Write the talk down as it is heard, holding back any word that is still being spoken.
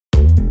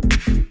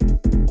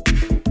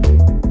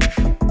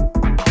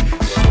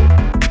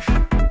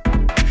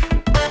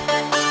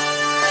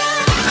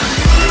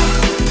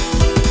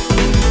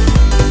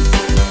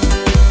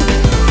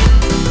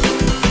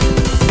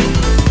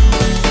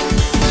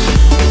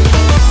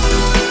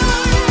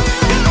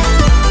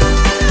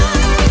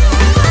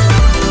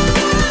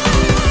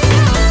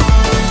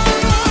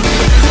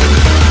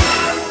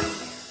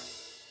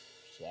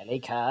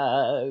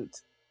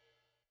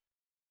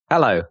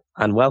Hello,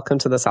 and welcome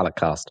to the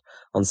Saladcast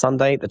on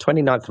Sunday, the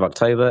 29th of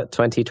October,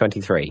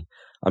 2023.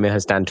 I'm your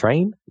host, Dan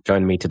Train.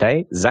 Joining me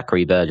today,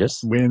 Zachary Burgess.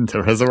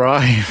 Winter has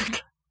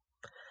arrived.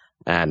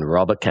 And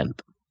Robert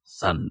Kemp.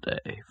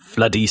 Sunday.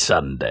 Floody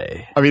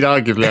Sunday. I mean,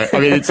 arguably,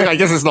 I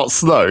guess it's not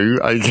snow,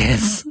 I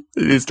guess.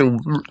 It is still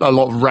a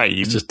lot of rain.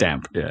 It's just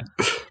damp, yeah.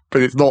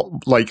 But it's not,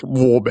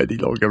 warm any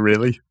longer,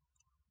 really.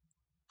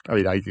 I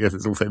mean, I guess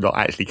it's also not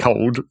actually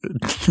cold.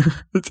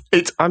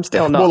 I'm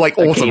still not more like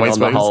autumn, keen I on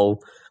suppose. the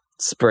whole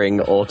spring,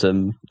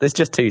 autumn. There's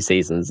just two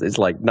seasons. It's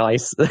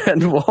nice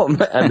and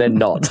warm, and then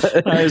not.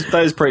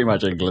 that is pretty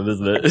much England,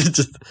 isn't it? It's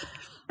just,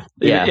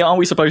 aren't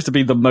we supposed to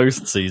be the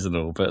most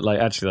seasonal? But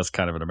actually, that's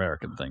kind of an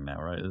American thing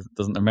now, right?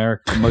 Doesn't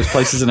most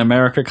places in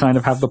America kind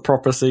of have the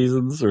proper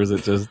seasons, or is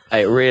it just?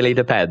 It really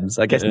depends.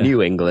 I guess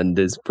New England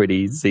is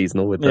pretty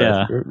seasonal with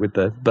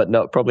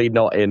but probably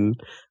not in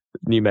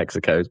New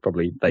Mexico. Is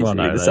probably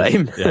basically the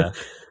same. Yeah,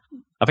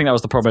 I think that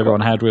was the problem everyone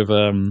had with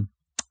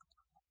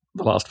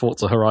the last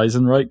Forza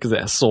Horizon, right? Because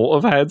it sort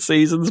of had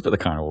seasons, but they're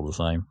kind of all the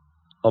same.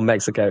 On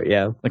Mexico,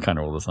 yeah. They're kind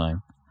of all the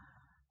same.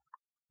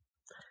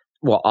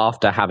 Well,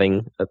 after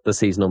having the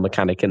seasonal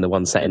mechanic in the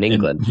one set in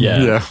England.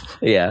 Yeah,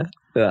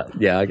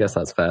 I guess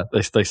that's fair.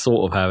 They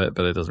sort of have it,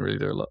 but it doesn't really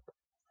do a lot.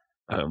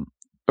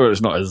 Or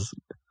it's not as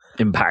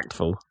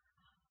impactful.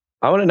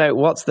 I want to know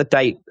what's the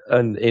date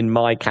in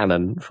my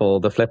canon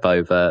for the flip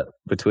over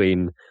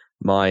between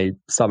my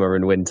summer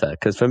and winter,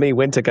 because for me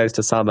winter goes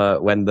to summer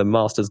when the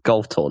Masters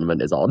golf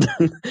tournament is on.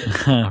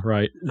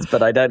 Right,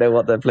 but I don't know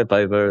what the flip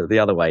over the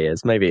other way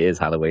is. Maybe it is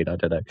Halloween, I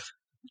don't know.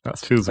 That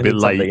feels a bit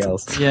late.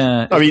 Else.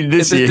 Yeah, I mean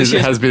this year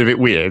has been a bit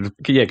weird.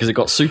 Yeah, because it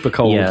got super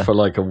cold for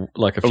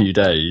a few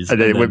days, and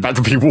then it went back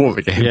to be warm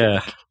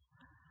again.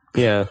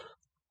 Yeah.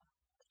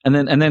 And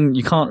then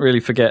you can't really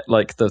forget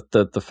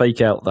the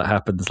fake out that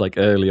happens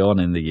early on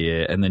in the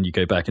year, and then you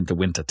go back into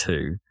winter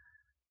too,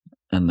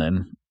 and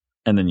then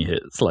you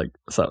hit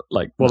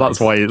Well, that's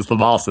why it's the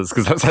Masters,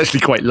 because that's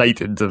actually quite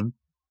late into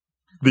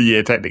the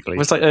year technically.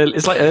 Well,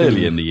 it's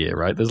early in the year,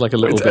 right? There's a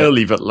little it's bit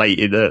early but late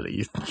in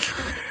early.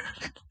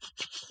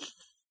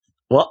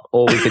 What?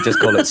 Or we could just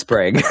call it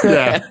spring.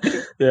 Yeah.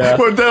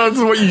 Well, that's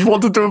what you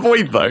wanted to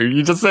avoid, though.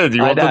 You just said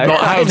you wanted to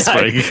not have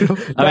spring.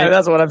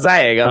 That's what I'm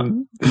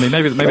saying.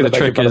 Maybe the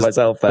trick is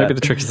maybe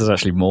the trick is there's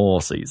actually more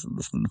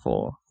seasons than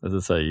four. As I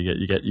say,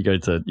 you go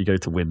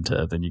to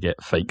winter, then you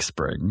get fake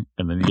spring,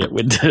 and then you get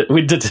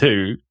winter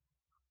two.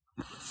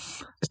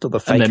 Just all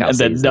the fake out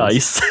seasons. Then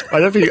nice. I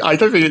don't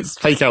think it's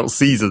fake out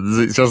seasons.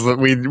 It's just that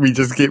we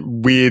just get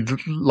weird,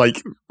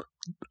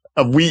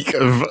 a week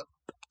of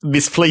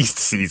misplaced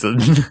season.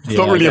 It's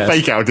not really a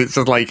fake out. It's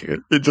just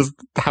it just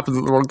happens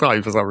at the wrong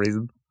time for some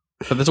reason.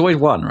 But there's always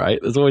one, right?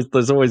 There's always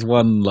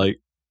one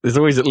there's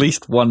always at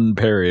least one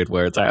period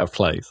where it's out of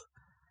place.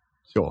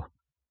 Sure.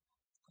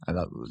 And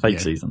fake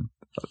season.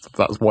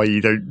 That's why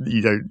you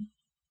don't.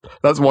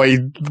 That's why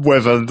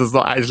weather does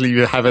not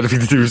actually have anything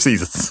to do with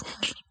seasons.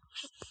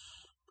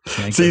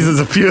 Seasons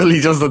are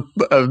purely just a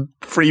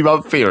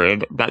 3-month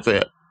period. That's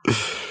it.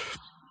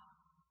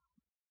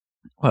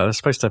 Well, you're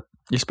supposed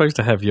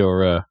to have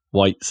your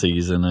white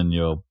season and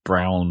your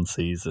brown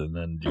season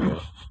and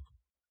your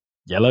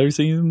yellow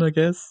season, I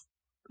guess.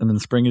 And then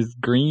spring is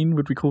green.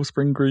 Would we call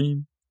spring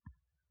green?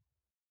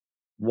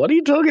 What are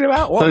you talking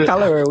about? What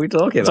color are we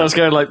talking about? So I was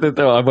going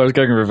I was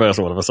going in reverse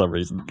order for some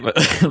reason.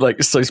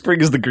 But, so spring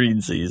is the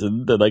green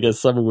season, then I guess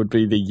summer would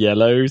be the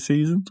yellow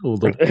season, or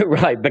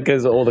right,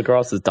 because all the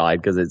grass has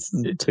died because it's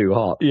too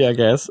hot. Yeah, I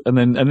guess. And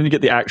then you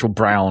get the actual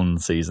brown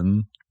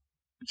season,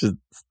 which is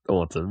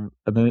autumn,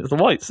 and then it's the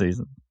white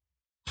season.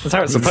 That's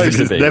how it's supposed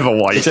to be. It's never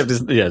white. Except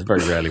it's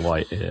very rarely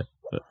white here.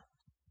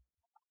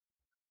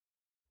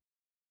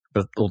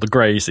 But or the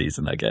grey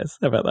season, I guess.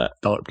 How about that?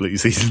 Dark blue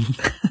season.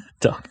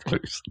 Dark blue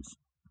season.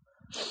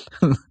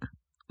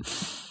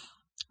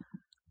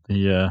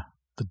 The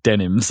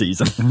denim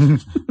season.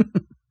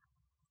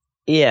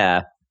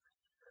 Yeah.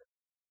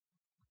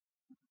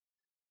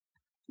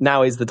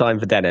 Now is the time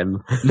for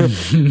denim.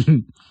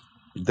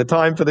 The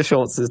time for the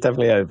shorts is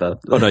definitely over.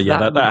 Oh no,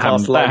 yeah, that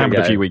happened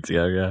a few weeks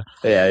ago.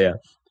 Yeah.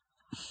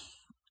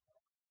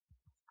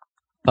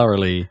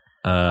 Thoroughly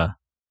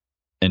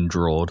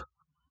endrawed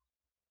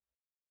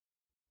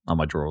on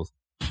my drawers.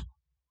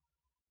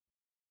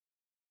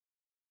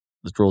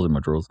 There's drawers in my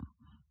drawers.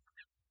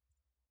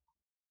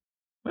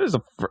 There's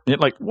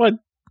what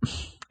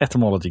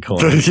etymology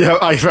corner? Yeah,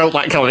 I felt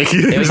that coming.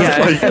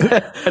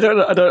 I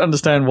don't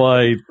understand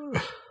why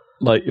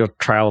your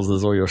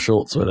trousers or your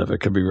shorts or whatever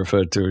can be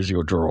referred to as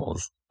your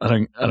drawers. I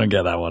don't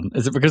get that one.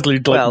 Is it because you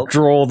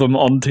draw them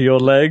onto your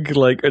leg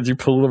as you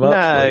pull them up?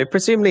 No,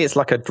 presumably it's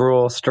like a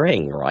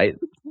drawstring, right?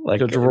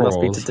 It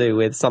must be to do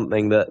with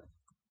something that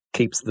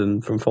keeps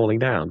them from falling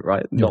down,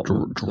 right? Not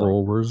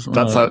drawers.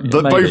 That's how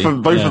both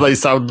of those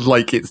sound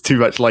like it's too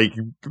much like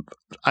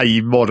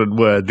a modern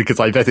word, because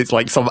I bet it's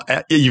some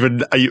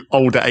even a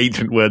older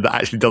ancient word that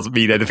actually doesn't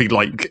mean anything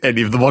like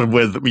any of the modern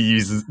words that we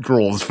use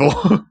drawers for.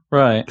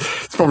 Right.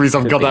 It's probably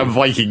some goddamn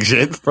Viking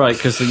shit. Right,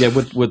 because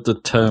would the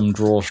term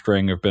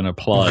drawstring have been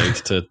applied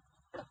to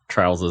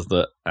trousers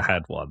that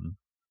had one?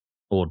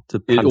 Or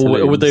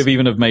would they have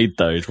even have made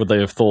those? Would they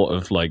have thought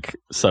of like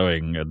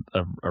sewing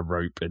a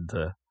rope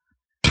into?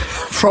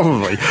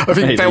 Probably. I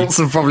think belts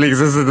have probably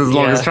existed as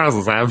long as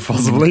trousers have,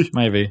 possibly.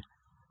 Maybe.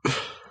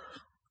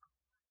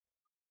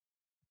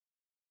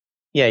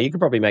 Yeah, you could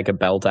probably make a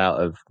belt out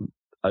of,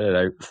 I don't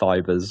know,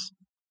 fibers.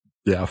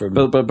 Yeah,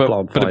 but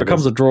it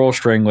becomes a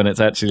drawstring when it's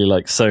actually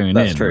like sewn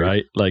in, true.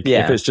 Right? Like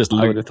if it's just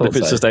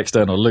just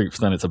external loops,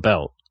 then it's a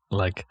belt.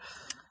 Like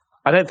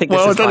I don't think.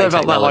 I don't know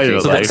about that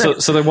either.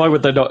 So then why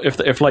would they not? If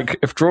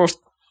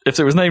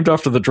it was named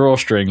after the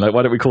drawstring, like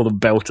why don't we call them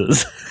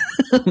belters?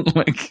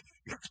 Like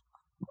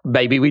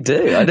maybe we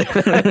do.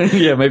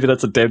 Yeah, maybe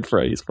that's a dead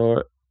phrase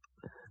for it.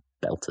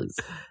 Belters.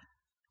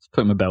 Let's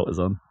put my belters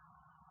on.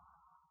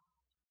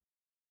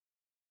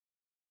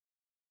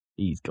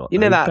 He's got that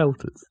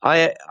belters.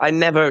 I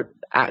never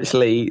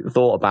actually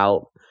thought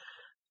about.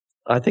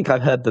 I think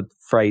I've heard the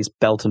phrase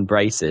 "belt and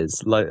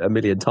braces" like a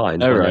million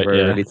times. I never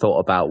really thought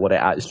about what it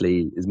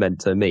actually is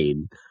meant to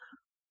mean.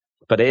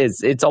 But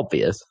it's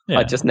obvious. Yeah.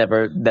 I just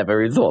never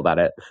even thought about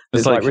it.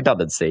 It's like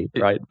redundancy,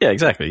 right? Yeah,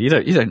 exactly. You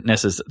don't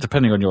necessarily,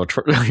 depending on your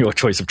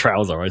choice of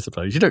trouser, I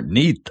suppose you don't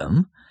need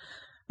them.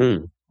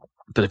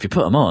 But if you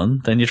put them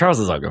on, then your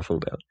trousers aren't going to fall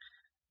down.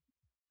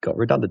 Got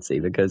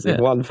redundancy because if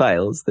one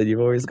fails, then you've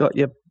always got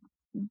your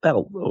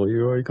belt or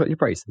you've already got your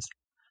braces.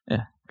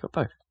 Yeah, got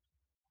both.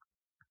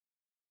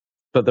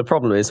 But the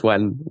problem is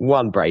when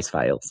one brace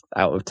fails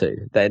out of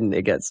two, then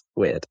it gets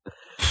weird.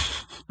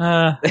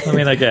 I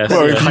mean, I guess.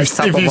 Well,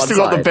 if you've still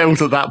got the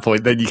belt at that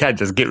point, then you can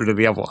just get rid of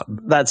the other one.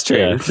 That's true.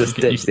 Yeah, just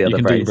ditch the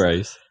other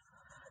brace.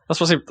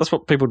 That's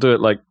what people do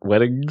at like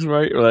weddings,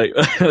 right? Like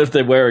if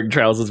they're wearing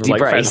trousers with like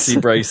fancy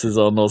braces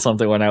on or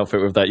something, or an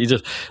outfit with that,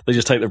 they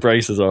just take the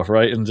braces off,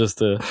 right, and just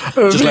let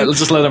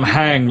them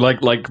hang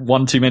like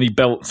one too many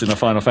belts in a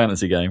Final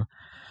Fantasy game.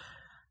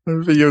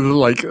 You're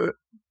like.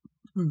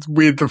 It's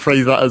weird to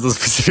phrase that as a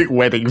specific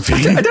wedding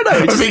thing. I don't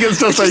know. I think it's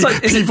just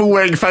like people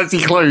wearing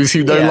fancy clothes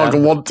who no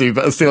longer want to,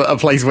 but are still at a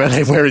place where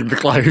they're wearing the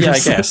clothes. Yeah, I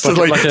guess. So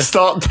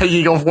start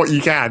taking off what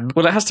you can.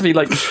 Well, it has to be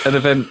like an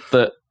event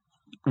that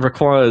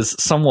requires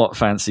somewhat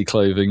fancy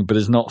clothing, but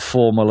is not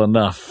formal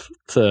enough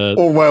to.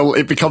 Or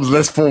it becomes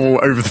less formal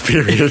over the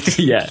period.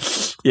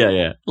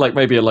 Yeah. Like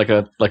maybe like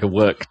a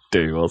work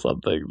do or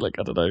something. Like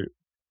I don't know.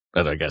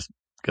 I guess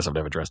I've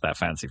never dressed that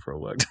fancy for a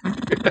work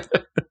do.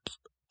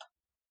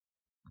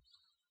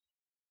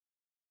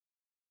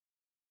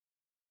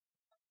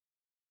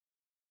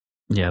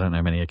 Yeah, I don't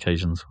know many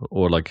occasions,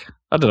 or like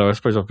I don't know. I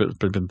suppose I've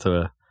been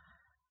to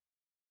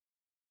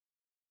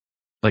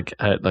but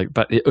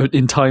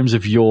in times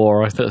of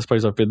yore. I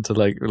suppose I've been to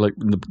like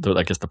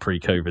I guess the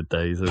pre-COVID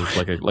days. It was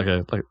like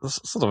a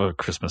sort of a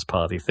Christmas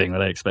party thing where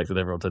they expected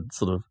everyone to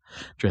sort of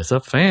dress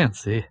up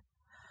fancy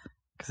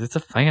because it's a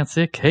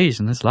fancy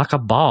occasion. It's like a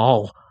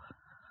ball.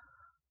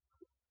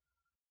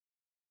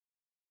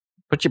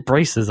 Put your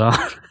braces on.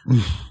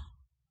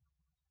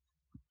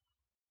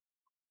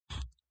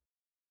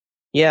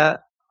 Yeah,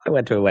 I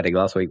went to a wedding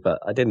last week,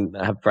 but I didn't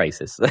have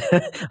braces.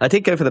 I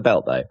did go for the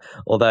belt, though,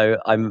 although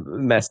I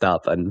messed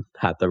up and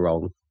had the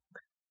wrong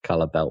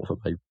colour belt for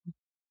my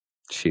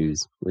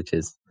shoes, which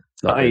is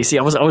not you see,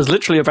 I was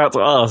literally about to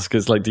ask,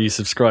 is like, do you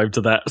subscribe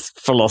to that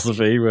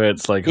philosophy where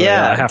it's like,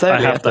 I have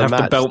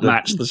to belt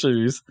match the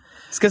shoes?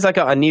 It's because I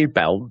got a new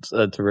belt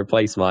to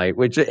replace my,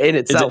 which in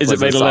itself is it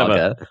made of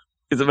leather?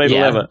 Is it made of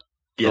leather?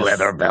 Yes.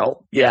 Leather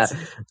belt, yeah.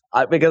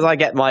 Because I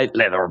get my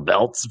leather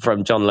belts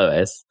from John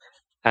Lewis.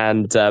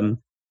 And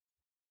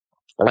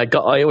I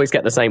always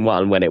get the same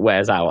one when it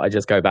wears out. I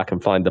just go back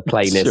and find the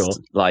plainest,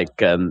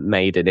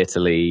 made in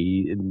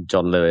Italy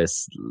John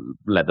Lewis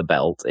leather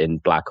belt in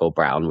black or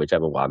brown,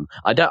 whichever one.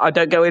 I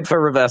don't go in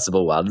for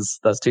reversible ones.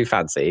 That's too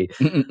fancy.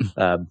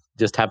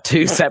 Just have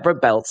two separate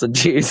belts and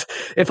choose.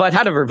 If I'd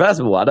had a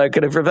reversible one, I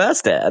could have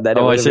reversed it. And then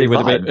I see.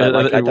 By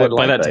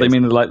that, do they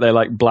mean they're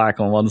like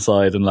black on one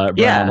side and like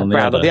brown on the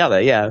other? Brown on the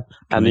other, yeah.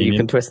 And then you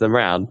can twist them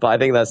around. But I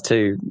think that's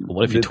too.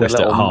 What if you twist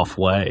it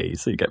halfway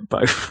so you get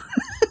both?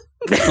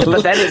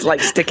 But then it's like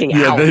sticking out.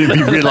 Yeah, then it'd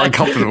be really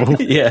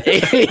uncomfortable. yeah,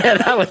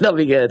 that would not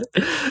be good.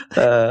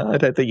 I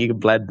don't think you can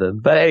blend them.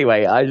 But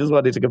anyway, I just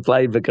wanted to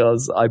complain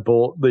because I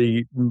bought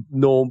the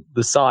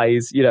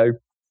size,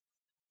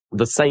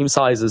 the same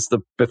size as the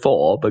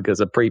before because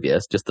of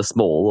previous, just the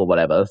small or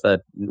whatever,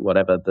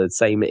 the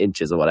same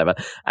inches or whatever,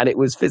 and it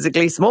was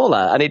physically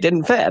smaller and it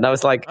didn't fit. And I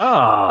was like,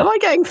 am I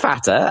getting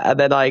fatter? And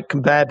then I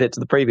compared it to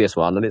the previous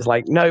one, and it's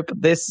like, nope,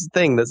 this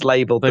thing that's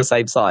labeled the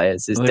same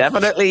size is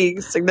definitely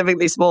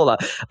significantly smaller.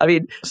 I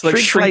mean, it's like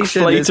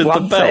shrinkflation is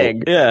one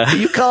thing. Yeah,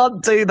 you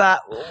can't do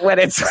that when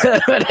it's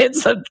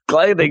a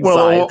clothing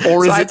size.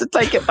 So I had to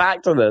take it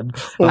back to them,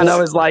 and I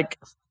was like,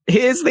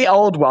 here's the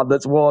old one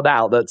that's worn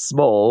out, that's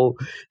small.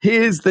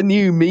 Here's the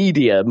new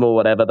medium or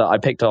whatever that I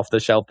picked off the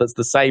shelf that's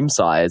the same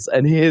size.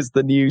 And here's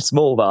the new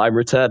small that I'm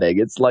returning.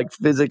 It's like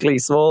physically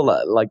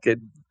smaller. Like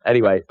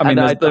Anyway, I mean,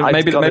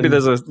 maybe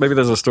there's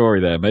a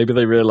story there. Maybe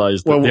they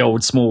realised that the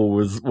old small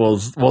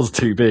was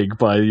too big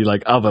by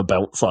like other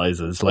belt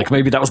sizes. Like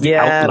maybe that was the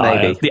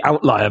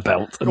outlier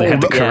belt, and they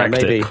had to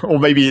correct it. Or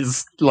maybe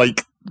it's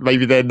like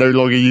maybe they're no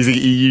longer using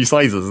EU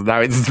sizes, and now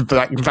it's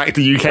back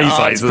to UK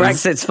sizes. It's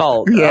Brexit's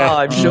fault. Yeah.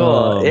 I'm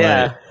sure.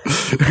 Yeah.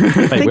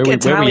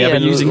 Wait, were we ever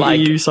using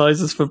EU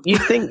sizes for? You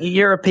think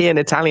European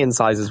Italian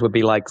sizes would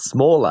be like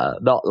smaller,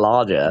 not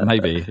larger?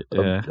 Maybe.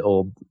 Yeah.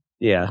 Or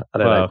I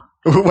don't know.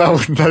 Well,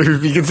 no,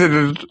 if you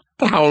consider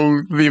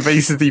how the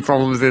obesity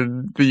problems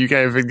in the UK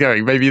have been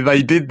going, maybe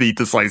they did need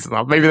to size it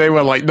up. Maybe they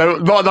were like, no,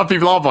 not enough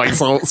people are buying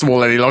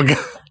small any longer.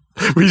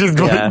 We just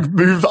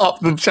moved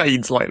up the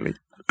chain slightly.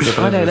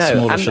 I don't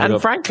know.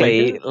 And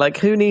frankly, like,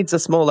 who needs a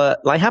smaller...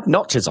 Like, I have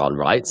notches on,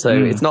 right?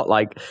 So it's not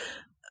like...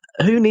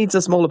 Who needs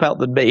a smaller belt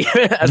than me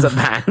as a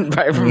man,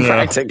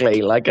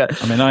 practically? Like, I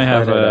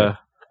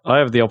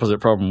have the opposite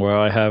problem where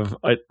I have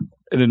an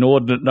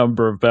inordinate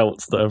number of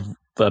belts that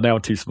are now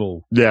too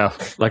small. Yeah.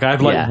 Like, I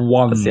have like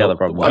one. That's the other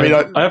problem.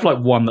 I have like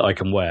one that I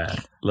can wear.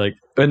 Like,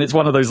 and it's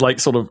one of those like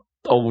sort of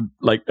old,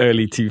 like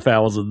early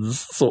 2000s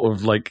sort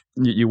of like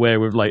you wear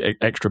with like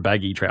extra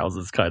baggy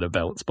trousers kind of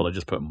belts, but I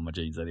just put them on my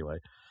jeans anyway.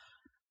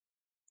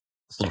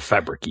 Sort of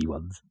fabric-y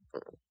ones.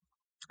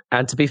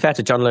 And to be fair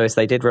to John Lewis,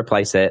 they did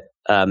replace it,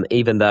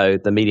 even though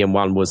the medium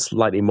one was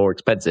slightly more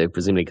expensive,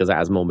 presumably because it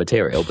has more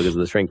material because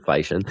of the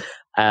shrinkflation.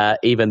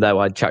 Even though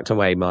I chucked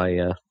away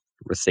my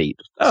receipt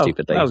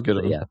stupidly. That was good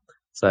of them. Yeah.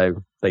 So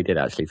they did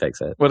actually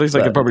fix it. Well, at least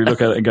they could probably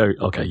look at it and go,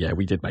 okay, yeah,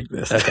 we did make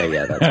this. Okay,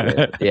 yeah, that's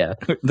good. Yeah.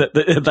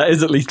 that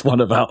is at least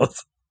one of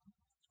ours.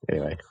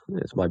 Anyway,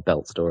 it's my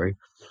belt story.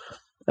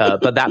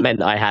 But that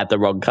meant I had the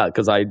wrong cut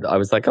because I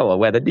was like, I'll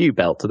wear the new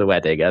belt to the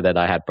wedding. And then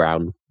I had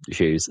brown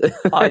shoes with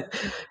my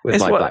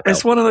black belt.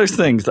 It's one of those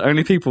things that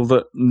only people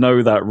that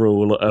know that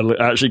rule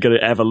are actually going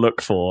to ever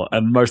look for.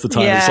 And most of the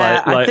time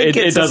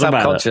it doesn't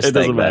matter. It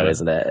doesn't matter,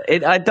 isn't it?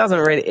 It doesn't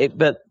really,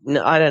 but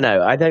no, I don't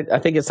know. I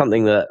think it's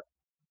something that,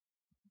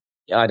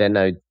 I don't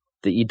know,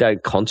 that you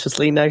don't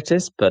consciously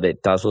notice, but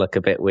it does look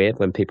a bit weird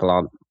when people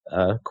aren't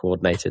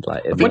coordinated.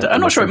 Like,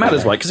 I'm not sure it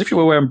matters, like, because if you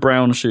were wearing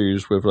brown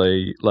shoes with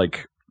a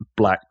like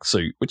black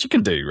suit, which you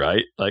can do,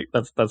 right? Like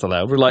that's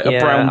allowed. With like a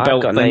brown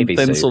belt, then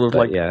suit, sort of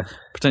like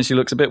potentially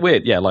looks a bit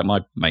weird. Yeah, like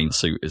my main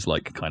suit is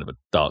like kind of a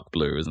dark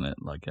blue, isn't it?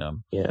 Like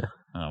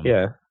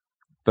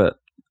But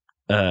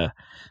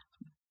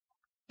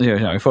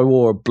if I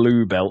wore a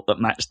blue belt that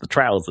matched the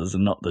trousers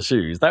and not the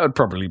shoes, that would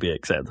probably be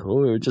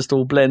acceptable. It would just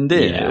all blend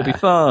in. It would be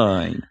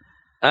fine.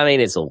 I mean,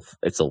 it's all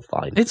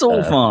fine. It's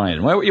all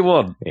fine. Wear what you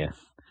want. Yeah,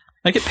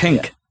 make it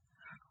pink.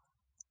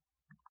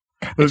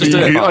 Yeah.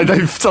 I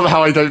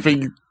don't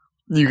think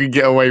you can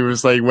get away with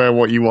saying wear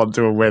what you want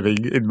to a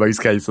wedding in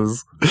most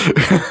cases.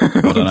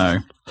 I don't know.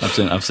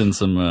 I've seen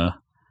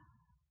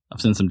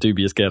some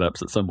dubious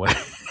get-ups at some way.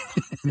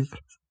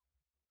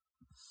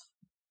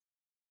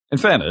 In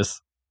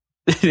fairness,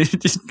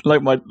 just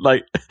like my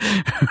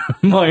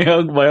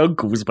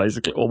uncles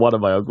basically, or one of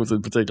my uncles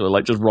in particular,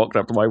 like just rocked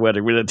up to my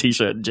wedding with a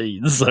t-shirt and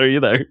jeans. So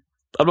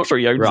I'm not sure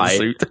he owns the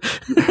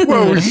suit.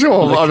 Well,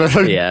 sure. I don't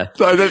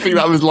think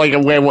that was like a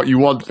wear what you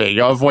want thing.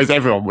 Otherwise,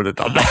 everyone would have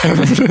done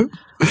that.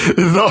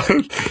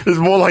 It's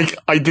more like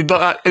I did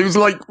not. It was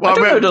like I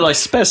don't know that I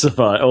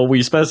specify or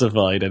we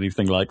specified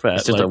anything like that.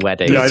 It's just a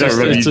wedding. Yeah, there's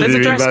a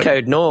dress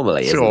code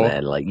normally, isn't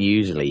there? Like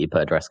usually you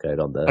put a dress code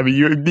on the. I mean,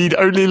 you need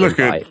only look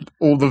at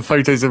all the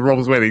photos of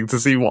Rob's wedding to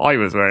see what I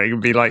was wearing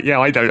and be like, yeah,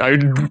 I don't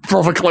own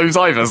proper clothes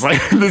either. So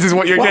this is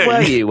what you're getting. What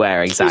were you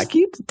wearing, Zach?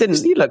 You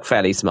didn't. You look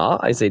fairly smart.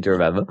 I seem to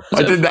remember.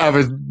 I didn't have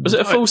a. Was it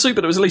a full suit?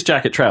 But it was at least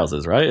jacket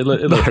trousers, right?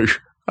 No.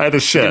 I had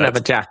a shirt. You didn't have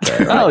a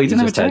jacket. Right? You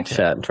didn't have a jacket.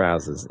 Shirt and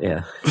trousers,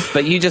 yeah.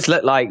 But you just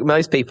look like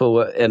most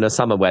people in a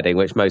summer wedding,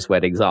 which most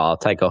weddings are,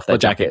 take off their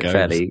jacket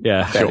fairly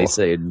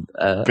soon.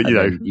 But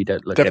you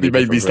don't look definitely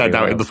made me stand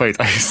out in the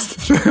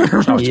photos.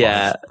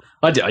 Yeah.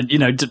 I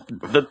did.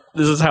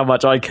 This is how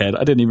much I cared. I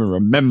didn't even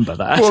remember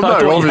that. Well,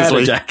 no,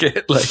 obviously. Had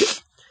a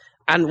jacket.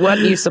 And weren't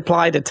you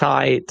supplied a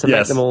tie to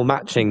make them all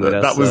matching with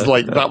us? That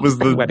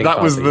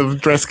was the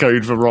dress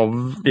code for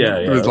Rob. Yeah.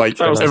 It was like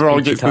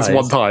everyone gets this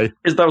one tie.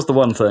 That was the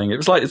one thing.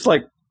 It's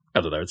like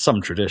I don't know. It's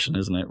some tradition,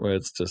 isn't it? Where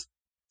it's just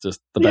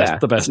the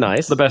best,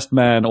 nice. The best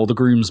man or the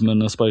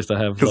groomsman are supposed to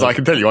have. Because I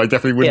can tell you, I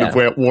definitely wouldn't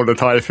have worn a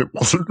tie if it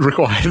wasn't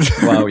required.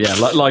 Well, yeah,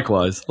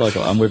 likewise.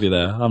 I'm with you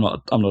there. I'm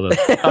not.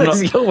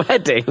 It's your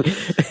wedding.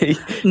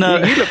 No,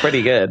 you look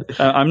pretty good.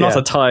 I'm not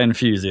a tie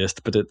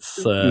enthusiast, but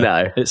it's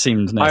no. It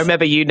seemed nice. I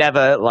remember you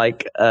never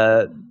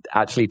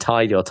actually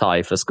tied your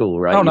tie for school,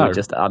 right? Oh, no. You would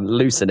just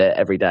unloosen it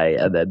every day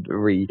and then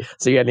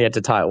so you only had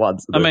to tie it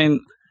once. I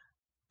mean,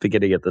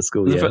 beginning of the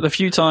school year. The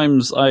few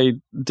times I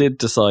did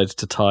decide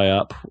to tie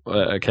up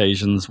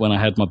occasions when I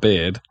had my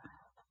beard,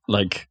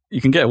 like,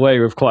 you can get away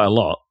with quite a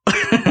lot.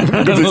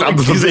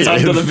 It's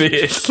under the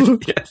beard.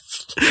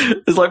 Yes.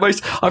 It's like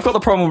I've got the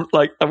problem,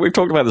 like, we've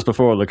talked about this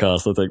before on the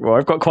cast, I think, where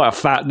I've got quite a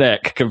fat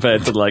neck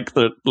compared to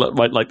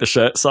the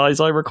shirt size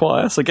I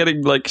require. So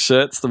getting like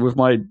shirts with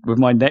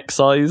my neck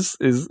size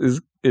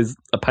is is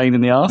a pain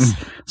in the ass.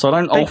 So I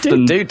don't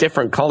often do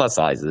different collar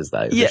sizes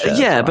though.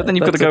 Yeah, but then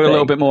you've got to go a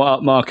little bit more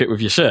upmarket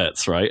with your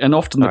shirts, right? And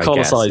often the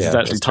collar size is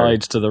actually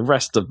tied to the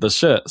rest of the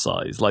shirt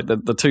size. Like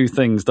the two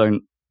things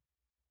don't.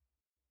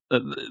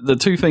 The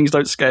two things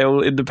don't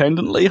scale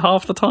independently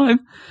half the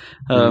time.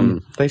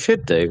 They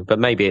should do, but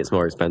maybe it's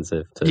more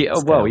expensive.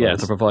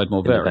 To provide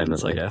more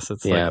variance, I guess.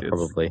 It's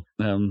probably.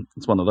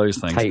 It's one of those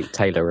things.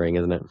 Tailoring,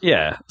 isn't it?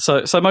 Yeah.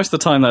 So most of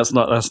the time that's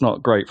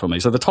not great for me.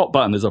 So the top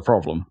button is a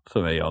problem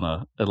for me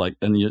on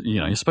and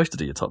you're supposed to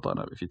do your top button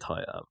up if you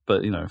tie it up,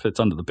 but if it's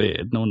under the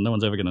beard, no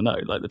one's ever going to know.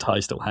 Like the tie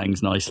still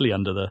hangs nicely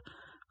under the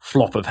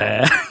flop of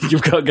hair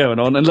you've got going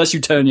on, unless you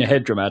turn your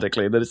head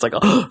dramatically, and then it's like,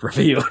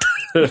 revealed.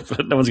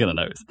 But no one's going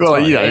to notice. Well,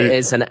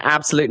 it's an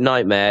absolute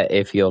nightmare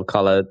if your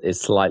collar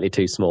is slightly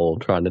too small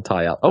trying to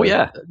tie up. Oh,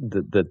 yeah.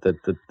 Do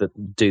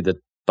the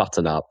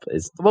button up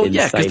is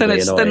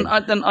because then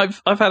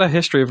I've had a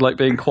history of like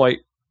being quite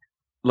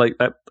like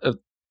that.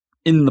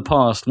 In the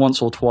past,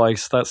 once or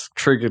twice, that's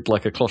triggered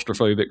like a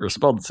claustrophobic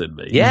response in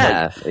me.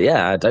 Yeah,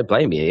 I don't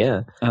blame you.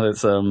 Yeah, and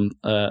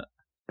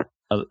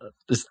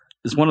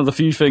it's one of the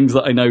few things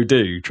that I know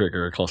do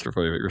trigger a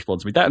claustrophobic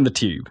response. That and the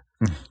tube.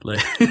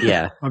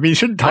 Yeah. I mean, you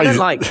shouldn't I don't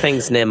like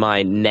things near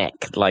my neck.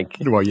 Like,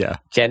 well, yeah.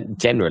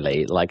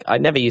 Generally, like, I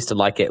never used to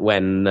like it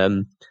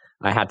when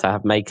I had to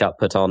have makeup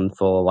put on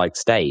for like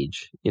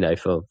stage,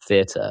 for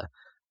theatre.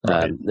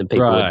 Right. And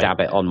people would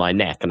dab it on my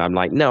neck, and I'm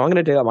like, no, I'm going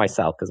to do that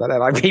myself because I don't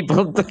like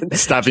people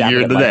stabbing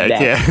you in the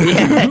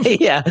neck.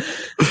 Yeah.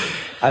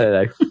 I don't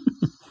know.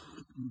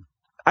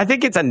 I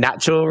think it's a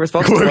natural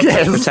response to want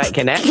to protect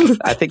your neck.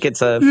 I think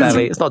it's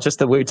it's not just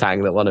the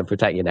Wu-Tang that want to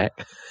protect your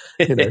neck.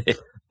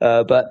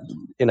 But,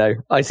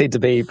 I seem to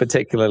be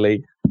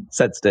particularly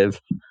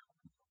sensitive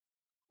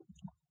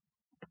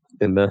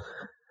in the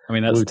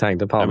Wu-Tang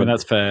department. I mean,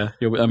 that's fair.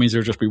 That means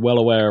you'll just be well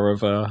aware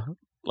of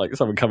like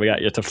someone coming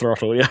at you to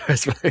throttle you.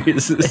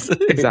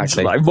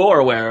 Exactly. Like more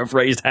aware of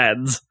raised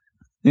hands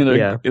in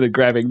a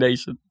grabbing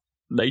nation.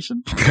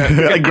 Grabbing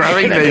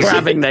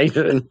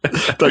nation.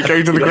 Don't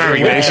go to the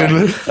grabbing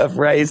nation. Of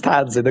raised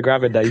hands in the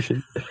grabbing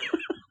nation.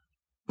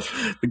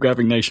 The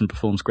grabbing nation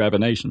performs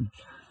grabbination.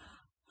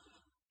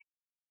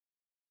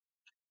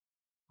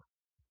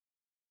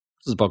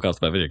 This is a podcast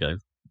about video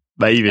games.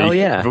 Maybe. Oh,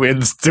 yeah. But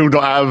we'd still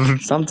not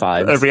have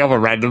sometimes every other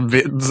random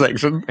bit and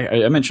section.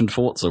 I mentioned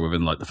Forza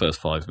within like the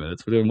first 5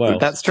 minutes. We're doing well.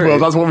 That's true. Well,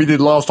 that's what we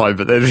did last time,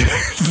 but then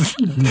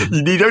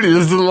you need only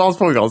listen to the last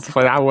podcast to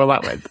find out how well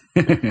that went.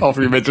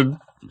 After you mentioned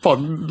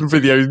fun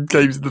video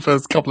games in the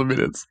first couple of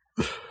minutes.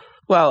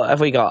 Well, have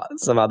we got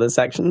some other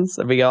sections?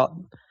 Have we got,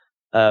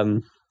 I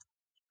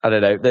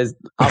don't know, there's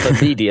other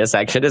media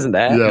section, isn't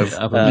there? Yes,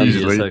 other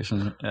media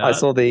section. Yeah. I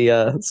saw the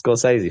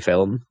Scorsese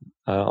film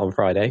on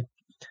Friday.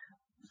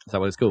 Is that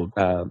what it's called?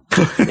 The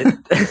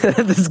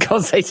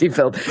Scorsese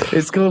film.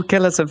 It's called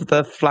Killers of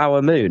the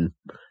Flower Moon.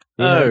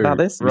 You heard about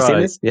this? Have you seen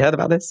this? You heard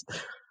about this?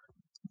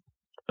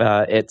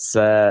 It's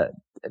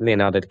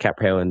Leonardo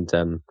DiCaprio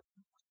and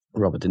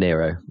Robert De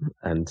Niro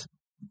and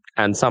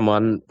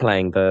someone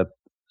playing the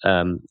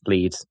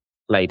lead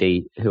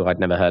lady who I'd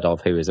never heard of,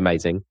 who is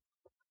amazing.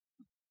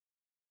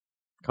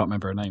 Can't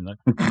remember her name though.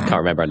 Can't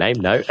remember her name,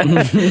 no,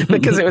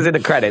 because it was in the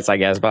credits, I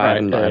guess. But I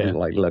haven't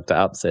like looked it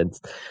up since.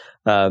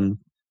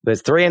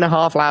 It's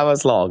 3.5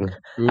 hours long,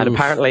 and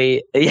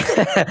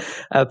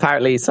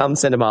apparently some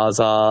cinemas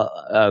are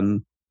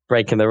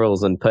breaking the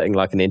rules and putting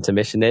like an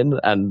intermission in,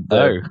 and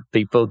the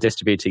people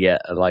distributing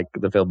it, like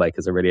the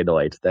filmmakers, are really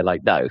annoyed. They're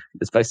like, "No,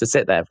 it's supposed to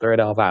sit there for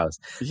 3.5 hours."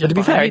 Yeah, but to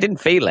be fair, I didn't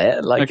feel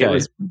it. Like it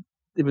was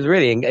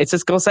really. It's a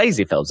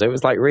Scorsese film, so it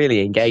was like really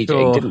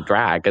engaging. It didn't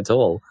drag at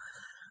all.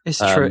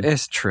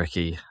 It's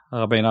tricky.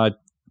 I mean, I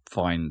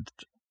find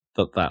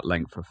that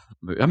length of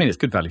movie, I mean, it's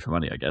good value for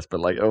money, I guess, but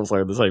like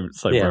also the same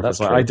purpose.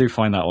 Like, I do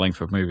find that length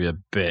of movie a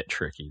bit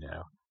tricky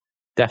now.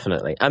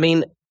 Definitely. I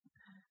mean,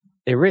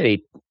 it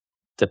really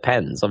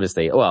depends.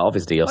 Obviously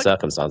your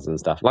circumstances and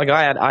stuff. Like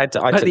I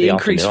took the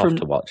afternoon off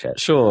to watch it.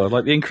 Sure,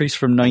 like the increase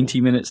from 90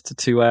 minutes to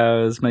 2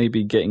 hours,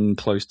 maybe getting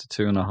close to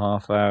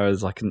 2.5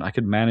 hours. I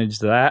could manage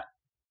that.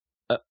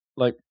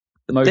 Like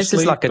mostly, this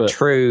is like a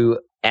true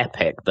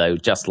epic, though,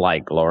 just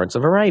like Lawrence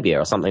of Arabia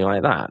or something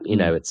like that.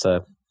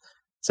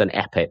 It's an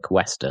epic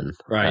Western.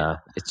 Right.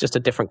 It's just a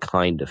different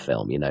kind of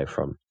film,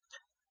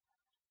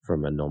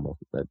 from a normal,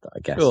 I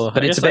guess. Sure.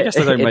 But I guess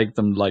they don't make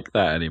them like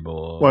that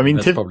anymore. Well, I mean,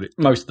 probably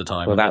most of the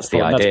time. Well, that's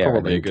the idea. That's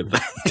probably a good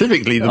thing.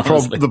 Typically, the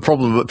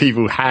problem that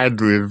people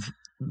had with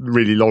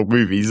really long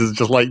movies is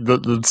just like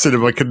the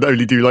cinema can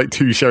only do like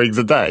 2 showings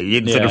a day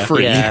instead of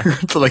 3,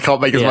 so they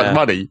can't make as much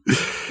money.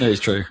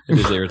 It's true. It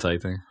is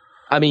irritating.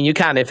 I mean, you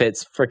can if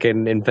it's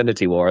freaking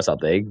Infinity War or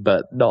something,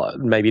 but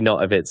maybe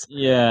not if it's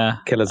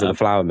Killers of the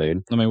Flower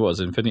Moon. I mean, what is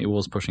it? Infinity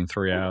War's pushing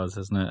 3 hours,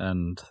 isn't it?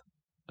 And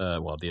the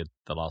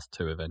last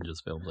 2 Avengers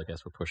films, I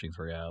guess, were pushing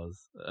 3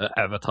 hours.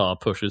 Avatar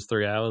pushes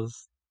 3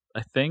 hours,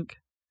 I think.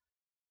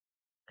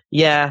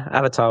 Yeah,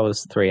 Avatar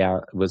was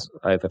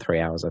over 3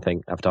 hours, I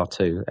think. Avatar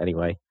 2,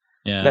 anyway.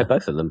 Yeah. No,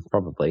 both of them,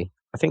 probably.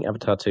 I think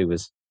Avatar 2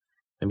 was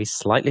maybe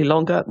slightly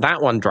longer.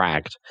 That one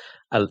dragged.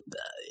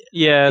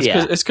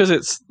 It's because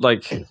it's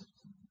like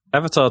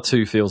Avatar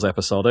 2 feels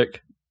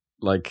episodic.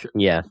 Like,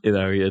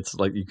 it's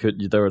like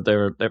there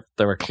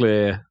are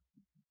clear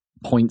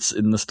points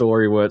in the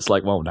story where it's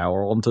like, well, now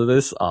we're on to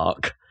this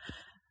arc.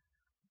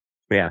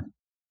 Yeah.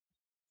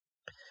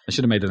 I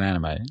should have made an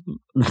anime.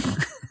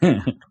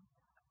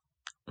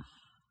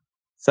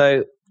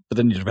 So, but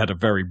then you'd have had a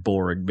very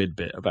boring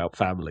mid-bit about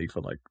family for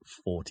like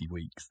 40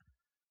 weeks.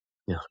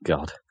 Oh,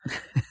 God.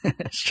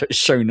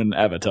 Shonen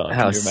Avatar.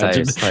 How so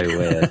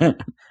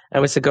weird.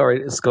 And with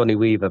Sigourney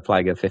Weaver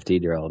playing a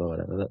 15-year-old or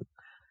whatever.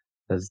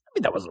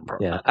 That wasn't a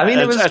problem. Yeah. I mean,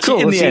 it was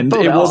actually, cool. In the end,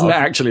 it wasn't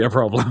actually a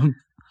problem.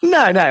 No.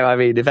 I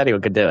mean, if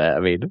anyone could do it, I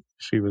mean,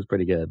 she was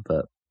pretty good.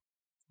 But,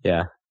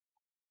 yeah.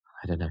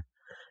 I don't know.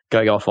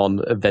 Going off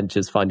on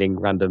adventures, finding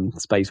random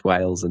space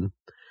whales and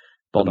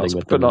bonding with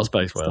them. But not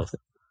space whales.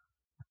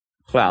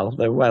 Well,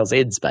 they're whales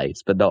in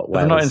space, but not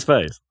whales. They're not in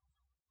space.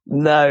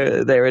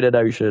 No, they're in an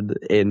ocean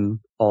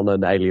on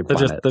an alien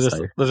planet.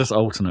 They're just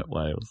alternate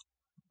whales.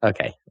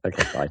 Okay,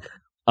 fine.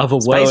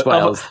 Space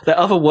whales. They're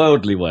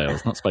otherworldly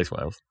whales, not space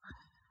whales.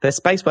 They're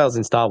space whales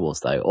in Star Wars,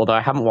 though. Although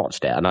I haven't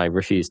watched it, and I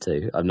refuse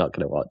to. I'm not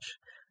going to watch.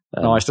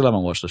 No, I still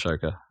haven't watched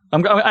Ashoka.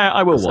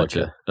 I will watch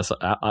it. Is it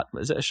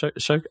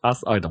Ashoka?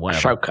 I don't know.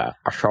 Ashoka.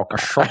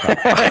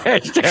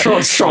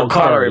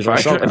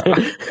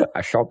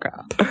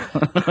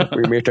 Ashoka.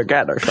 We meet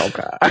again,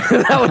 Ashoka.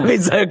 That would be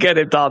so good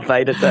if Darth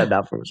Vader turned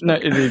up. No,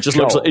 it just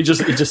looks. It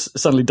just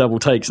suddenly double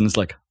takes, and it's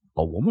like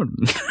a woman.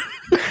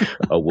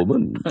 A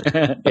woman.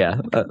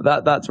 Yeah,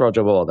 that's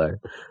Roger Moore, though.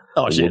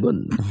 Oh, shit.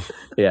 Woman.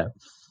 Yeah,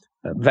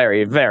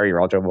 very, very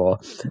Roger Moore.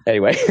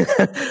 Anyway.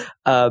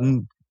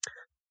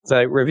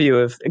 So, review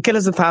of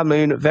Killers of the Flower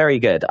Moon, very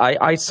good.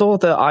 I saw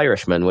The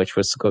Irishman, which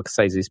was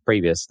Scorsese's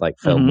previous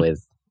film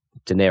with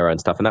De Niro and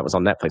stuff, and that was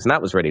on Netflix, and that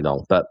was really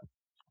long, but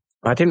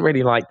I didn't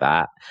really like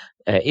that,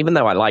 even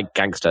though I like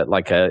gangster,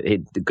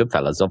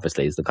 Goodfellas,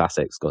 obviously, is the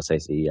classic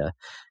Scorsese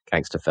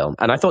gangster film,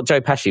 and I thought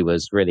Joe Pesci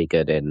was really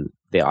good in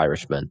The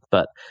Irishman,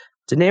 but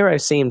De Niro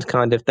seemed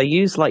they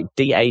used like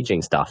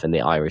de-aging stuff in The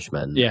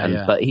Irishman,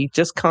 but he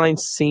just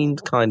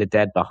seemed kind of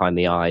dead behind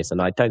the eyes,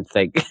 and I don't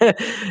think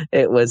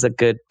it was a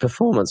good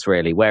performance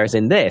really. Whereas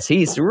in this,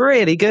 he's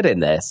really good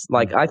in this.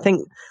 Like, I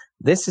think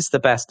this is the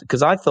best,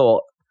 because I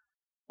thought,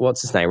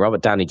 what's his name,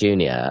 Robert Downey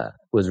Jr.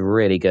 was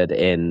really good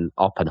in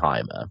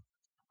Oppenheimer.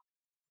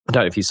 I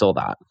don't know if you saw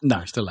that.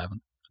 No, still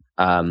haven't.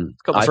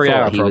 It's got the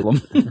 3-hour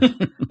problem.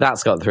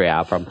 That's got the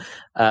 3-hour problem.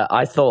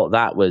 I thought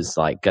that was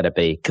like going to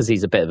be, because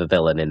he's a bit of a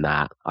villain in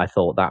that. I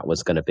thought that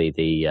was going to be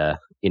the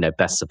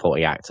best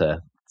supporting actor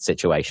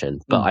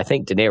situation. But I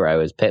think De Niro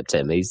has pipped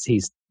him.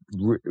 He's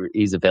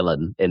a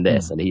villain in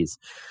this, and he's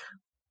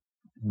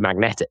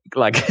magnetic.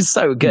 Like,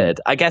 so good.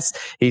 I guess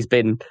his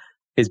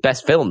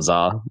best films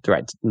are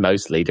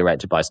mostly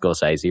directed by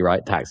Scorsese,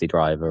 right? Taxi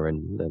Driver,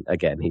 and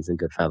again, he's in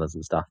Goodfellas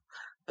and stuff.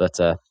 But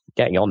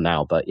getting on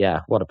now. But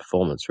yeah, what a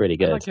performance! Really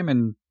good. I like him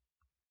in.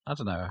 I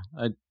don't know.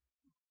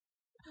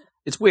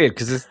 It's weird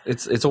because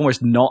it's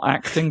almost not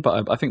acting.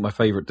 But I think my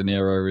favorite De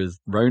Niro is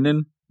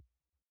Ronin.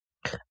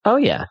 Oh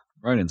yeah,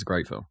 Ronin's a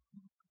great film.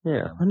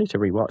 Yeah, I need to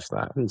rewatch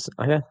that.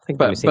 I don't think.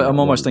 But I'm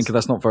almost thinking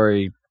that's not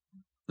very.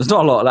 There's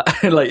not a lot of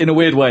that. Like, in a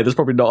weird way, there's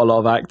probably not a lot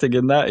of acting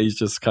in that. He's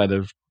just kind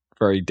of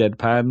very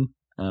deadpan.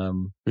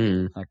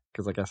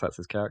 Because I guess that's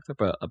his character.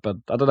 But I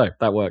don't know.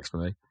 That works for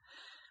me.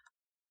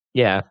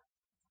 Yeah.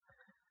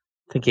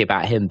 Thinking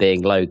about him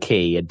being low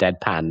key and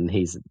deadpan,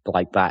 he's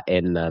like that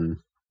in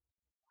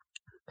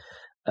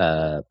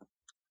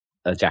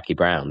Jackie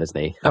Brown, isn't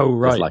he? Oh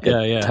right, he's like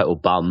a total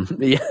bum.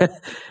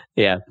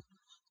 Yeah.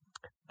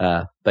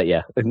 But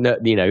yeah,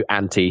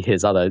 anti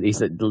his other. He's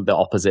the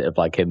opposite of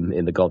like him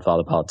in The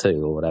Godfather Part 2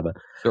 or whatever.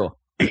 Sure.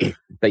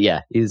 But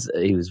yeah, he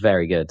was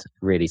very good.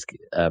 Really.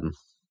 I'm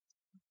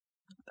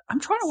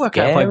trying to work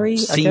out if I've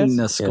seen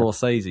a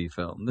Scorsese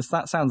film.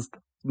 That sounds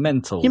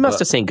mental. You must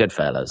have seen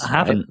Goodfellas. I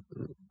haven't.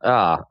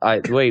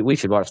 We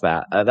should watch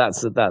that.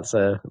 That's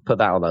put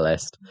that on the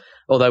list.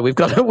 Although we've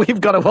got to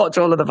watch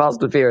all of the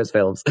Fast and Furious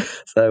films.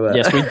 So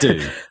yes, we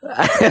do.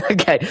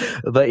 Okay,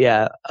 but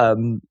yeah,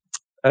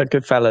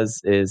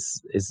 Goodfellas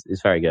is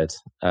very good.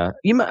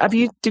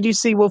 Did you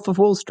see Wolf of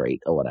Wall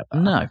Street or whatever?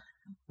 No,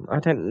 I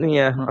don't.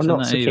 Yeah, I'm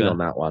not so keen on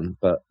that one.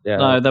 But yeah,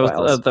 no, there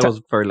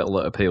was very little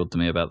that appealed to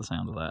me about the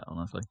sound of that.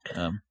 Honestly.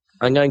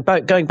 And going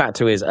back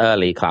to his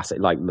early classic,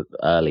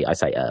 I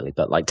say early,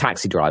 but like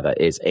Taxi Driver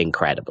is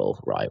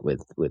incredible, right?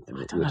 With De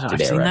Niro.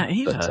 I've seen that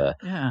either.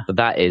 But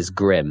that is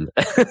grim.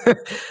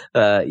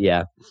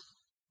 Yeah.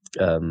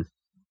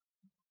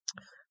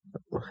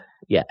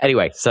 Yeah.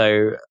 Anyway,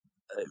 so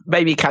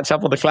maybe catch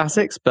up on the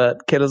classics,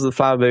 but Killers of the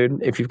Flower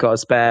Moon, if you've got a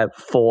spare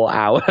 4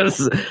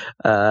 hours,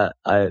 I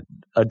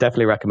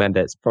definitely recommend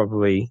it. It's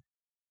probably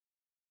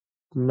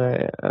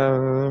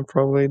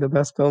the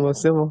best film of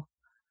Civil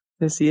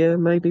this year,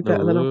 maybe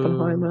better than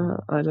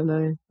Oppenheimer. I don't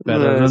know.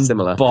 Better than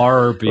similar.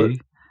 Barbie.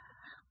 But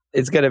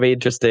it's going to be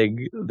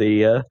interesting.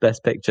 The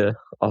Best Picture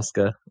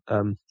Oscar.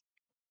 We'll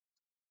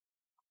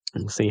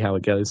see how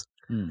it goes.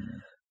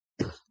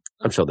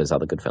 I'm sure there's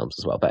other good films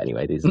as well, but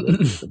anyway, these are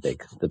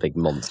the big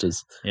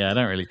monsters. Yeah, I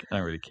don't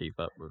really keep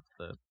up with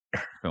the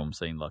film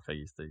scene like I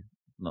used to.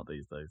 Not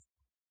these days.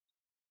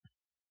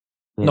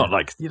 Yeah. Not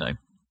like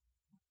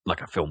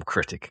like a film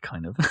critic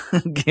kind of,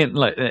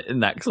 like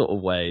in that sort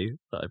of way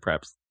that I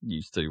perhaps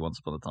used to once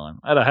upon a time.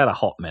 I had a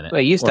hot minute. Well,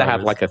 I used to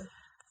have like a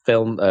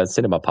film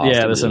cinema pass.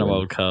 Yeah, the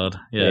cinema card.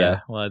 Yeah.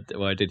 Well,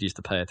 I did used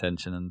to pay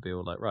attention and be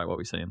all like, right, what are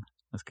we seeing?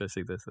 Let's go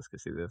see this. Let's go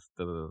see this.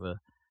 Da, da, da.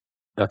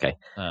 Okay.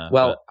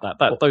 Well,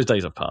 those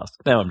days have passed.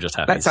 Now I'm just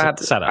happy.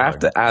 I have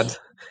to add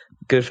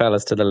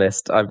Goodfellas to the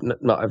list.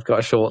 I've got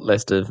a short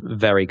list of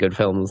very good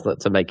films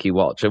to make you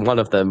watch, and one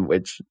of them,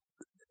 which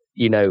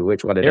you know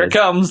which one it is. Here it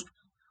comes.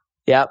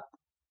 Yep.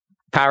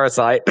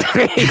 Parasite.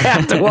 You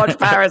have to watch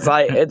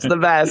Parasite. It's the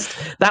best.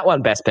 That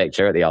won Best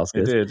Picture at the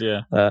Oscars. It did,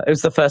 yeah. It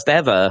was the first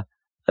ever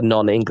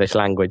non-English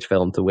language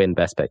film to win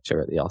Best Picture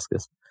at the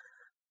Oscars.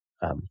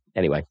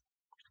 Anyway.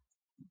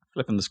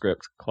 Flipping the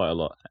script quite a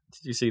lot.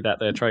 Did you see that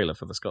there trailer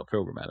for the Scott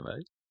Pilgrim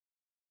anime?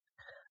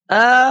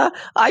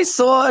 I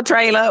saw a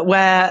trailer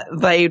where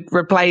they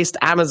replaced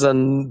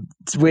Amazon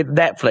with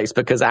Netflix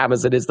because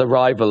Amazon is the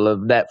rival of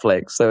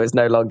Netflix. So it's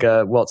no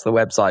longer what's the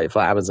website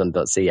for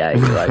Amazon.ca.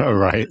 Right? Oh,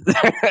 right.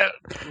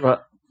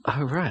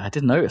 Oh, right. I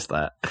didn't notice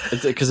that.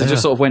 Because they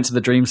just sort of went to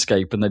the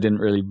dreamscape and they didn't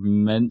really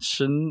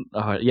mention...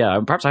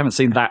 perhaps I haven't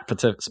seen that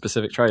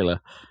specific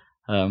trailer.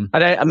 I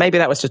don't. Maybe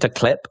that was just a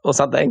clip or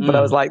something, but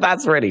I was like,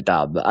 that's really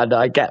dumb. And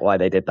I get why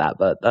they did that,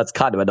 but that's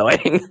kind of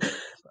annoying.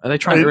 Are they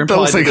trying to imply it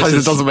also kind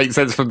of doesn't make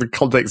sense from the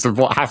context of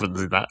what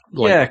happens in that?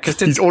 Because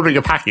he's ordering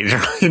a package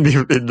in the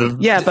film.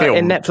 But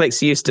in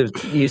Netflix used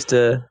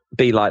to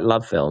be like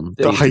Love Film.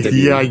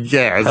 I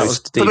guess.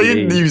 But they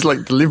didn't use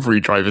like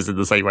delivery drivers in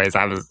the same way as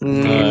Amazon.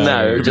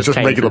 No, it just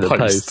making the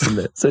post,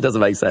 so it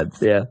doesn't make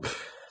sense. Yeah.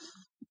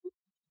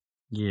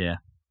 Yeah.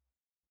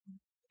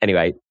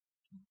 Anyway,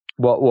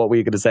 what were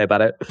you going to say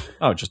about it?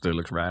 Oh, just it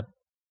looks rad.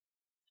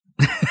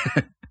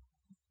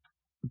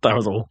 That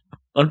was all.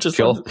 I'm just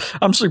sure.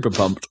 I'm super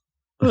pumped.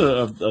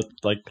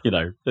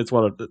 It's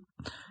one of the...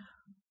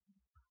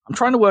 I'm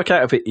trying to work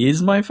out if it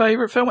is my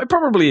favorite film. It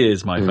probably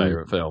is my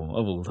favorite film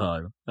of all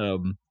time.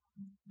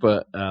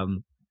 That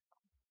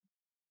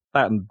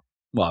and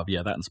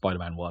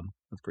Spider-Man 1.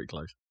 That's pretty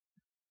close.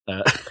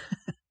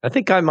 I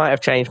think I might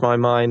have changed my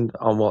mind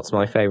on what's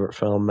my favorite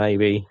film,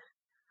 maybe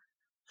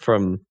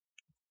from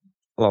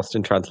Lost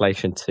in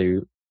Translation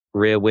to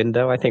Rear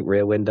Window. I think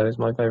Rear Window is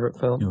my favorite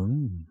film.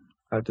 Ooh.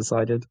 I've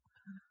decided.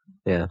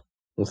 Yeah,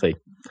 we'll see.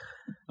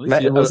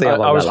 We'll see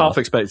I was half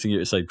expecting you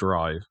to say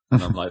Drive,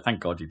 and I'm like, thank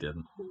God you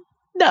didn't.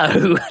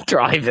 No,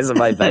 Drive isn't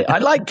my favorite. I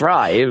like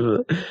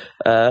Drive.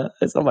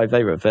 It's not my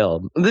favorite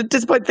film. The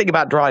disappointing thing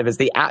about Drive is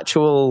the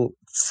actual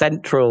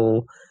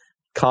central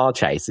car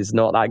chase is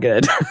not that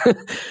good.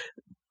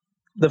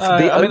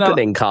 The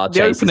opening car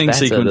chase. The opening is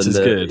sequence is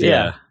good.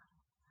 Yeah.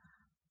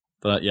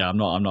 But yeah, I'm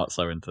not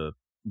so into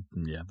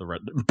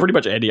pretty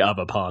much any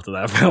other part of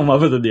that film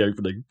other than the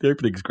opening. The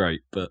opening's great,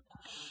 but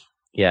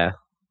yeah,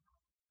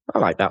 I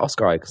like that.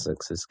 Oscar Isaac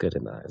is good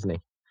in that, isn't he?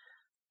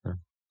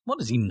 What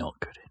is he not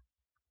good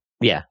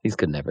in? Yeah, he's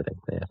good in everything.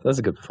 Yeah, that's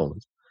a good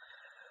performance.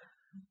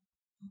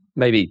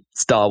 Maybe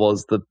Star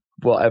Wars, the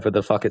whatever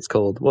the fuck it's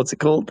called. What's it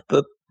called?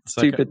 The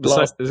stupid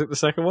blast. Is it the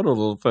second one or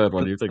the third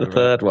one? The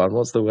third one.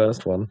 What's the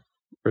worst one?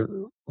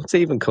 What's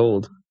it even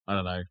called? I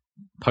don't know.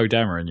 Poe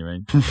Dameron, you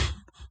mean?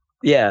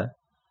 Yeah.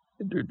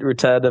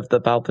 Return of the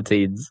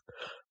Palpatines.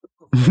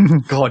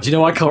 God,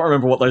 I can't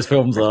remember what those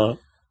films are.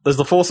 There's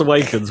The Force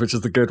Awakens, which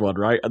is the good one,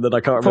 right? And then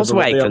I can't remember. Force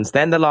Awakens,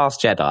 then The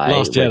Last Jedi,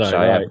 which right.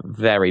 I have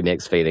very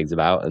mixed feelings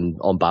about and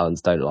on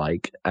balance don't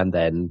like. And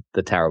then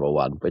the terrible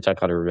one, which I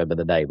can't even remember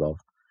the name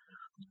of.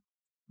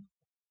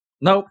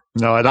 No,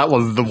 that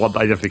was the one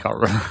that I definitely can't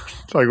remember.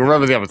 I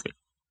remember the other two.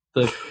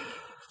 The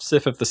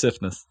Sith of the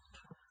Sifness.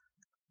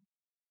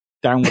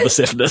 Down with the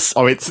Sifness.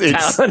 Oh, it's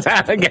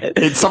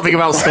something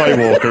about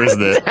Skywalker,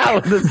 isn't it? Down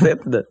with the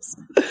Sifness.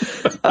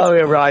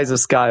 Oh, Rise of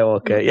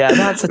Skywalker. Yeah,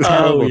 that's a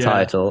terrible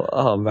title.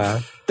 Oh,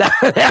 man.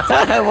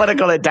 I want to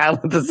call it Down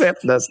with the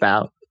Sifness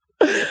now.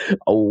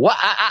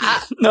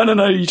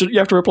 No. You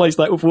have to replace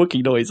that with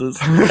Wookiee noises.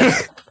 I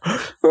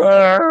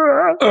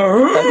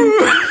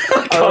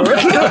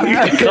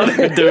can't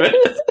even do it.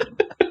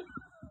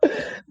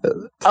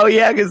 Oh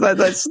yeah, because there's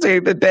that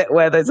stupid bit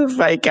where there's a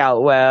fake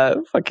out where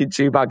fucking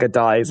Chewbacca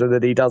dies and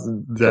then he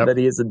doesn't, and then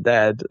he isn't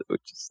dead.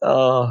 Which is,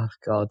 oh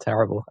god,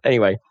 terrible.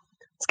 Anyway,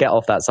 let's get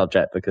off that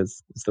subject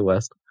because it's the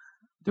worst.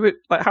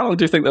 How long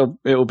do you think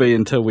it will be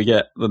until we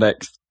get the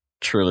next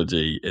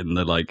trilogy in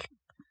the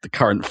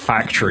current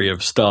factory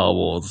of Star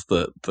Wars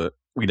that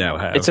we now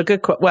have? It's a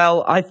good.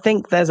 Well, I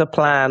think there's a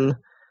plan.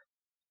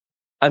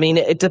 I mean,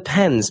 it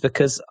depends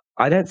because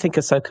I don't think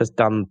Ahsoka's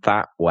done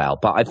that well,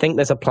 but I think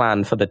there's a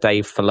plan for the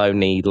Dave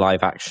Filoni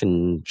live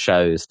action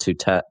shows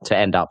to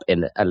end up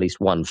in at least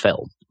one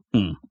film.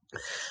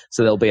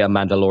 So there'll be a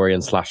Mandalorian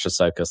 /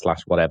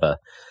 Ahsoka / whatever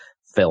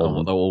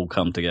film. They'll all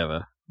come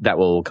together. That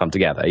will all come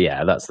together.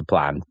 Yeah, that's the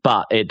plan.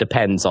 But it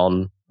depends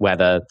on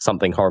whether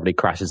something horribly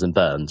crashes and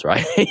burns,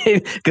 right?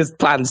 Because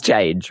plans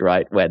change,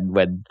 right,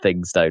 when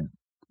things don't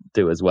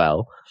do as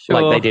well.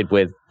 Sure. Like they did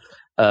with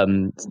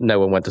no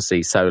one went to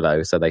see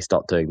Solo, so they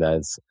stopped doing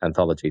those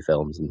anthology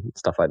films and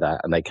stuff like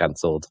that, and they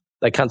cancelled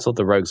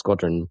the Rogue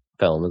Squadron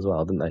film as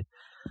well, didn't they?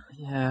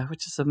 Yeah,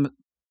 which is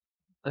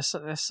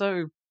they're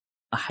so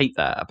I hate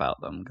that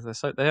about them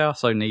because they are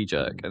so knee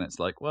jerk, and it's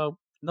like, well,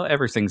 not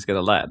everything's going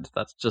to land.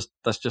 That's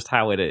just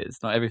how it is.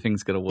 Not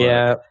everything's going to work.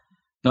 Yeah.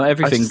 Not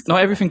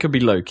everything could be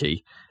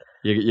Loki.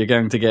 You're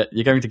going to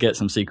get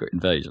some secret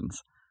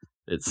invasions.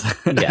 It's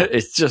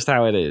it's just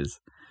how it is.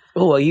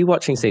 Oh, are you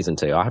watching season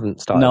 2? I haven't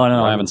started. No,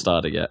 I haven't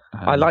started yet.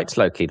 I liked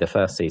Loki the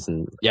first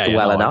season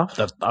enough.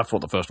 I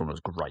thought the first one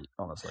was great,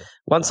 honestly.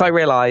 Once I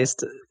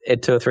realised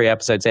 2 or 3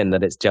 episodes in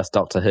that it's just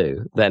Doctor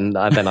Who, then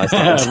I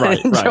started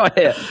to enjoy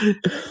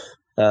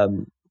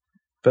it.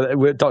 But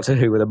with Doctor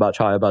Who with a much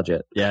higher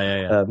budget.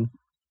 Yeah.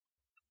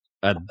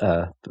 And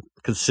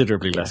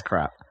considerably less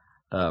crap.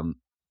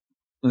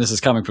 And this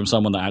is coming from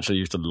someone that actually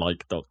used to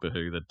like Doctor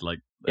Who. That like,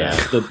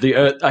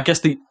 I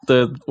guess the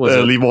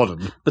early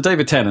modern, the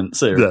David Tennant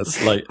series,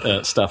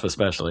 stuff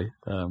especially.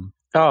 I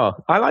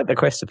like the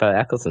Christopher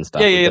Eccleston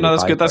stuff. Yeah, no,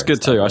 that's good. That's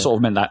good too. I sort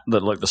of meant that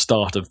like the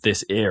start of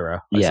this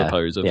era, I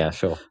suppose.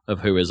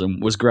 Of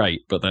Whoism was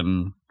great, but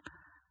then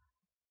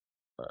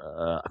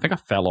I think I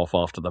fell off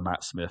after the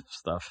Matt Smith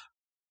stuff.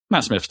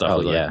 Matt Smith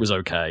stuff was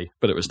okay,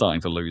 but it was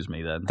starting to lose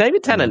me then.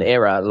 David Tennant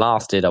era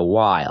lasted a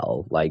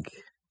while. Like,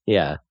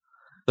 yeah.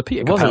 The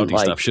Peter Capaldi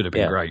stuff should have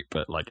been great,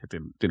 but like it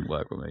didn't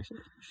work with me.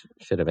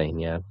 Should have been,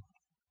 yeah.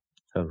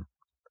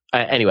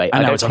 Anyway,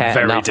 I don't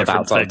care enough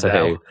about Doctor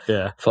Who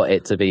for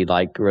it to be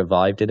like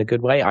revived in a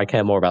good way. I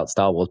care more about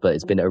Star Wars, but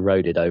it's been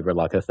eroded over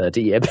like a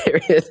 30-year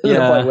period to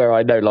the point where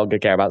I no longer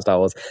care about Star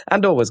Wars.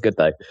 Andor was good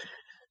though.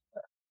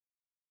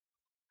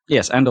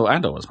 Yes,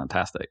 Andor was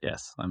fantastic.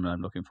 Yes, I'm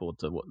looking forward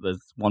to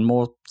there's one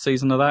more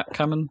season of that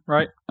coming,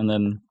 right? And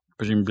then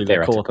presumably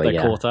they're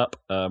caught up.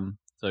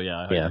 So yeah,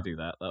 I hope they do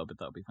that.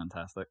 That'll be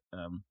fantastic.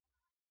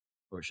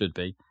 Or it should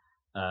be.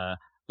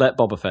 Let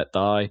Boba Fett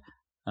die.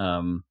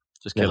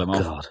 Just kill him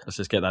off. God. Let's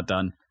just get that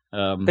done.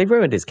 They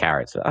ruined his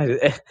character.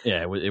 It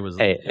was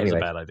a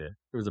bad idea.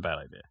 It was a bad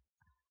idea.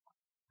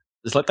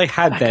 It's like they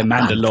had their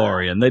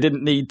Mandalorian. They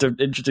didn't need to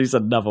introduce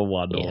another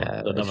one or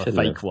another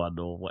fake one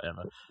or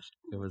whatever.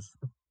 It was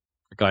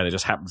a guy that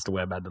just happens to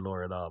wear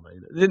Mandalorian armor.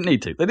 They didn't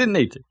need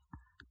to.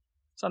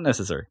 It's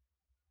unnecessary.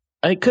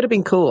 It could have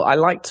been cool. I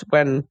liked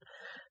when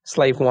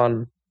Slave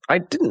One. I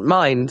didn't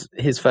mind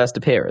his first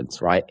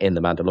appearance, right, in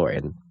The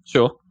Mandalorian.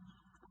 Sure.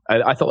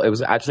 I thought it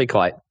was actually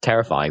quite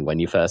terrifying when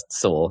you first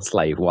saw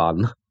Slave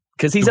One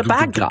because he's a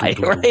bad guy,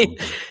 right?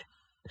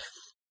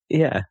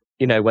 Yeah,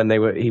 you know when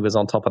he was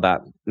on top of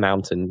that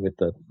mountain with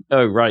the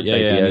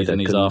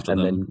and he's after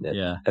them,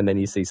 and then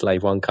you see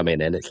Slave One come in,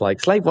 and it's like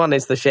Slave One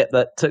is the ship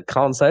that took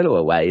Han Solo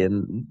away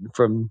and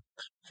from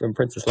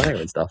Princess Leia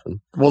and stuff, and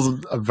it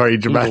wasn't a very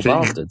dramatic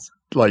moment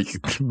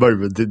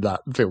in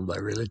that film,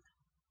 though. Really.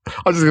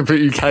 I'm just going to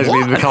put you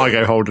casually in the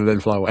cargo hold and then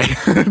fly away.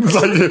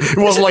 It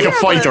wasn't like a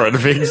fight or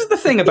anything. This is the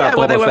thing about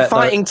Boba they were Fett,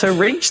 fighting to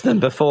reach them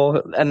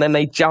before, and then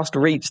they just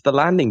reached the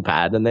landing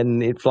pad, and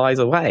then it flies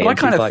away. I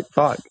kind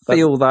of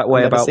feel that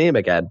way about see him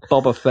again.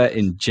 Boba Fett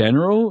in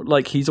general.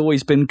 Like he's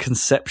always been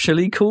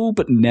conceptually cool,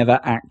 but never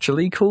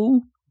actually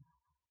cool.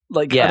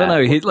 Like I don't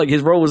know,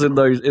 his roles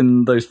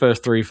in those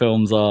first 3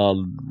 films are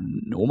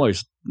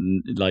almost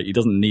like he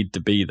doesn't need to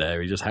be there.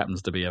 He just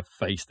happens to be a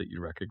face that you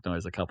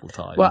recognize a couple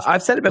times. Well,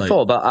 I've said it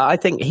before, but I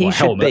think he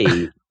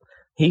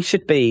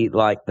should be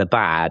like the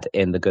bad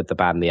in The Good, the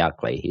Bad, and the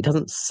Ugly. He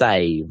doesn't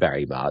say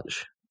very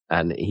much,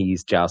 and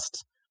he's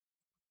just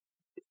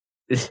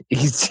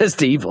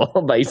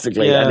evil,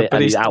 basically. Yeah,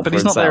 but he's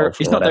not there.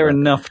 He's not there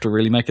enough to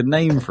really make a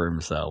name for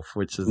himself,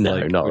 which is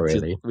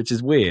which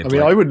is weird. I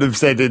mean, I wouldn't have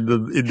said in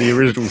the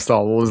original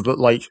Star Wars that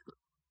like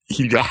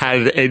he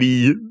had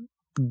any.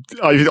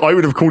 I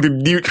would have called him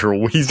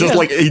neutral. He's just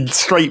like a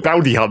straight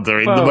bounty hunter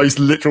in the most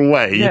literal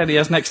way. Yeah, and he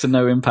has next to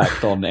no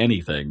impact on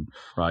anything,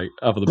 right?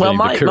 Other than being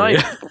the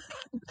courier.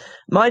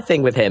 My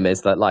thing with him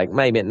is that, like,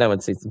 maybe no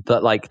one sees,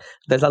 but like,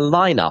 there's a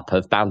lineup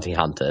of bounty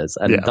hunters,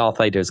 and Darth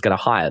Vader is going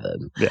to hire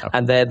them,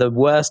 and they're the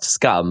worst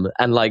scum.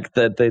 And like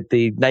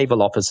the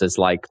naval officers,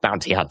 like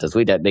bounty hunters,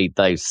 we don't need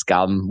those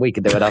scum. We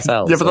can do it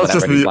ourselves. But that's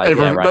just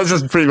that's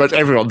just pretty much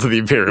everyone to the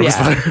Imperials.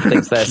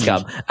 Thinks they're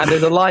scum. And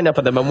there's a lineup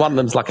of them, and one of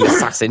them's like an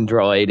assassin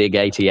droid,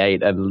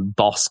 IG-88, and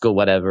Bosk or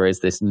whatever is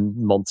this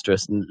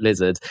monstrous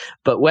lizard.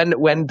 But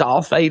when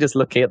Darth Vader's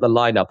looking at the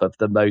lineup of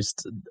the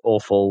most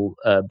awful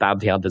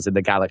bounty hunters in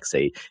the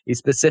galaxy, he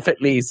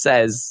specifically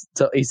says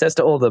to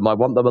all of them, I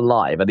want them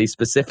alive, and he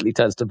specifically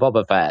turns to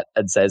Boba Fett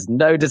and says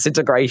no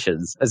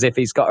disintegrations, as if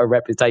he's got a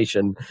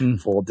reputation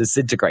for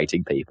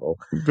disintegrating people.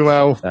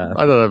 Well, I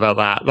don't know about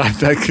that.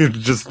 That could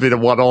have just been a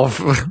one-off.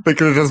 That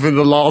could have just been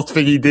the last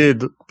thing he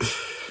did.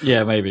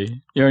 Yeah,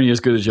 maybe. You're only as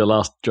good as your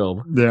last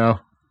job. Yeah,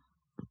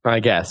 I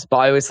guess. But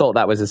I always thought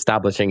that was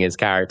establishing his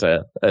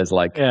character as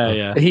like,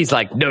 he's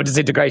like, no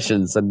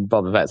disintegrations, and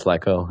Boba Fett's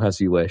like, oh, as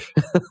you wish.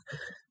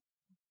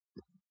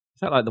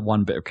 that like the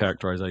one bit of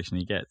characterization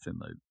he gets in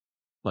the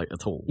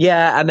at all?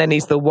 Yeah, and then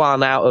he's the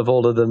one out of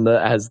all of them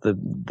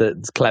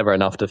that's clever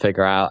enough to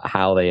figure out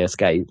how they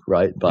escape,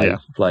 right? By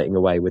floating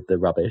away with the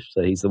rubbish.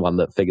 So he's the one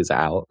that figures it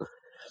out.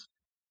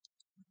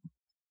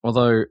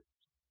 Although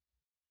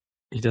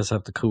he does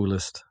have the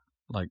coolest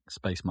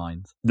space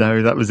mines.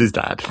 No, that was his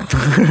dad.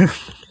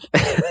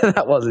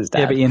 That was his dad.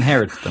 Yeah, but he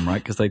inherited them,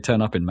 right? Because they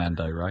turn up in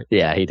Mando, right?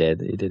 Yeah, he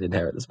did. He did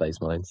inherit the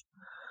space mines.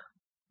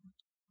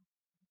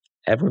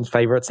 Everyone's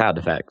favourite sound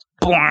effect.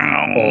 Or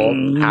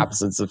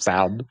absence of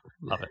sound.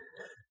 Love it.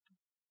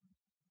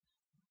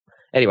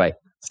 Anyway,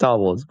 Star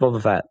Wars,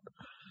 Boba Fett.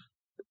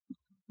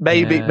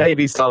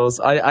 Maybe Star Wars.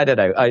 I don't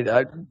know.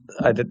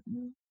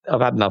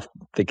 I've had enough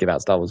thinking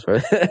about Star Wars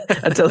for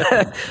until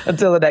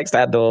the next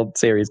Andor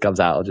series comes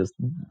out. I'll just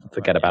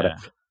forget about it.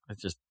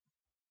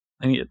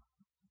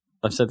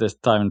 I've said this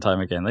time and time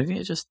again. They need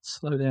to just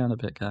slow down a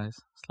bit, guys.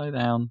 Slow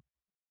down.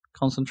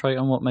 Concentrate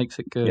on what makes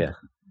it good. Yeah.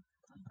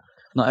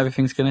 Not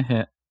everything's going to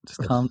hit.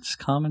 Just calm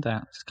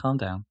down. Just calm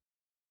down.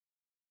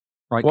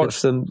 Right. Watch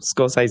some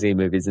Scorsese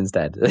movies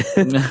instead.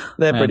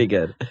 They're pretty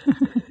good.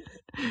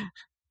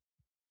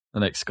 The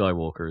next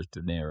Skywalker is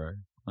De Niro.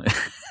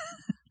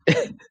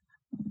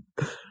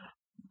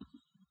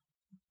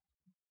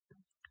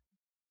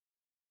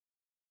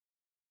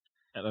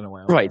 I don't know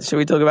why. Right, shall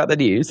we talk about the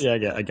news? Yeah,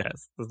 I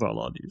guess. There's not a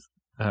lot of news.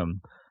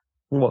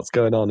 What's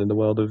going on in the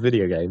world of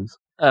video games?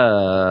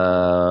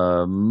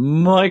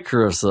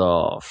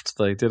 Microsoft.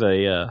 They did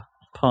a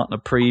partner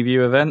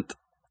preview event.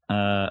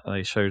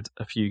 They showed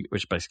a few,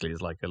 which basically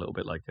is a little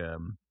bit like I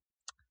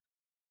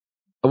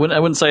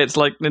wouldn't say it's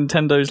like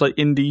Nintendo's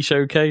indie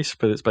showcase,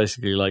 but it's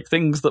basically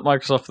things that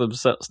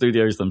Microsoft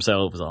studios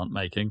themselves aren't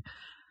making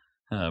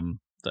that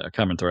are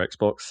coming to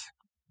Xbox.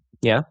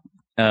 Yeah.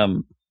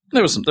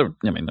 There was a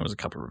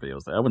couple of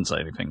reveals there. I wouldn't say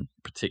anything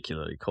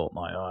particularly caught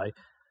my eye,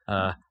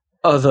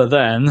 other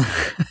than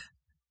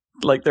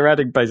they're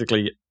adding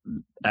basically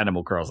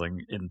Animal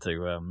Crossing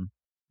into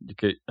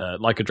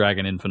Like a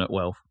Dragon Infinite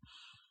Wealth.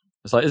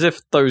 It's as if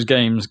those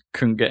games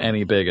couldn't get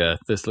any bigger.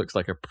 This looks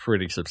like a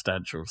pretty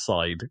substantial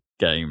side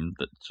game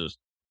that's just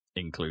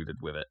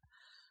included with it,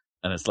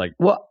 and it's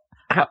what?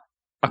 How?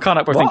 I can't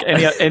help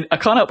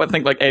but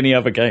think any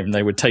other game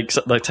they would take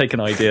an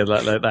idea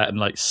like that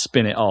and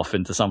spin it off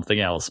into something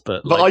else.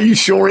 But are you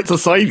sure it's a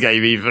side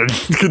game even?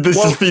 Could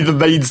this just be the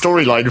main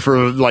storyline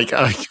for a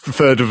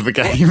third of the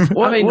game?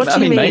 What do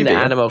you mean maybe.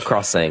 Animal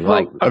Crossing?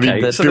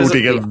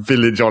 Building a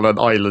village on an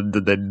island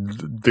and then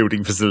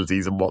building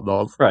facilities and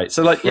whatnot. Right.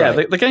 So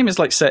the game is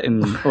set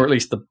in, or at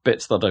least the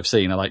bits that I've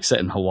seen are set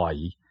in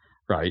Hawaii,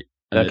 right?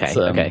 And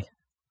okay.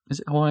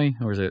 Is it Hawaii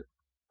or is it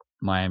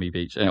Miami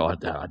Beach? I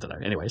don't know.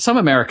 Anyway, some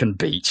American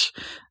beach,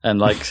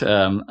 and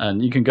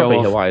and you can go.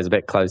 Probably Hawaii is a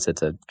bit closer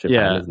to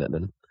Japan, isn't it?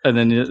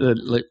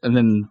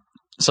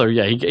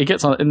 He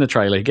gets on in the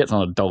trailer. He gets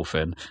on a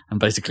dolphin and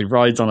basically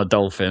rides on a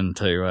dolphin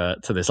to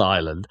this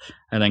island,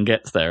 and then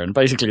gets there and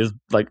basically is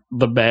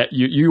the mayor.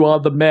 You are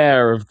the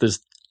mayor of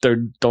this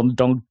Don.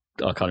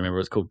 I can't remember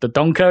what it's called. The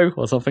Donko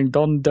or something.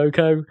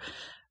 Doko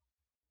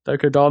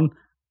Don,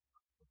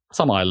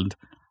 some island.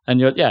 And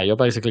you're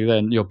basically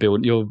then you're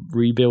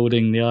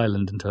rebuilding the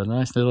island into a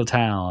nice little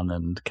town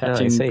and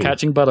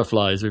catching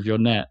butterflies with your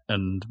net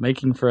and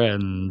making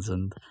friends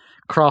and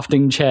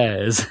crafting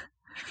chairs.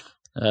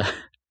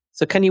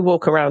 So can you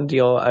walk around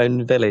your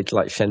own village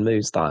like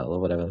Shenmue style or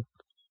whatever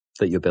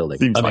that you're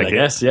building? I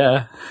guess,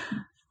 yeah.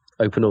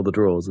 Open all the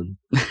drawers and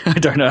I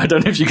don't know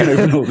if you can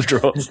open all the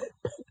drawers.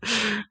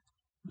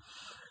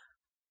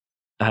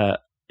 They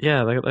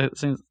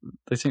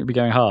seem to be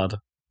going hard.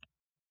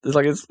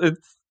 It's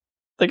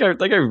They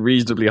go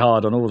reasonably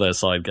hard on all their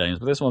side games,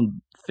 but this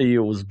one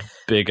feels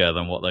bigger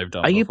than what they've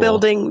done. Are you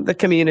building the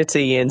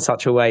community in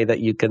such a way that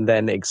you can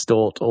then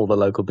extort all the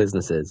local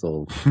businesses?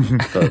 Or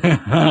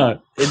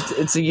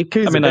it's a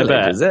Yakuza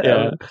village, is it?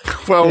 Yeah.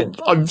 Well,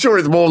 I'm sure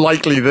it's more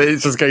likely that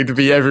it's just going to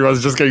be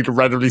everyone's just going to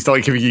randomly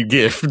start giving you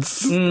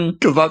gifts,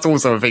 because that's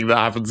also a thing that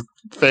happens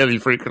fairly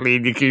frequently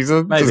in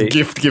Yakuza. Maybe. Just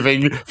gift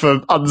giving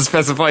for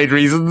unspecified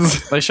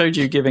reasons. They showed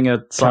you giving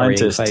a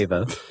scientist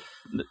favor.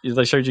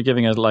 They showed you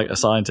giving a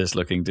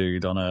scientist-looking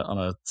dude on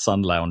a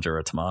sun lounger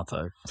a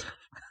tomato.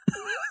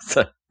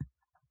 So,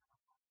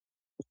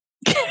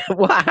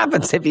 what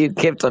happens if you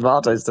give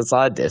tomatoes to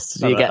scientists?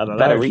 Do you get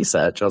better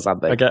research or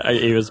something?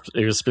 He was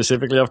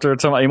specifically after a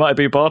tomato. He might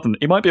be a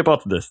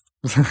botanist.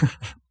 I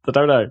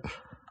don't know.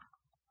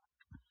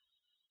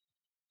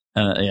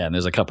 And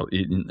there's a couple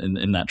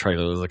in that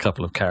trailer. There's a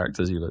couple of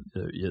characters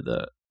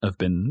that have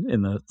been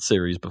in the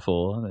series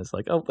before, and it's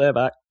they're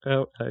back.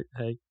 Oh,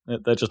 hey,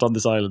 they're just on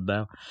this island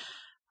now.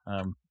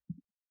 I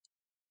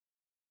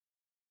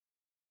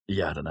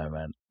don't know,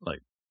 man.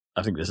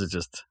 I think this is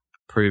just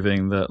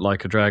proving that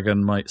Like a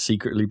Dragon might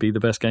secretly be the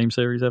best game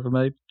series ever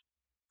made.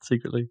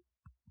 Secretly.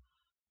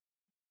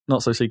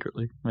 Not so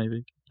secretly,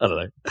 maybe. I don't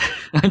know.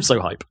 I'm so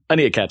hype. I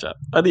need to catch up.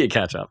 You're so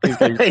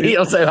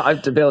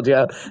hyped to build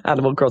your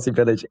Animal Crossing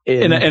village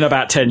in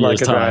about 10 years'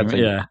 time.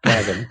 Yeah.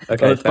 Dragon.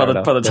 Okay,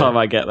 by the time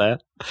I get there.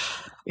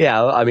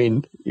 Yeah, I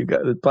mean, you've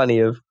got plenty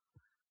of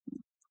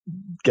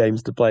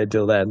games to play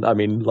until then. I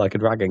mean, like a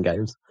Dragon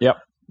games. Yep,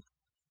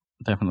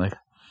 definitely.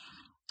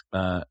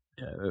 I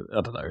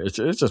don't know.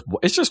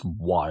 It's just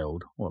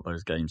wild what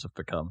those games have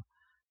become.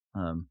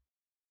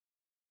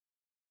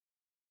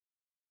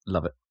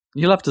 Love it.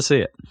 You love to see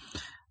it.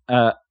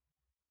 What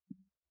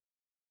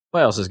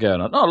else is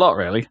going on? Not a lot,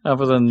 really,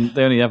 other than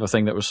the only other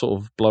thing that was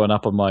sort of blowing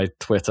up on my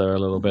Twitter a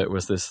little bit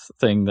was this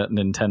thing that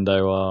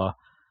Nintendo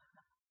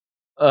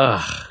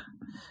are...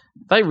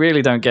 they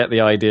really don't get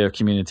the idea of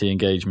community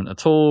engagement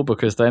at all,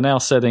 because they're now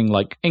setting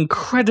like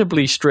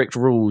incredibly strict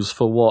rules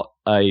for what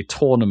a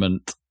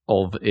tournament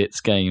of its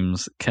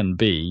games can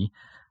be.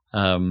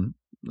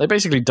 They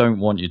basically don't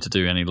want you to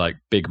do any like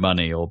big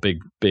money or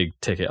big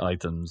ticket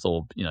items,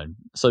 or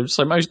so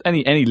most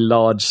any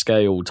large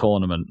scale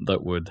tournament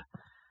that would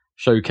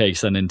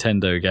showcase a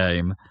Nintendo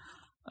game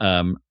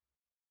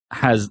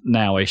has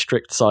now a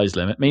strict size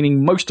limit,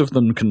 meaning most of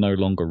them can no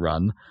longer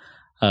run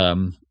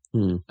and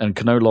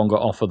can no longer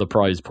offer the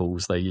prize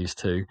pools they used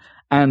to,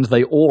 and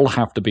they all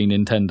have to be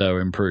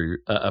Nintendo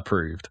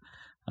approved.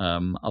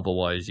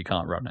 Otherwise, you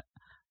can't run it.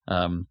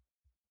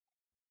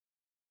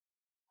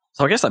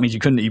 So I guess that means you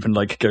couldn't even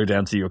like go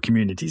down to your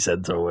community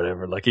center or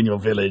whatever, like in your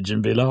village,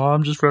 and be like, "Oh,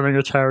 I'm just running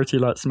a charity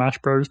like Smash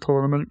Bros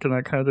tournament. Can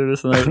I kind of do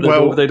this?" And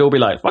they'd all be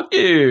like, "Fuck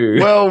you."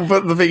 Well,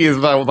 but the thing is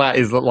about that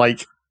is that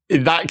like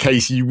in that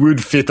case, you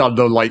would fit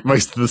under like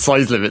most of the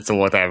size limits or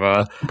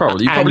whatever.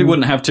 Probably, you probably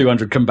wouldn't have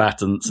 200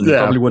 combatants, and you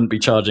probably wouldn't be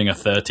charging a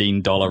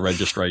 $13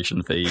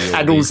 registration fee.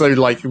 And also,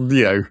 like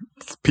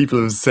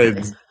people have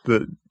said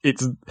that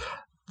it's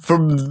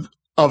from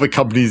other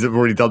companies that have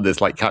already done this,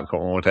 like Capcom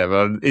or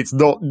whatever. It's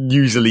not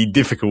usually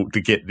difficult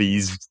to get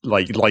these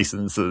like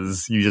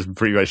licenses. You just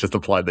pretty much just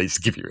apply, and they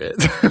just give you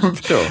it.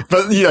 Sure.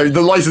 But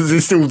the license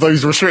is still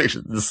those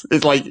restrictions.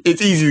 It's like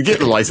it's easy to get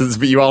the license,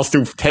 but you are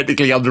still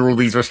technically under all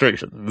these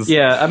restrictions.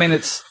 Yeah, I mean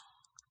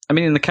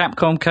in the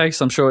Capcom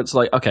case, I'm sure it's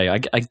like, okay,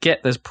 I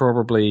get there's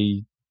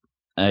probably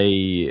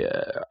a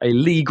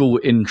legal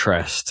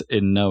interest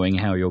in knowing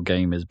how your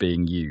game is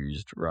being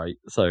used, right?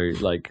 So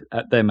like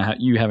at them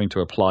you having to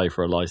apply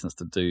for a license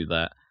to do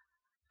that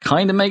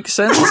kind of makes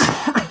sense.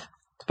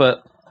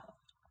 But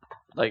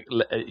like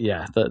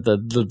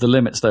the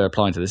limits they're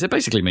applying to this, it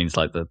basically means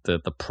like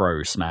the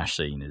pro Smash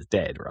scene is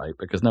dead, right?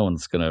 Because no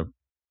one's gonna,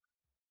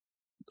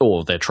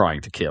 or they're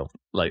trying to kill.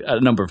 Like a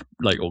number of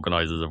like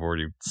organizers have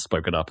already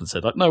spoken up and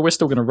said like, no, we're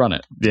still gonna run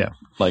it. Yeah,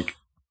 like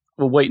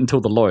we'll wait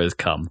until the lawyers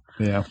come.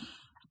 Yeah.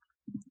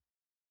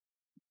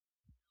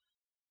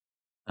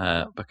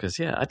 Because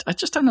I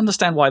just don't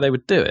understand why they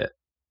would do it.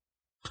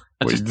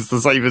 It's the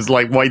same as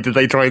like, why did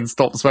they try and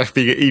stop Smash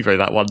being at Evo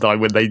that one time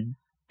when they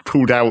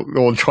pulled out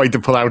or tried to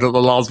pull out at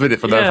the last minute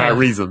for no apparent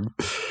reason?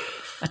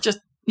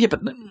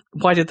 But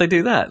why did they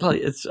do that?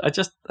 Like,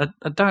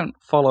 I don't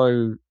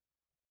follow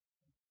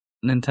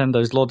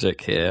Nintendo's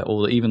logic here,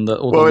 or even the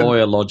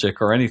lawyer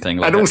logic or anything.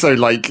 Like and also,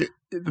 like,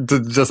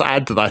 to just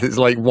add to that, it's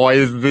like, why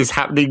is this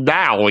happening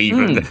now?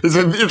 Even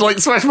it's like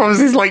Smash Bros.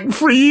 Is like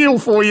 3 or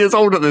 4 years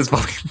old at this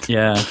point.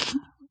 Yeah,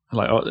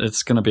 like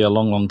it's going to be a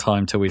long, long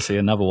time till we see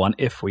another one.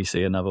 If we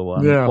see another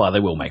one, yeah. Well, they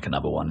will make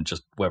another one.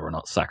 Just whether or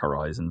not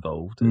Sakurai is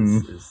involved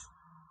is.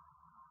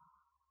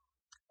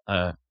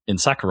 In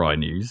Sakurai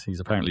news, he's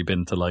apparently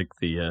been to like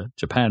the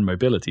Japan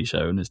Mobility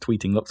Show and is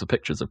tweeting lots of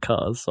pictures of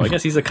cars. So I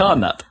guess he's a car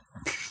nut.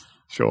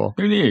 Sure,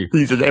 who knew?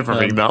 He's an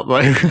everything nut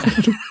though.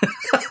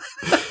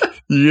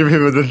 You give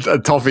him a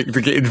topic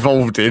to get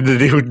involved in,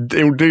 and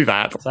he'll do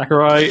that.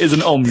 Sakurai is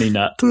an omni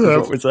nut. Is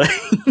what we're saying.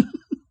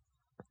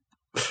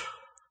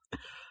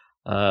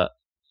 Other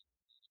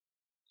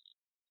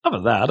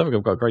than that, I don't think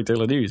I've got a great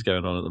deal of news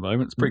going on at the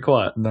moment. It's pretty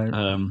quiet.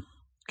 No.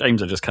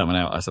 Games are just coming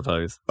out, I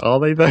suppose. Are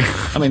they though?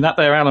 I mean, that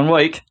there, Alan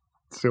Wake.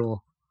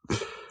 Sure.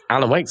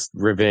 Alan Wake's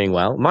reviewing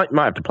well. Might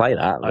have to play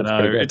that. I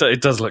know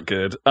it does look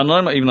good, and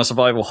I'm not even a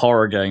survival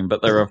horror game,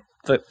 but there are.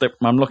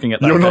 I'm looking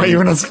at that. You're not game.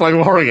 even a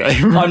survival horror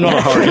game. I'm not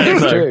a horror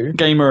game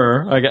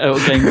gamer.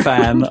 Game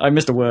fan. I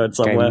missed a word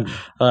somewhere.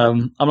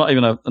 I'm not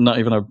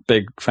even a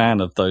big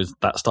fan of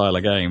that style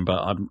of game,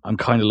 but I'm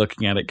kind of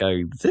looking at it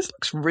going, this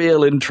looks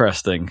real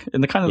interesting in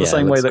the kind of the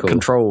same way that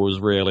Control was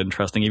real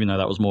interesting, even though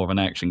that was more of an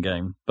action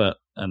game,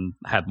 and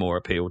had more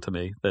appeal to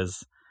me.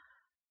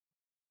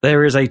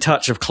 There is a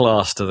touch of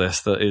class to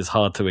this that is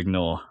hard to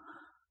ignore.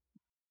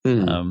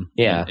 In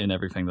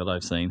everything that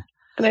I've seen.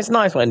 And it's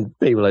nice when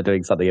people are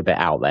doing something a bit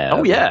out there.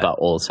 Oh, yeah. But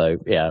also,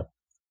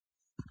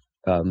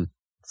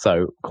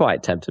 so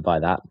quite tempted by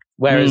that.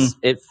 Whereas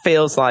it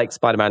feels like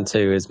Spider-Man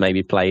 2 has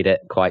maybe played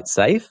it quite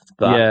safe.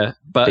 But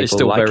but it's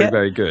still very,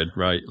 very good,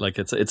 right? Like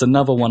it's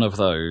another one of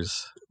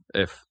those.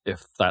 If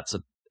that's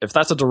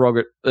about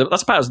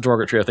as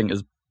derogatory I think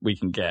as we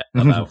can get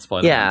about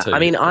Spider-Man 2. Yeah, I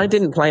mean, I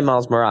didn't play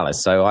Miles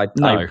Morales, so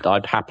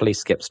I'd happily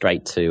skip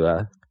straight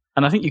to.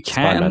 And I think you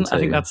can. I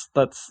think that's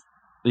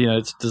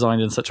it's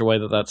designed in such a way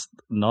that that's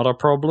not a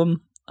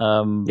problem.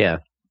 I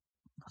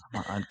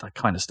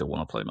kind of still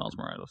want to play Miles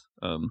Morales.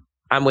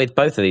 And with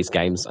both of these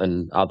games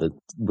and other,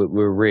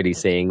 we're really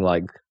seeing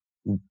like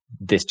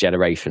this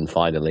generation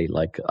finally.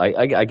 Like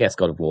I guess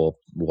God of War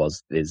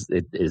is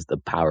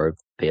the power of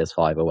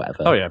PS5 or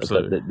whatever. Oh yeah,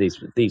 absolutely.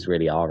 But these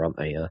really are, aren't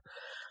they?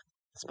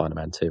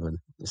 Spider-Man 2, and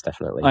it's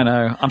definitely. I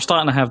know. I'm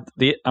starting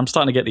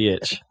to get the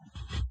itch.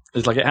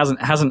 It's like it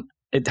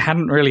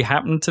hadn't really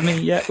happened to me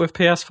yet with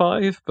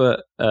PS5,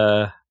 but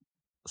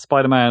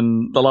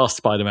Spider-Man, the last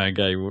Spider-Man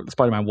game,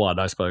 Spider-Man 1,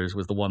 I suppose,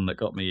 was the one that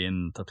got me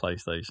into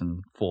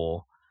PlayStation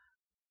 4,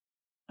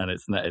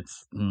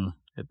 and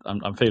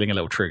I'm feeling a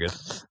little triggered.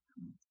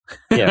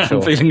 Yeah, sure.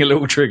 I'm feeling a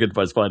little triggered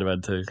by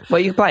Spider-Man 2. Well,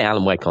 you can play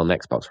Alan Wake on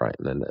Xbox, right?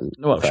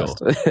 Well, sure,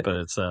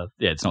 but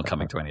it's not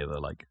coming to any of the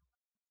like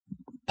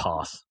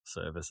pass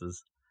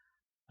services.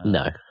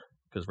 No,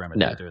 because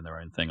Remedy are doing their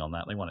own thing on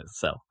that. They want it to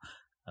sell.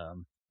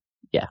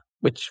 Yeah,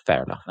 which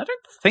fair enough. I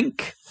don't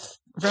think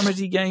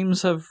Remedy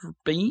games have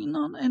been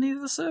on any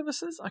of the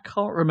services. I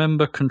can't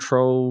remember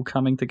Control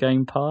coming to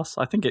Game Pass.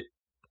 I think it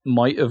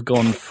might have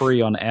gone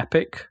free on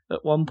Epic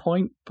at one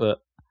point, but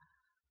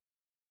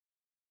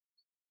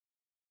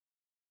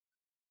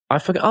I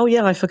forgot. Oh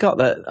yeah, I forgot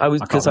that. I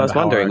was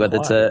wondering whether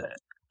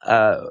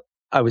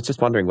I was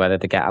just wondering whether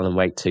to get Alan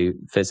Wake 2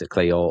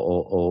 physically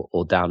or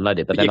download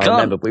it. But then I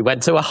remember we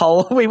went to a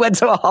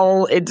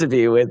whole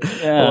interview with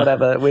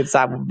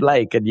Sam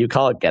Lake, and you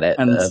can't get it,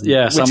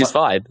 which is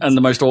fine. And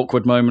the most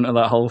awkward moment of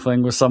that whole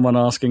thing was someone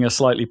asking a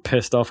slightly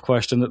pissed off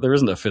question that there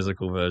isn't a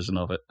physical version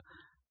of it.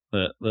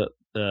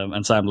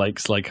 And Sam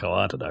Lake's like, oh,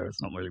 I don't know,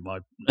 it's not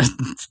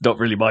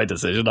really my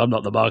decision. I'm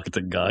not the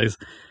marketing guys.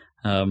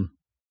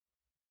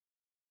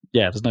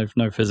 Yeah, there's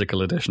no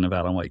physical edition of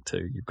Alan Wake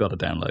 2. You've got to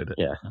download it.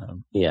 Yeah.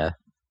 Yeah.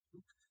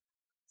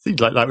 Seems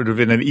like that would have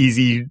been an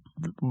easy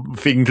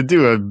thing to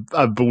do,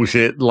 a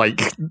bullshit, like,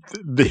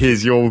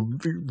 here's your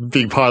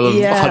big pile of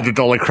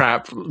 $100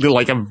 crap,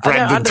 like a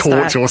branded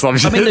torch or some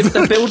shit. I mean,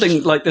 they're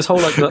building, like, this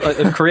whole, like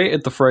they've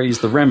created the phrase,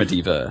 the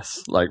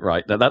Remedy-verse, like,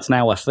 right, that's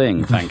now a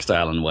thing, thanks to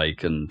Alan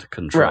Wake and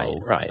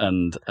Control. Right.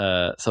 And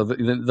so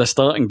they're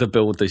starting to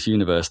build this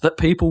universe that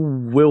people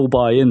will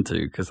buy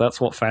into, because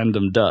that's what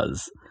fandom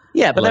does.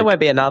 Yeah, but there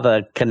won't be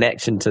another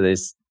connection to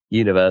this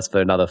universe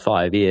for another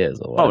 5 years.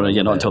 Or whatever. Oh,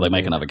 no, not until they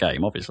make another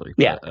game, obviously.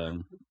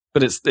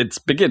 But it's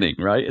beginning,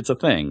 right? It's a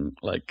thing,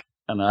 like,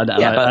 and I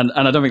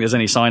don't think there's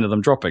any sign of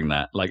them dropping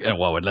that. Like,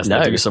 unless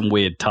they do some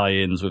weird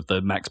tie-ins with the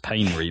Max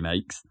Payne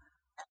remakes.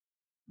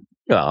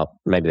 Well,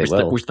 maybe they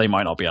will, which they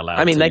might not be allowed.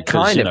 I mean, they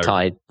kind of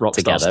tied Rockstar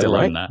together, still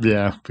right? own that.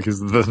 Yeah,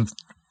 because of the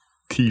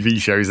TV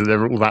shows and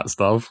all that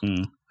stuff.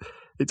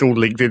 It's all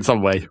linked in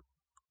some way.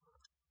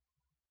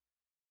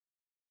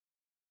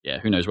 Yeah,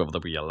 who knows whether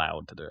they'll be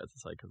allowed to do it, as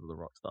I say, because of the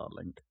Rockstar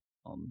link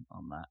on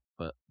that.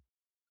 But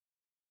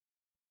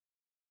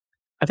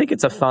I think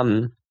it's a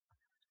fun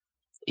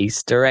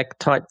Easter egg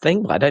type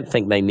thing. I don't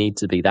think they need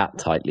to be that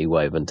tightly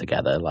woven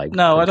together. Like,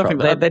 no, I don't think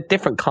they're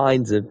different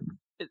kinds of.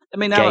 I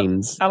mean,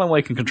 games. Alan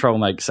Wake and Control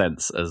make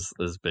sense as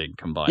being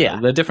combined. Yeah.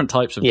 They're different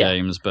types of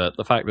games, but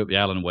the fact that the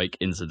Alan Wake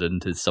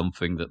incident is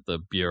something that the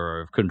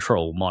Bureau of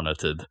Control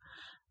monitored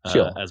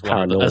as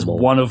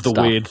one of the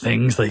weird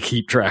things they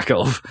keep track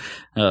of.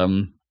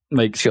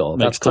 Makes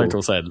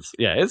total sense.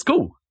 Yeah, it's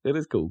cool. It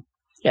is cool.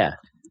 Yeah,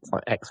 it's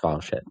like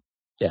X-Files shit.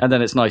 Yeah, and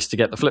then it's nice to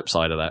get the flip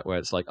side of that, where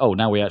it's like, oh,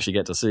 now we actually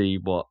get to see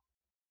what,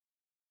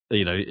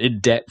 in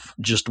depth,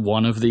 just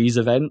one of these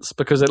events,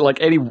 because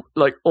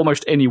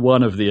almost any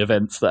one of the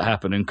events that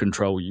happen in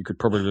Control, you could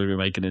probably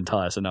make an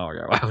entire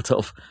scenario out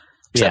of,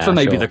 except for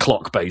maybe the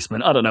clock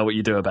basement. I don't know what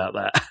you do about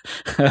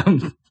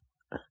that.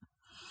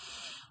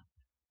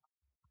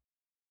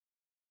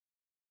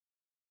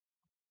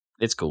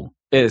 It's cool.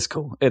 It is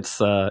cool. It's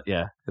well,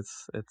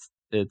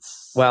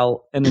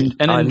 an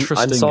interesting.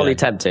 I'm sorely game.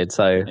 tempted,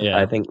 so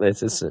I think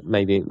this is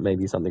maybe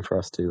something for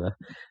us to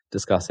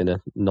discuss in a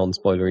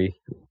non-spoilery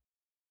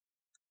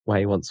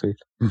way once we've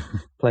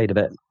played a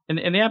bit.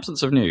 In the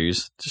absence of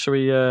news, shall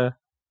we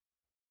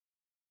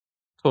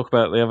talk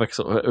about the other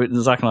sort of?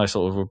 Zach and I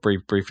sort of were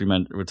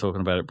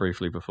talking about it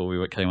briefly before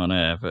we came on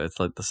air, but it's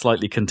like the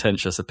slightly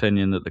contentious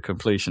opinion that the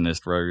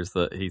completionist rose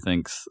that he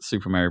thinks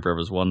Super Mario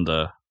Bros.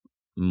 Wonder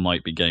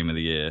might be Game of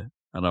the Year.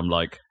 And I'm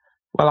like,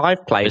 well,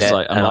 I've played it,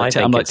 and I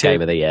think it's Game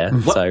of the Year.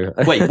 So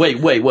wait,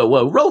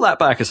 whoa, roll that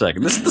back a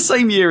second. This is the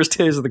same year as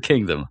Tears of the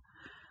Kingdom.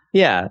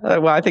 Yeah,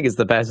 well, I think it's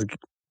the best.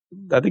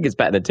 I think it's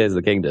better than Tears of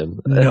the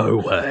Kingdom. No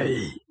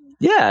way.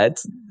 Yeah,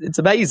 it's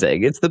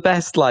amazing. It's the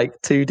best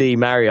 2D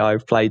Mario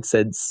I've played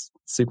since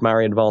Super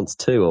Mario Advance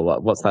 2, or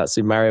what's that?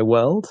 Super Mario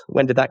World?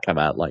 When did that come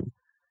out?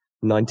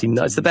 19.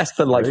 It's the best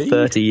for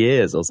 30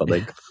 years or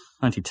something.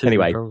 92.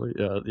 Anyway, probably.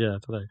 Yeah,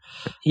 today.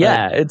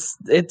 Yeah, it's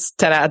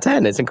 10 out of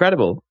 10. It's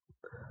incredible.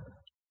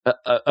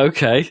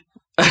 Okay.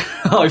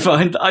 I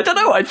find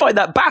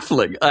that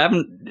baffling. I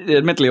haven't,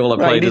 admittedly, all I've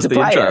played is the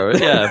intro.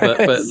 Yeah,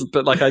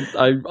 but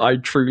I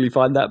truly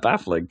find that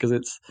baffling,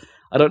 because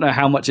I don't know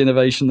how much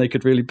innovation they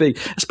could really be,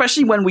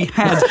 especially when we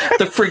had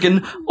the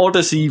friggin'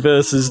 Odyssey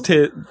versus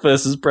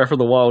Breath of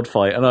the Wild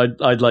fight, and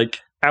I'd like,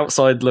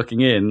 outside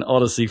looking in,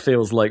 Odyssey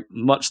feels like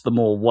much the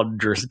more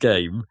wondrous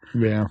game.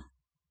 Yeah.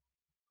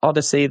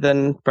 Odyssey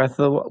than Breath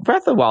of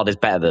the Wild is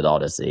better than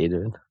Odyssey,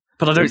 dude.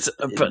 But I don't.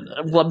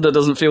 But Wonder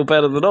doesn't feel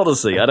better than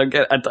Odyssey. I don't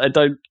get. I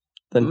don't.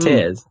 Than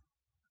Tears.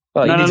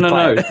 Well,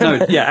 no.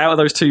 Yeah, out of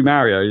those two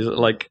Marios,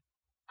 like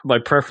my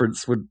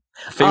preference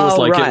feels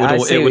like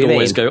it would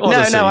always go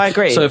Odyssey. No, I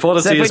agree. So if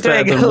Odyssey is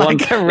better than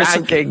Wonder,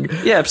 ranking,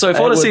 so if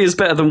Odyssey is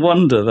better than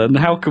Wonder, then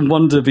how can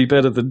Wonder be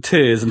better than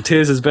Tears? And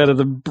Tears is better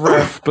than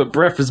Breath, but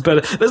Breath is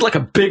better. There's like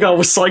a big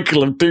old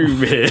cycle of doom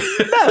here.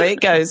 No,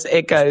 it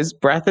goes.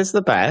 Breath is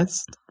the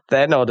best.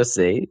 Then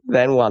Odyssey,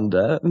 then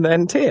Wonder, and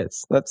then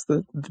Tears. That's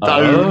the.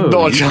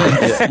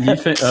 You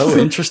think? Oh,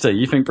 interesting.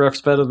 You think Breath's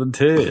better than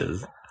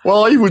Tears?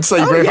 Well, I would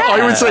say Breath. Yeah,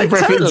 I would say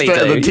Breath is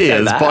better than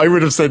Tears, but I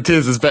would have said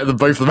Tears is better than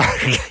both the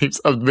Mario games,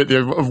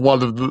 of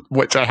one of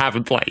which I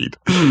haven't played.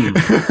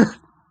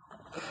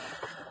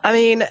 I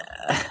mean,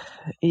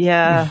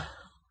 yeah.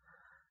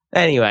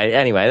 Anyway,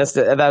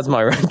 that's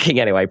my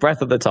ranking. Anyway,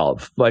 Breath at the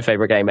top, my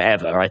favorite game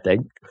ever. I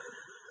think.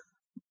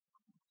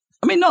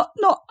 I mean, I'm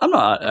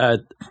not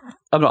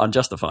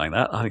unjustifying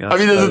that. I think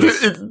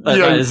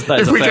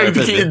if we're going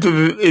to get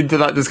into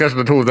that discussion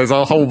at all, there's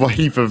a whole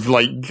heap of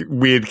like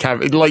weird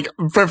like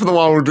Breath of the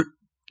Wild,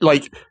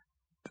 like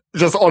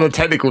just on a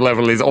technical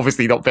level, is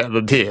obviously not better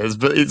than Tears,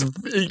 but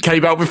it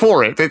came out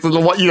before it. It's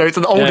it's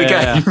an older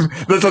game.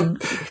 Yeah.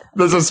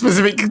 There's a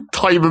specific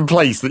time and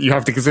place that you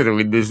have to consider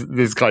in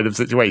this kind of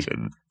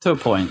situation. To a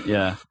point,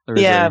 yeah.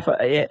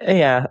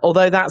 Yeah.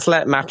 Although that's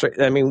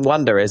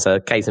Wonder is a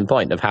case in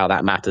point of how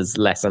that matters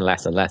less and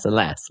less and less and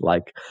less.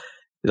 Like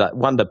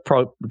Wonder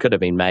could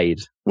have been made.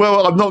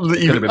 Well, I'm not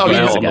even. On the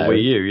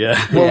Wii U,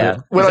 yeah. Well, yeah,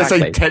 when exactly.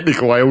 I say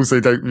technical, I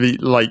also don't mean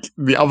like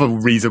the other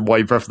reason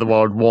why Breath of the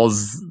Wild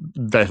was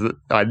better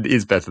and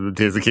is better than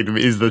Tears of the Kingdom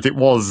is that it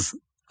was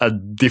a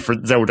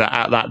different Zelda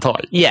at that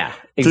time. Yeah,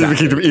 exactly. Tears of the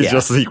Kingdom is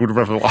just a sequel to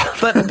Breath of the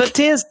Wild. But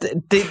Tears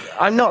did.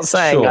 I'm not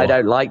saying I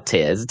don't like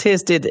Tears.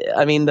 Tears did.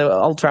 I mean, the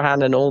Ultra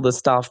Hand and all the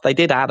stuff, they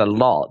did add a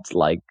lot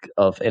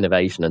of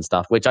innovation and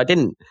stuff, which I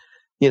didn't.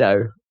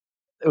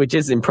 Which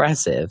is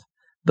impressive.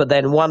 But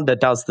then Wonder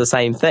does the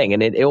same thing,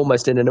 and it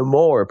almost in a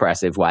more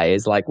oppressive way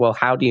is like, well,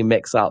 how do you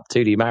mix up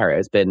 2D Mario?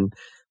 It's been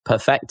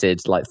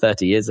perfected like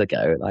 30 years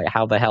ago. Like,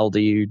 how the hell do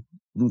you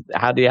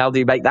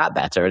make that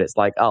better? And it's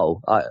like,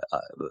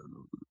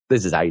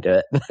 this is how you do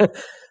it.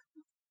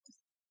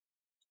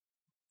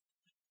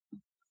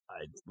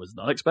 I was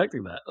not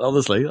expecting that.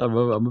 Honestly, I'm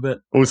a bit.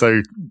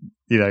 Also,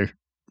 you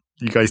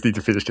guys need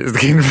to finish Tears of the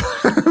Kingdom.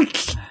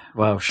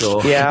 Well,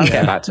 sure. Yeah, I'll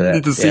get back to it.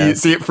 Need to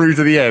see it through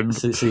to the end.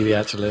 See the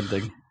actual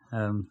ending.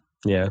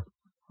 Yeah.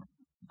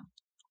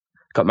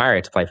 Got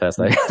Mario to play first,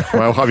 though.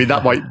 Well, I mean,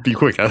 that might be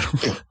quicker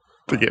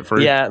to get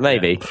through. Yeah,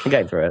 maybe. I'm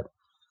getting through it.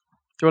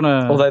 Do you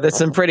want to? Although there's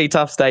some pretty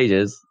tough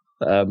stages.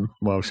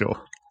 Well, sure.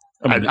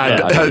 And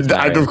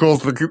of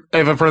course, the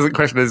ever-present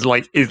question is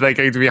is there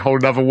going to be a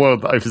whole other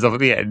world that opens up at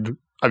the end?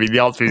 I mean,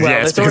 the answer is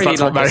yes, because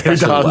that's what Mario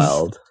does.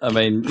 World. I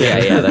mean,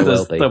 there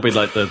will be. There'll be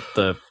like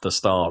the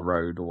Star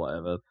Road or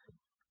whatever.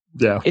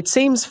 Yeah, it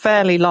seems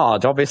fairly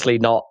large. Obviously,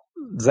 not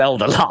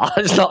Zelda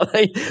large,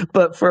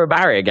 but for a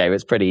Mario game,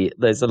 it's pretty.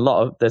 There's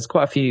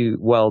quite a few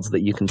worlds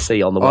that you can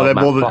see on the world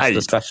map. More than plus 8?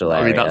 The special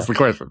area. I mean, that's the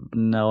question.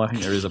 No, I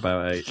think there is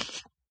about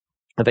 8.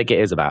 I think it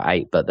is about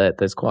 8, but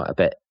there's quite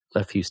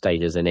a few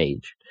stages in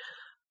each.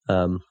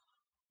 And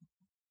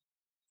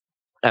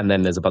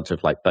then there's a bunch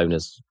of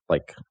bonus,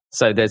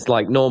 so there's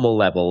normal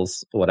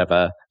levels or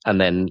whatever, and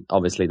then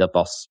obviously the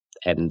boss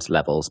end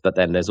levels, but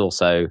then there's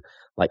also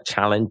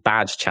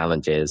badge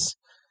challenges,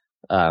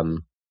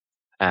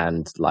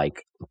 and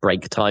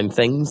break time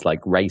things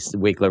like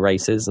wiggler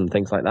races and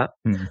things like that.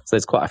 So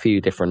there's quite a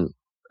few different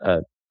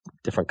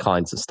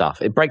kinds of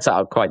stuff. It breaks it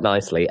up quite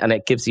nicely, and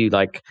it gives you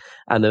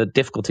and the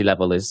difficulty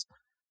level is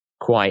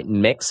quite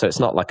mixed, so it's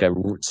not like a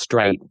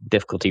straight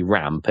difficulty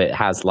ramp. It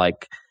has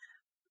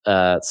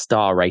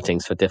star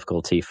ratings for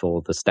difficulty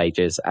for the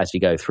stages as you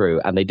go through,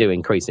 and they do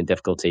increase in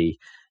difficulty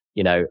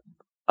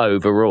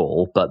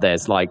overall, but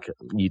there's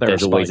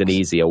there's always an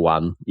easier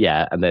one,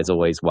 and there's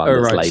always one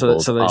that's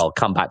labeled I'll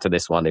come back to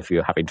this one if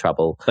you're having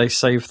trouble. They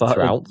save the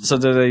throughout. So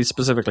do they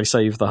specifically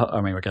save the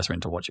I mean, I guess we're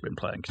into what you've been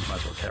playing, because you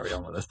might as well carry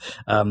on with this.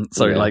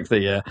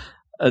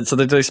 So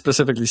they do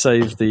specifically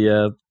save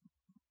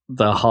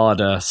the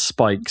harder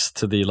spikes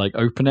to the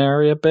open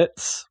area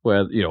bits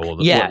where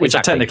which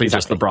are technically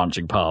just the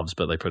branching paths,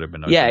 but they put them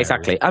in open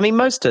exactly areas. I mean,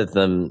 most of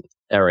them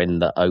are in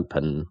the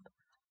open.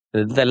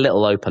 They're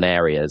little open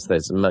areas.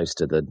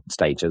 Most of the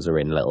stages are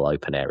in little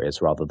open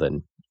areas rather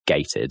than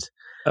gated.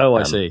 Oh,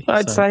 I see.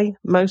 I'd say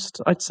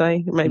most. I'd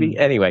say maybe.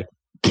 Anyway,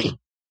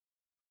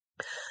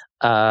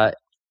 but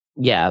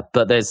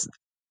there's.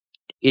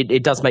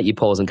 It does make you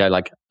pause and go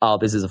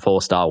this is a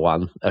 4-star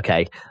one.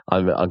 Okay,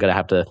 I'm going to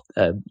have to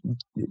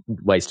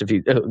waste a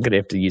few. I'm going to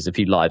have to use a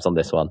few lives on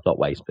this one. Not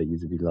waste, but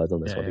use a few lives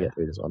on this one to get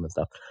through this one and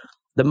stuff.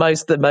 The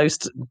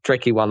most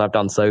tricky one I've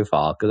done so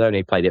far, because I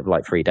only played it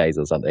for 3 days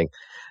or something,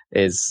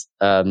 is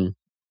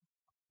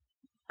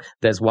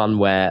there's one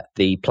where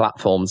the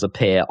platforms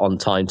appear on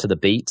time to the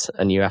beat,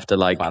 and you have to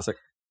classic.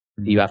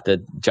 You have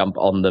to jump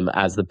on them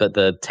but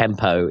the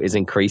tempo is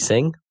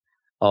increasing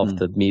of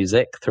the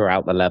music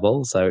throughout the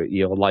level, so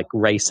you're like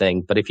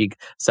racing. But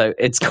so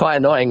it's quite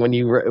annoying when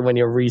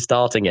you're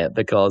restarting it,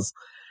 because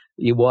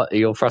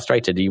you're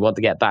frustrated. You want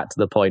to get back to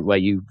the point where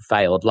you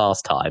failed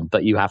last time,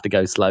 but you have to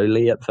go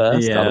slowly at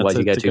first, otherwise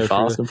you go too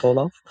fast and fall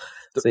off.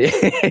 So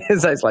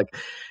it's like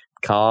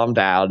calm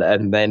down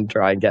and then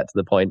try and get to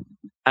the point.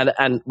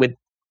 And with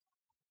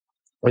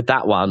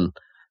that one,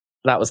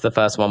 that was the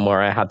first one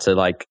where I had to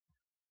like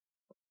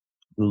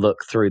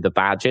look through the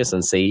badges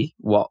and see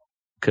what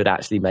could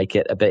actually make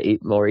it a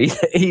bit more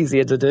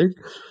easier to do.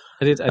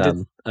 I did.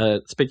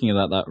 Speaking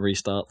of that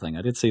restart thing,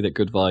 I did see that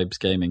Good Vibes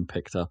Gaming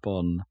picked up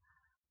on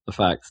the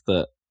fact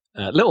that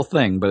little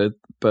thing,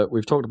 but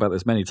we've talked about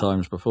this many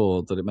times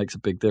before, that it makes a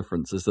big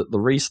difference, is that the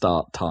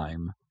restart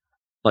time,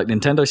 like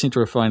Nintendo seem to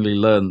have finally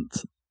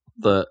learnt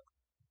that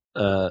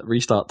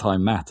restart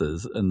time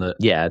matters, and that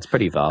it's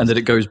pretty fast, and that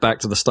it goes back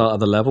to the start of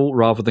the level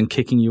rather than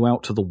kicking you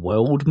out to the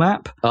world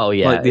map. Oh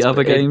yeah, like the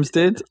other games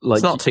did. Like,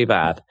 it's not too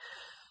bad.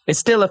 It's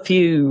still a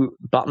few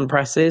button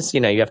presses.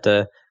 You have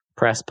to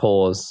press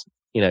pause.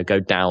 Go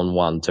down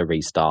one to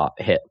restart.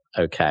 Hit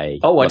OK.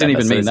 Oh, I didn't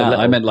even mean that.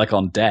 I meant like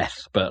on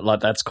death. But like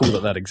that's cool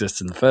that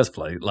exists in the first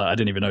place. Like I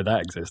didn't even know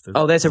that existed.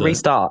 Oh, there's a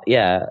restart.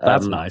 Yeah,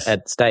 that's nice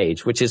at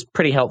stage, which is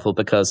pretty helpful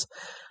because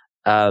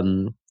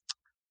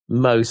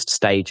most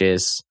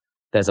stages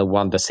there's a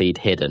Wonder Seed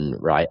hidden,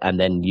 right? And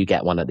then you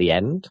get one at the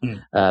end.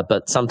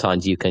 But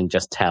sometimes you can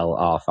just tell,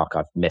 oh, fuck,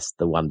 I've missed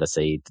the Wonder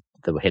Seed,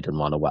 the hidden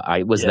one, or what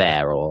I was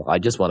there, or I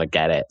just want to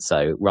get it.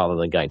 So rather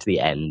than going to the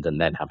end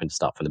and then having to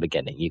start from the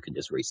beginning, you can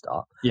just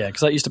restart. Yeah,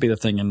 because that used to be the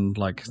thing in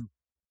like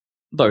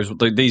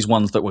these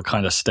ones that were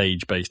kind of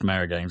stage-based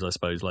Mario games, I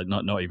suppose. Like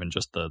not even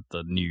just the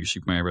new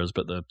Super Mario Bros.,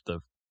 but the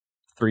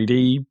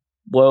 3D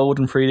World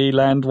and 3D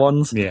Land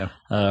ones. Yeah.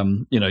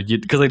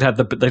 Because they'd have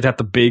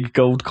the big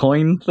gold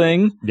coin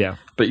thing. Yeah.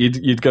 But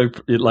you'd go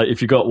like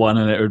if you got one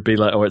and it would be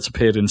like, oh, it's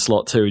appeared in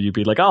slot 2, you'd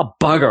be like, oh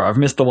bugger, I've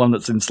missed the one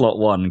that's in slot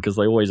 1, because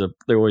they always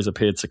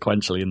appeared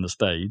sequentially in the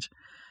stage.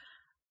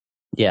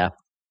 Yeah.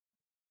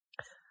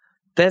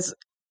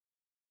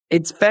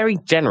 It's very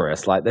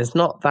generous. Like there's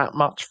not that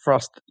much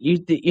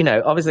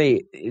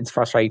obviously it's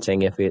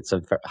frustrating if it's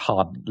a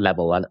hard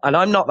level, and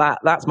I'm not that.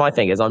 That's my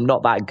thing, is I'm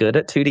not that good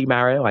at 2D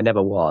Mario. I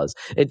never was.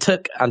 It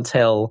took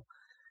until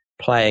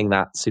playing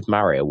that Super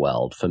Mario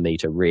World for me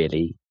to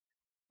really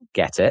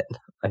get it,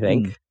 I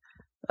think.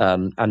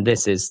 And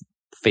this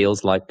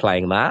feels like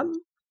playing that,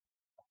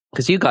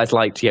 because you guys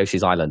liked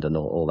Yoshi's Island and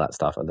all that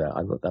stuff, and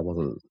I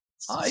wasn't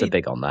so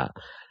big on that.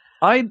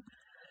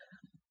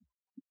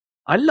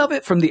 I love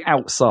it from the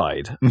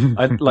outside.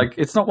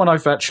 It's not one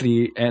I've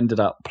actually ended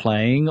up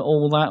playing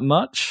all that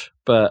much,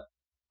 but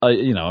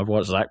I've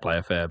watched Zach play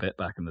a fair bit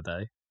back in the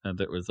day, and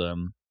it was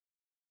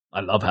I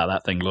love how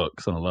that thing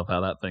looks, and I love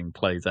how that thing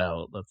plays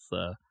out. That's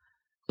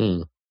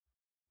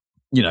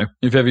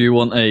if ever you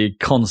want a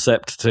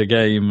concept to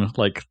game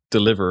like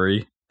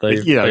delivery,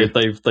 they've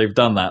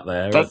done that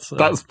there.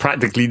 That's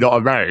practically not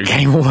a Mario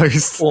game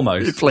almost.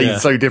 It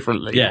plays so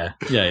differently. Yeah,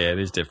 it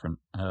is different.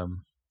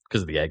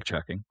 Because of the egg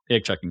chucking. The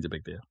egg chucking's a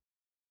big deal.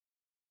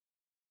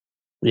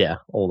 Yeah,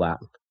 all that.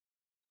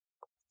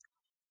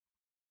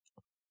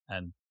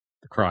 And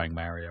the crying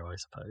Mario, I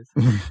suppose.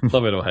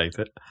 Love it or hate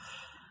it.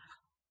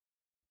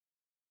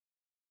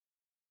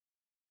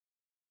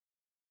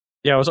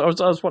 Yeah, I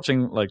was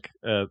watching, like,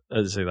 as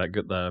I say,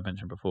 that I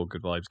mentioned before,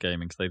 Good Vibes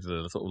Gaming, because they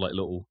did a sort of like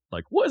little,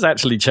 like, what has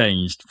actually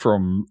changed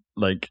from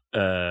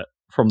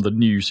the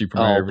new Super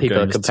Mario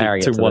games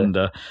to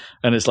Wonder.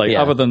 And it's like,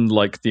 other than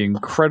like the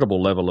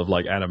incredible level of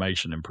like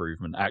animation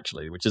improvement,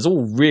 actually, which is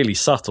all really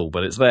subtle,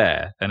 but it's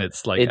there. And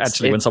it's like,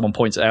 when someone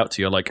points it out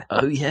to you, you're like,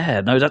 oh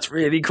yeah, no, that's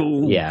really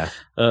cool. Yeah.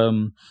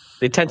 The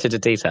attention to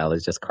detail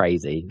is just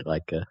crazy.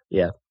 Like,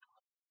 yeah.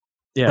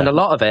 And a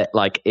lot of it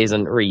like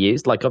isn't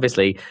reused. Like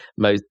obviously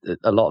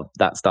a lot of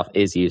that stuff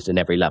is used in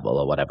every level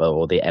or whatever,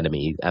 or the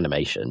enemy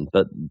animation.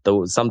 But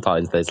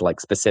sometimes there's like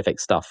specific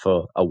stuff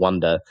for a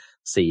Wonder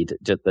Seed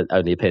that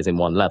only appears in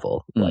one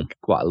level, like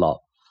quite a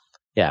lot.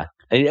 Yeah.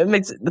 And it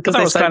makes, because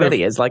there's so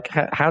many, it's like,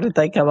 how did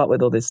they come up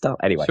with all this stuff?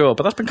 Anyway. Sure,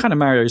 but that's been kind of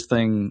Mario's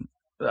thing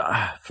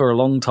for a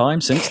long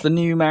time, since the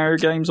new Mario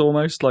games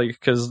almost, like,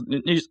 because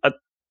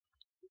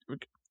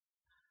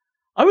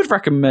I would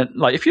recommend,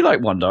 like, if you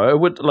like Wonder, I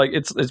would, like,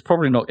 it's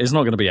probably not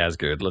going to be as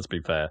good, let's be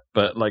fair,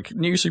 but like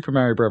New Super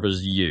Mario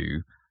Brothers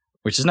U,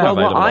 which is now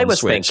available on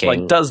Switch,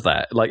 like, does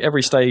that. Like,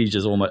 every stage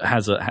is almost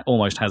has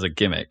a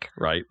gimmick,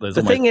 right?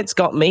 The thing it's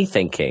got me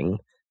thinking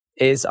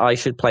is I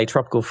should play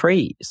Tropical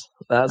Freeze.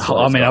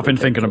 I've been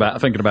thinking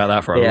about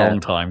that for a long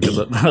time,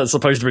 because that's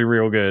supposed to be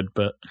real good,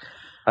 but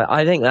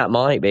I think that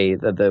might be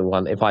the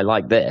one. If I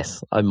like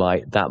this,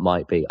 that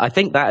might be. I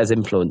think that has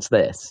influenced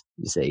this,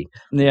 you see.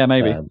 Yeah,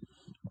 maybe.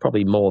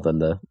 Probably more than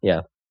the.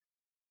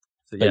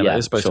 So that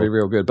is supposed to be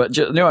real good. But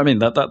you know what I mean?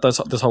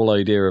 That's this whole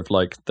idea of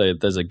like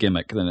there's a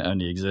gimmick, then it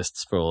only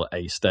exists for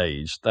a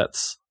stage.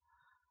 That's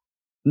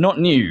not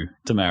new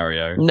to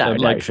Mario. No,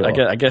 sure.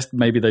 I guess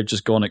maybe they've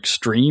just gone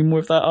extreme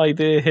with that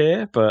idea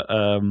here, but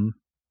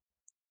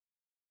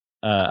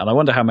And I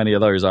wonder how many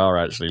of those are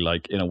actually,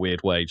 like, in a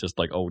weird way, just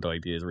like old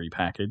ideas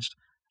repackaged.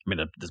 I mean,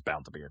 there's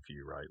bound to be a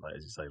few, right? Like,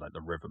 as you say, like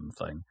the rhythm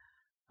thing.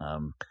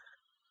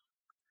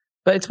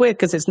 But it's weird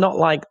because it's not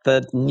like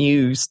the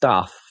new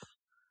stuff.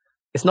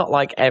 It's not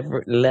like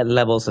every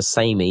levels are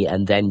samey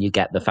and then you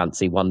get the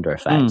fancy wonder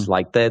effect.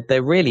 Like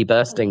they're really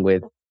bursting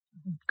with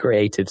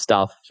creative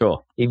stuff.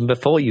 Sure. Even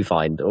before you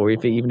find, or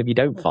even if you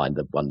don't find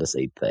the Wonder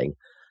Seed thing.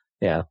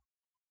 Yeah.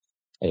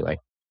 Anyway.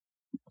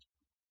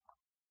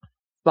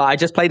 But I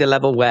just played a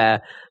level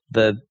where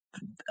there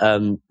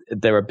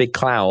are big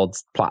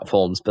clouds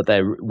platforms, but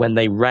when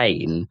they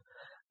rain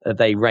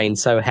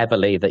so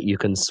heavily that you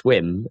can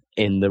swim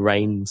in the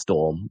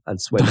rainstorm and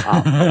swim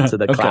up to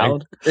the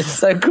cloud. It's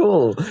so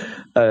cool.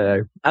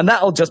 And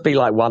that'll just be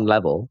like one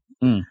level.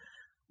 It's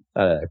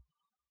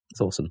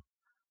awesome.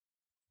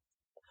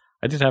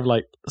 I did have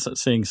like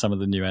seeing some of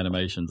the new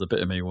animations. A bit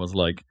of me was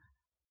like,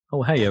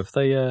 "Oh, hey, if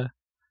they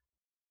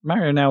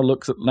Mario now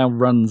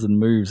runs and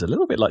moves a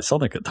little bit like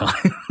Sonic at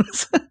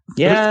times."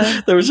 Yeah,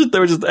 there was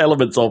just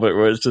elements of it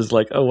where it's just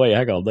like, "Oh wait,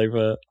 hang on,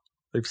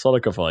 they've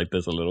Sonicified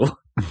this a little."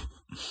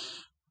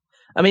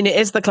 I mean, it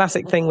is the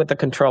classic thing with the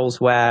controls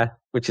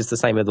which is the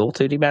same with all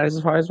 2D Marios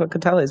as far as I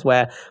can tell, is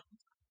where,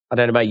 I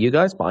don't know about you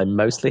guys, but I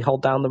mostly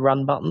hold down the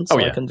run button so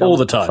I can jump all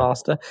the time.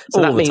 faster.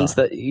 So that means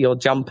that you're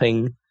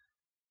jumping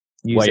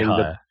using way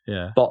higher,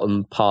 the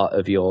bottom part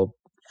of your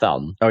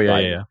thumb. Oh, yeah,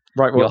 yeah.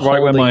 Right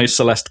where my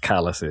Celeste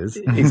callus is.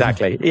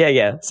 Exactly.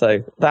 Yeah.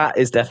 So that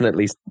is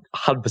definitely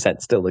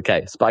 100% still the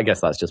case. But I guess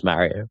that's just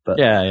Mario. But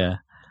yeah.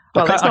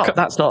 Well,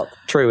 that's not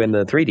true in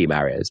the 3D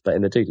Marios, but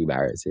in the 2D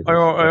Marios.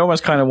 I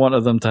almost kind of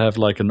wanted them to have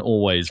like an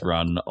always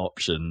run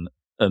option,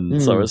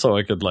 and so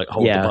I could like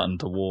hold the button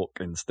to walk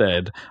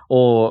instead.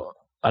 Or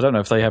I don't know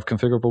if they have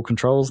configurable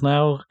controls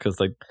now because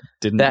they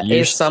didn't. There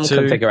is some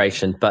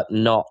configuration, but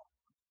not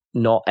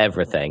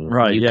everything.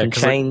 Right? You can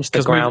change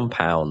the ground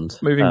pound.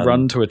 Moving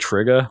run to a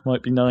trigger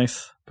might be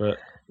nice, but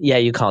yeah,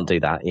 you can't do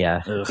that.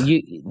 Yeah,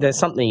 there's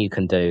something you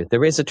can do.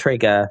 There is a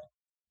trigger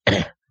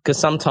because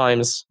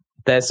sometimes.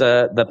 There's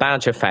the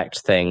badge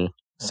effect thing.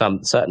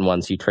 Some certain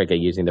ones you trigger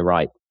using the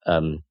right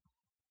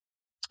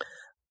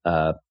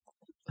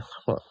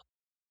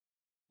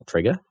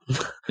trigger.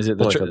 Is it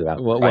the trigger?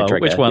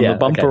 Which one, the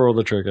bumper or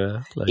the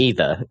trigger? Like,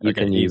 either you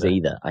can use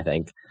either. I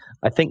think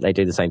they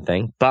do the same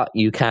thing, but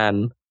you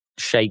can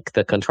shake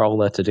the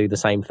controller to do the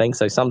same thing.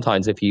 So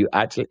sometimes if you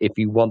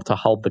want to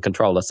hold the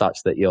controller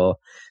such that your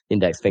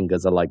index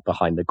fingers are like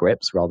behind the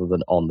grips rather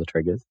than on the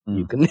triggers,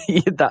 you can.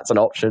 That's an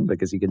option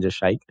because you can just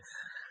shake.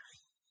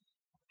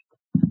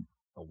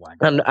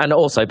 And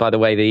also, by the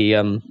way,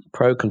 the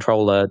Pro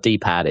Controller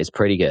D-pad is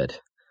pretty good.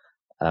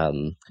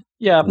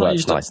 Yeah, I've not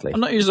used nicely. I've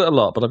not used it a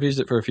lot, but I've used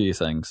it for a few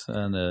things,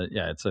 and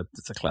it's a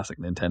classic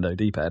Nintendo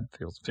D-pad.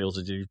 Feels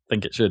as you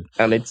think it should.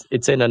 And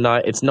it's in a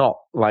it's not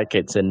like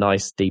it's a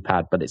nice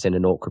D-pad, but it's in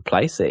an awkward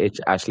place. It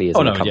actually is.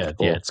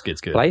 It's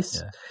good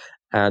place. Yeah.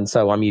 And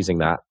so I'm using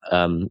that,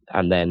 and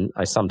then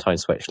I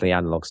sometimes switch to the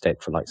analog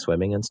stick for like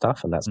swimming and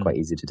stuff, and that's quite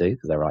easy to do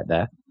because they're right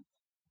there.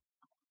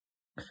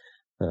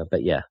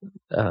 But yeah.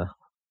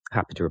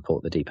 Happy to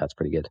report the D-pad's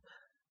pretty good.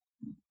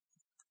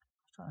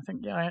 I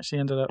think, I actually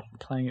ended up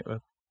playing it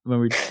when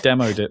we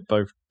demoed it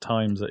both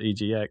times at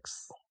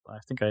EGX. I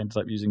think I ended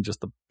up using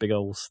just the big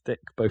old stick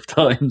both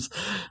times.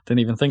 Didn't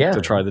even think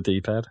to try the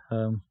D-pad.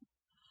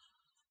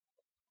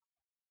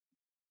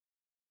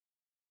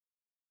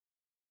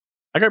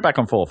 I go back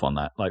and forth on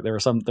that. Like there are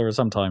some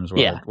times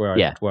where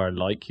I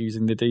like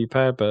using the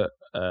D-pad, but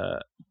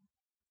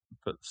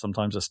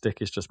sometimes a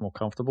stick is just more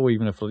comfortable,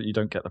 even if you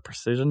don't get the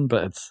precision.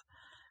 But it's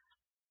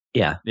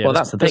well,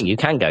 that's the thing. You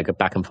can go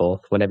back and forth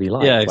whenever you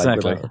like. Yeah,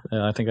 exactly.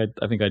 I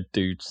think I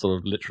do sort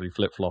of literally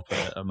flip flop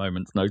at a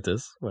moment's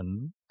notice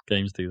when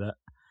games do that.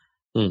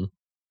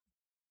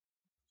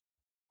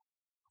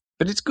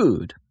 But it's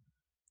good.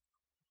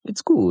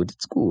 It's good.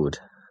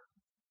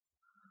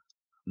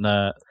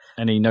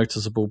 Any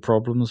noticeable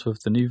problems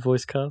with the new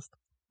voice cast?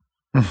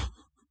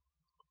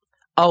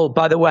 Oh,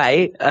 by the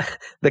way,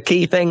 the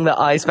key thing that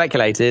I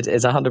speculated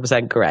is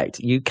 100% correct.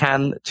 You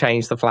can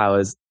change the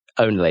flowers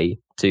only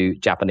to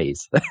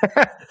Japanese.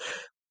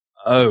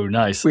 Oh,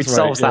 nice. Which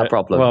solves that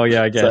problem. Well,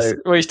 yeah, I guess. So,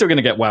 you're still going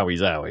to get Wowie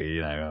Zowie,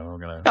 you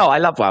know. Oh, I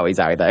love Wowie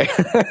Zowie, though.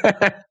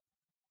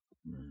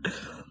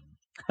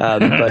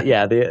 But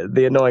yeah,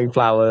 the annoying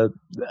flower,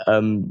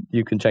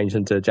 you can change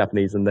them to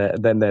Japanese, and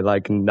then they're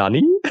like,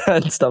 Nani?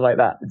 And stuff like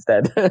that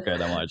instead. Okay,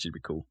 that might actually be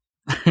cool.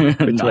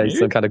 Which makes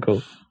them kind of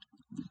cool.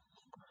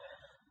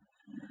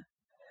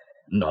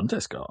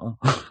 Non-deska.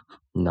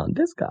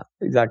 Non-deska,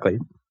 exactly.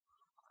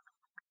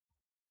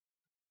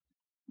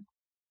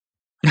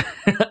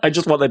 I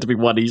just want there to be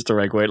one Easter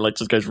egg where it like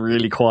just goes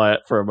really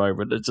quiet for a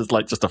moment. It's just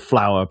like just a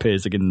flower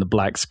appears again in the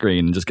black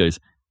screen and just goes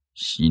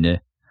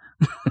Shine.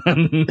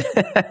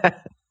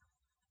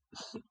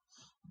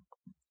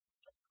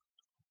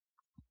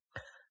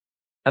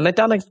 And they've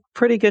done a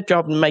pretty good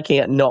job in making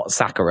it not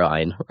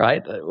saccharine,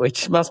 right?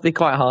 Which must be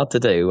quite hard to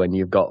do when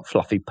you've got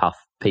fluffy puff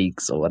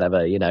peaks or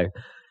whatever, you know.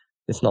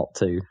 It's not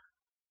too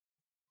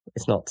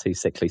It's not too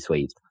sickly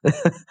sweet.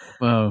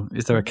 Well,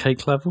 is there a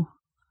cake level?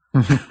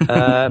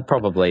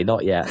 Probably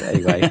not yet.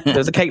 Anyway,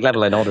 there's a cake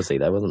level in Odyssey,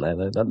 though, wasn't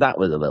there? That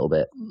was a little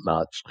bit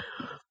much.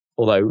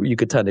 Although you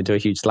could turn into a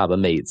huge slab of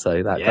meat,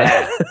 so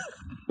that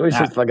which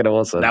is fucking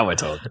awesome. Now we're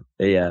talking.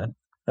 Yeah,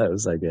 that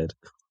was so good.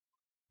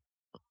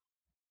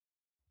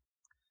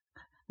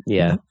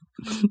 Yeah,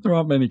 there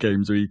aren't many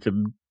games where you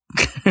can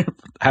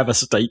have a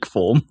steak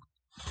form.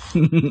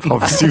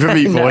 Of Super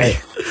Meat Boy.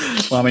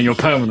 Well, I mean, you're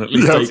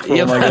permanently steak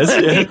form, I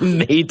guess. Yeah.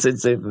 Meat in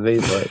Super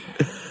Meat Boy.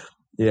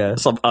 Yeah,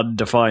 some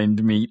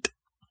undefined meat.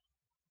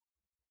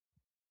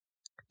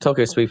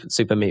 Talking of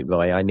Super Meat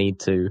Boy, I need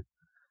to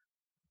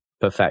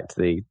perfect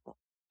the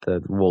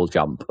wall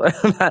jump.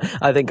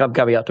 I think I'm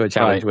coming up to a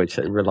challenge which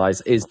I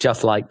realize is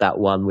just like that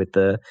one with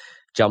the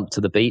jump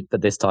to the beat,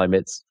 but this time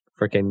it's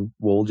freaking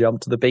wall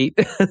jump to the beat.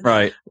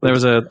 Right. There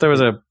was a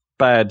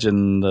badge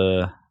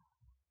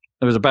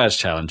there was a badge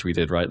challenge we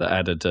did, right, that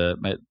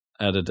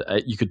added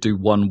you could do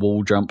one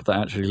wall jump that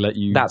actually let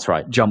you That's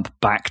right. jump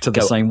back to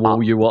the same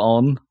wall you were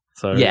on.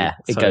 So yeah,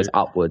 it goes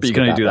upwards. But you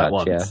can only do that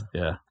badge, once.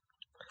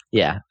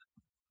 Yeah.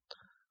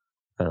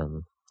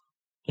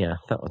 Yeah,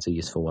 that was a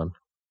useful one.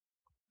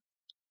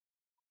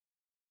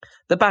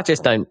 The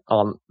badges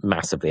aren't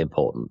massively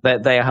important.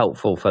 They are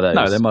helpful for those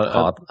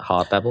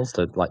hard levels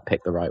to like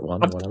pick the right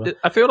one or whatever.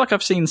 I feel like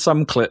I've seen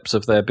some clips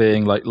of there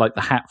being like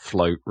the hat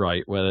float,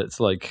 right, where it's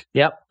like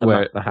the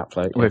hat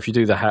float. Where if you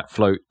do the hat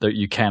float, that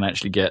you can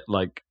actually get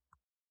like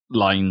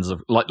lines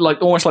of like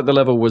almost like the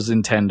level was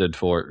intended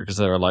for it, because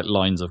there are like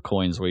lines of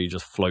coins where you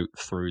just float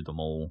through them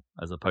all,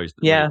 as opposed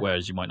to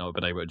whereas you might not have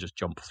been able to just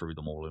jump through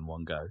them all in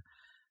one go.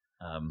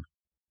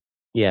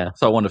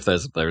 So I wonder if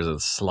there's a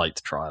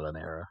slight trial and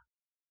error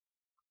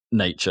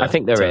nature. I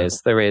think there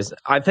is.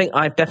 I think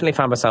I've definitely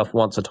found myself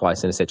once or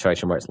twice in a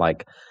situation where it's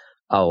like,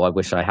 oh, I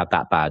wish I had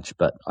that badge,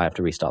 but I have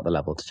to restart the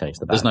level to change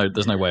the badge.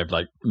 There's no way of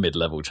like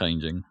mid-level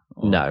changing.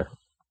 No.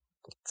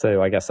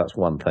 So I guess that's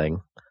one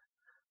thing.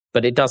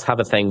 But it does have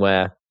a thing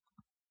where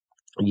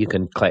you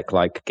can click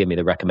like, give me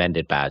the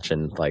recommended badge,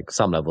 and like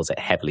some levels it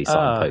heavily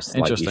signposts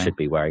like you should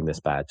be wearing this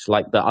badge.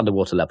 Like the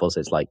underwater levels,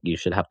 it's like you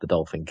should have the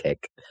dolphin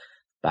kick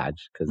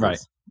badge because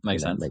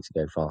makes sense. It makes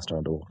you go faster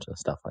underwater,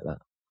 stuff like that.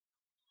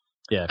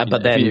 Yeah,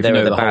 but then there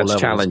are the badge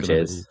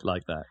challenges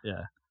like that.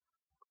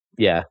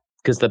 Yeah,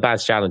 because the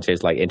badge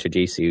challenges like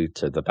introduce you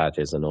to the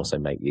badges and also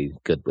make you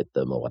good with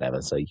them or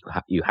whatever. So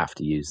you have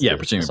to use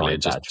presumably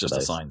it just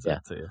assigns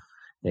that to you.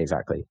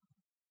 Exactly.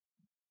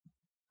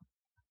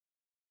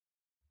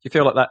 Do you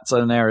feel like that's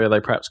an area they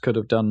perhaps could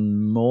have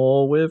done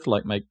more with,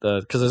 like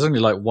because there's only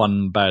like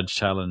one badge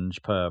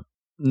challenge per,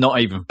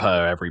 not even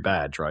per every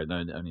badge, right?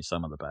 No, only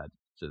some of the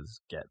badges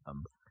get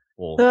them,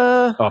 or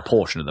a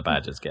portion of the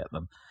badges get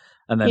them.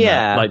 And then,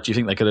 do you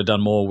think they could have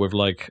done more with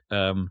like,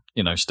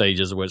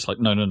 stages where it's like,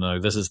 no,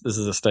 this is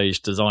a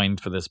stage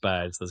designed for this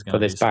badge. There's going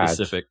to be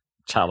specific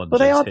challenges. Well,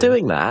 they are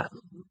doing that.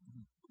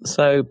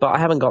 So, but I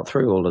haven't got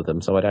through all of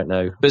them, so I don't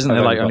know. But isn't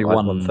there like only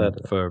one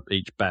for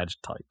each badge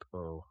type?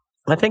 Or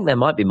I think there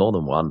might be more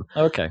than one.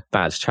 Okay.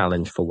 Badge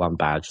challenge for one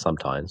badge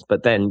sometimes,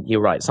 but then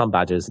you're right. Some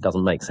badges it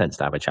doesn't make sense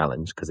to have a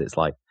challenge because it's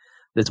like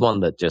there's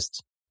one that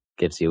just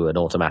gives you an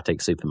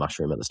automatic super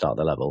mushroom at the start of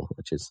the level,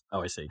 which is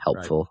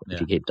helpful if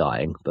you keep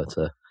dying. But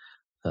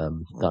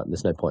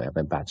there's no point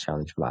having a badge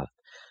challenge for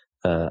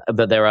that.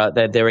 But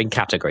they're in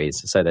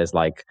categories. So there's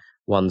like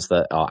ones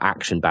that are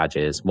action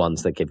badges,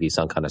 ones that give you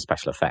some kind of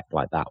special effect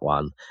like that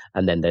one,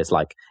 and then there's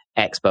like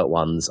expert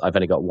ones. I've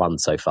only got one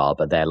so far,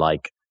 but they're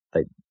like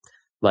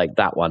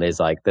that one is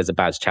like there's a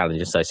badge challenge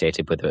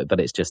associated with it, but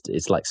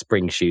it's like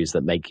spring shoes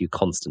that make you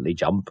constantly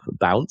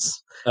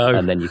bounce,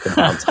 and then you can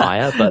bounce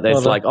higher. But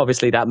there's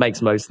obviously that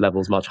makes most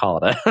levels much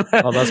harder.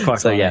 Oh, that's quite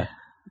funny. Yeah,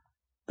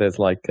 there's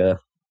like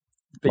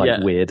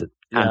weird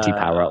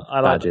anti-power up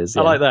badges.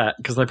 I like that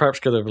because they perhaps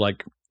could have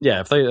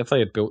if they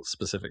had built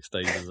specific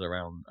stages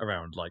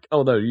around like,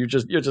 oh no, you're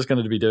just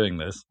going to be doing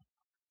this.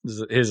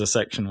 Here's a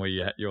section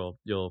where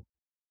you're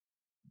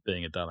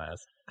being a dumbass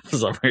for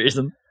some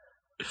reason.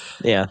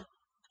 Yeah.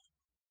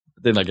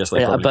 Then I guess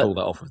they probably pull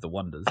that off with the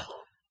wonders.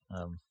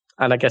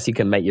 And I guess you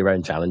can make your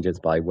own challenges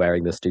by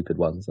wearing the stupid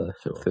ones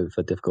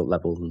for difficult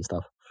levels and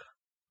stuff.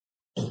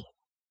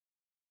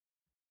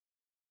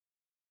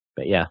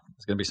 But yeah,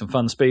 there's going to be some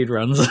fun speed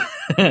runs.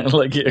 Get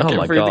through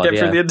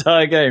the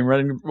entire game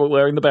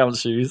wearing the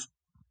bounce shoes.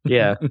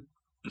 Yeah.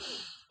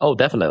 Oh,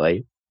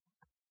 definitely.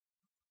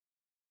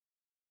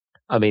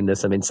 I mean,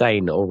 there's some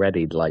insane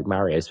already, like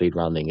Mario speed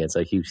running is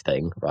a huge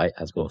thing, right?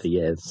 Has been for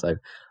years. So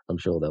I'm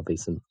sure there'll be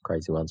some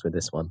crazy ones with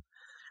this one.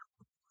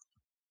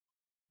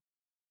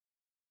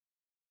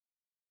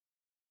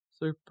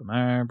 Super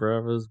Mario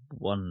Brothers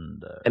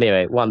Wonder.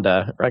 Anyway,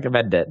 Wonder,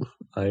 recommend it.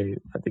 I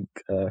think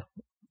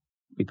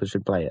people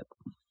should play it.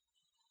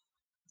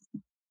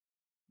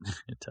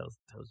 It tells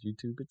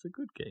YouTube it's a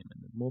good game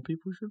and more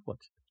people should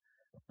watch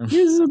it.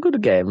 This is a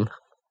good game.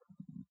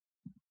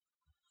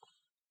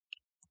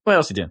 What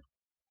else are you doing?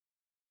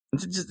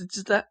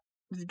 Just that?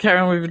 Carry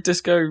on with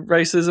disco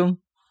racism?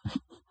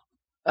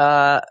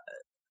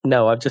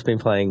 No, I've just been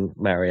playing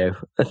Mario.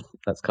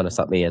 That's kind of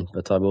sucked me in,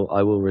 but I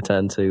will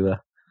return to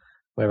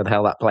wherever the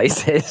hell that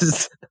place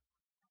is.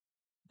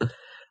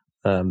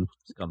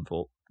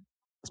 Scunthorpe.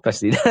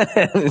 Especially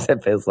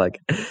it feels like,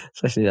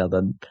 especially now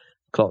the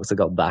clocks have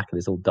got back and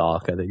it's all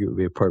dark. I think it would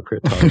be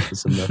appropriate time for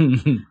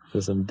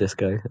some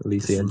Disco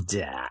Elysium.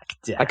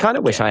 I kind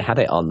of wish I had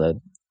it on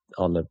the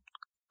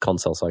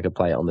console so I could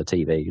play it on the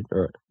TV,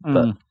 but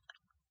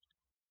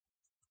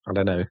I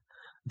don't know.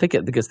 I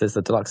think because there's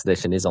the deluxe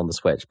edition is on the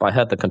Switch, but I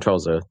heard the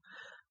controls are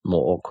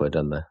more awkward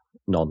than the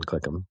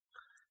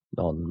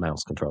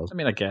non-mouse controls. I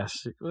mean, I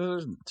guess there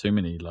isn't too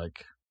many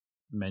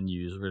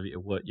menus really to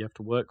work. You have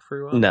to work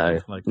through.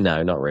 No,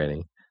 no, not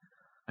really.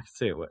 I can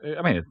see it.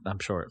 I mean, I'm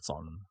sure it's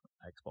on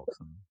Xbox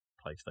and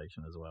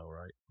PlayStation as well,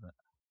 right? But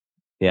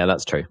yeah,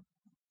 that's true.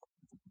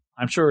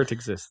 I'm sure it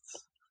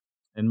exists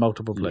in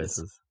multiple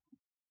places.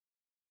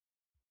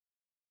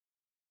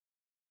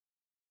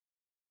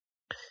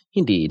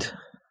 Indeed.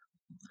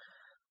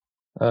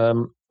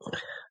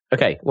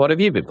 Okay, what have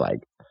you been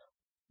playing?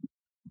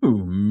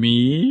 Ooh,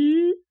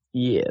 me?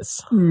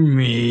 Yes.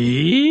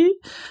 Me?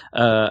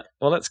 Well,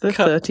 let's the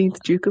 13th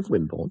Duke of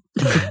Wimborne.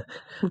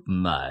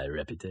 My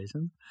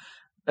reputation.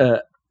 Yeah,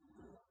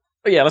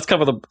 let's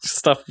cover the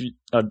stuff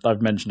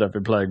I've mentioned I've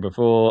been playing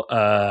before.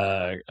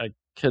 I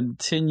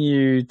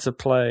continue to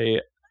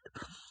play.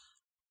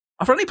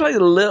 I've only played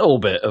a little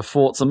bit of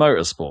Forza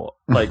Motorsport.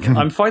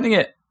 I'm finding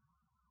it.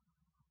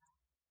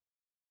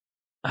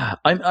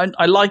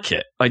 I like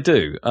it. I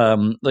do.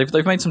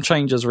 They've made some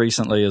changes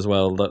recently as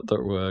well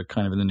that were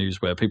kind of in the news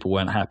where people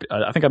weren't happy.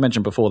 I think I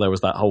mentioned before there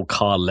was that whole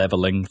car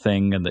leveling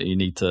thing, and that you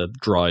need to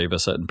drive a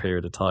certain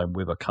period of time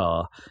with a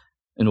car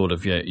in order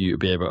for you to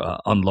be able to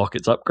unlock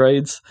its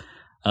upgrades.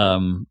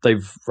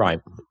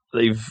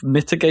 They've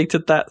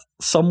mitigated that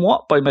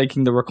somewhat by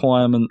making the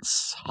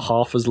requirements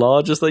half as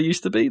large as they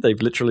used to be.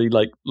 They've literally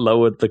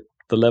lowered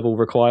the level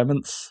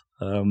requirements.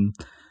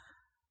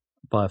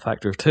 By a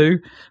factor of 2,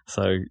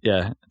 so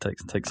yeah, it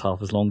takes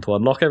half as long to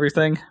unlock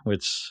everything,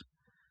 which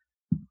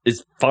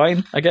is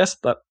fine, I guess.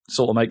 That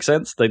sort of makes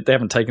sense. They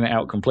haven't taken it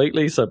out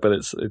completely, but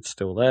it's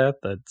still there.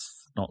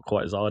 That's not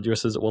quite as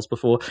arduous as it was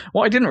before.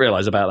 What I didn't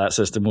realize about that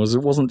system was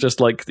it wasn't just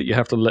that you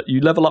have to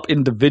you level up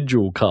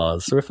individual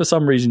cars. So if for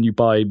some reason you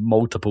buy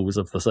multiples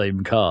of the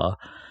same car,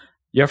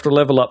 you have to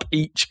level up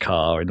each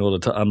car in order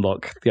to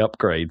unlock the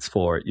upgrades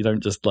for it. You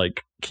don't just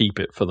keep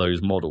it for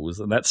those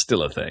models, and that's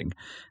still a thing.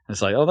 And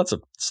it's that's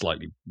a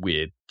slightly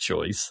weird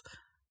choice,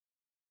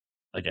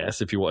 I guess,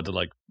 if you wanted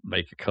to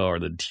make a car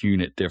and then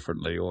tune it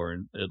differently, or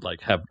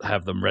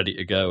have them ready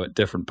to go at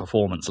different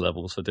performance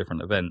levels for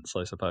different events.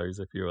 I suppose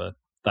if you were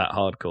that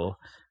hardcore,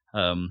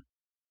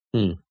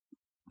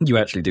 you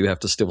actually do have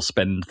to still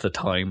spend the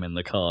time in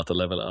the car to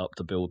level it up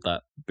to build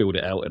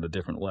it out in a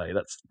different way.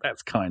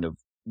 That's kind of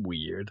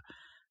weird.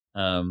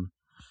 And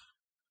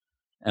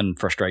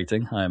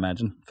frustrating, I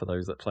imagine, for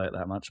those that play it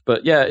that much.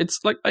 But yeah,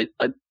 it's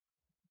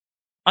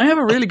I have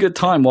a really good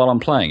time while I'm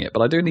playing it,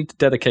 but I do need to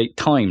dedicate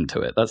time to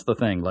it. That's the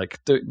thing.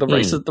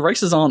 The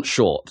races aren't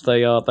short.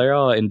 They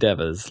are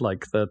endeavors. I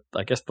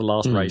guess the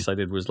last race I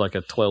did was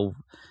a 12.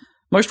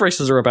 Most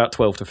races are about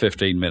 12 to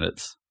 15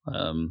 minutes.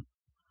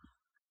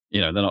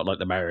 They're not like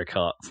the Mario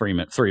Kart 3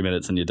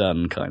 minutes and you're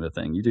done kind of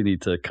thing. You do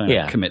need to kind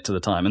of commit to the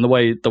time. And the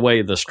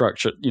way the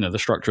structure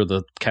of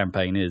the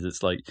campaign is,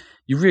 it's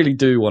you really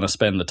do want to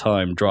spend the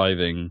time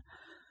driving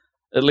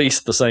at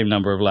least the same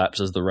number of laps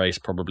as the race,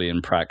 probably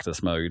in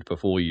practice mode,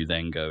 before you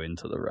then go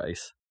into the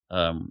race.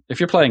 If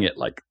you're playing it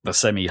the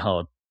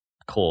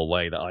semi-hardcore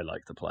way that I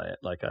like to play it,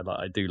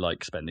 I do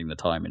like spending the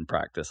time in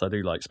practice. I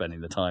do like spending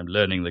the time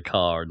learning the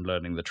car and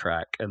learning the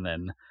track, and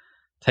then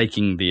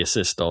taking the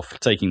assist off,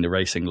 taking the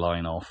racing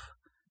line off,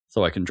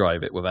 so I can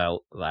drive it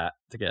without that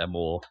to get a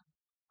more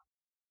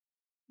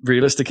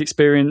realistic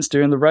experience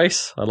during the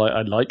race. I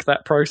like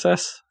that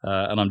process,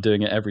 and I'm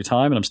doing it every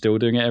time, and I'm still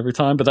doing it every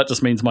time. But that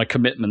just means my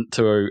commitment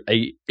to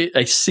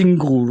a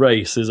single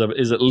race is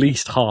at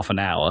least half an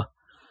hour.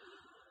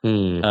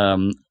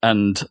 And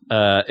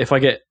if I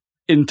get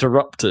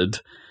interrupted,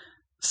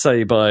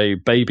 say by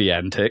baby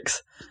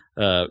antics,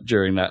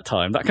 during that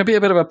time, that can be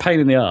a bit of a pain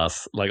in the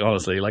ass.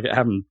 Honestly, it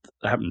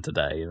happened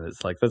today, and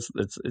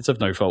it's of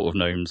no fault of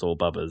gnomes or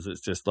bubbers.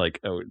 It's just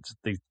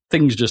these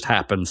things just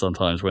happen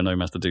sometimes where gnome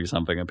has to do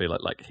something and be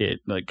here,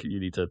 you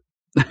need to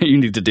you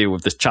need to deal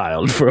with this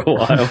child for a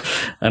while,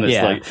 and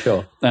it's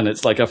sure. And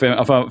it's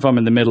if I'm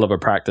in the middle of a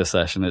practice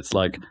session, it's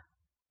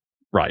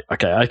right,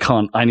 okay,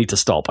 I need to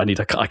stop.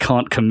 I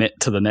can't commit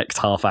to the next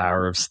half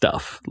hour of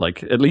stuff.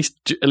 At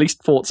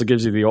least Forza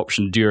gives you the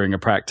option during a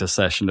practice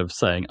session of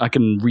saying, I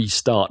can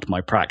restart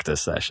my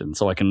practice session,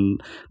 so I can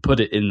put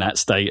it in that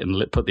state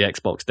and put the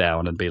Xbox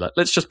down and be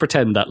let's just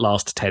pretend that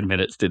last 10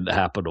 minutes didn't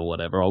happen or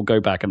whatever. I'll go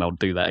back and I'll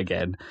do that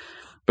again,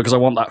 because I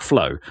want that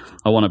flow.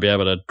 I want to be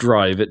able to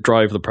drive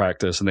the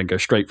practice and then go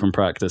straight from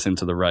practice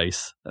into the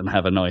race and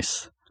have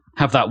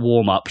that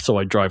warm up so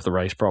I drive the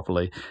race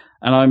properly.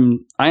 And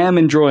I am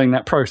enjoying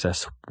that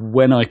process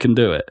when I can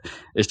do it.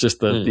 It's just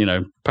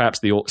that, perhaps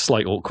the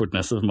slight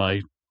awkwardness of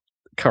my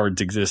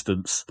current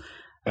existence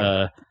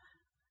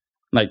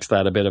makes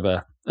that a bit of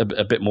a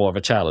bit more of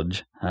a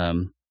challenge.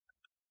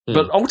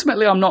 But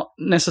ultimately, I'm not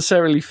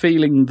necessarily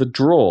feeling the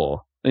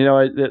draw. You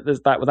know,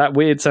 there's that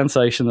weird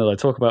sensation that I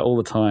talk about all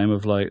the time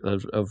of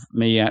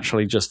me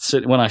actually just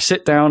when I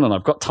sit down and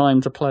I've got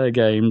time to play a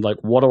game. Like,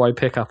 what do I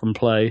pick up and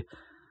play?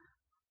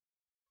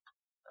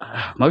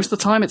 Most of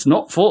the time, it's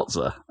not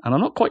Forza, and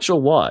I'm not quite sure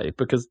why.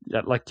 Because,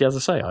 like as I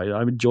say,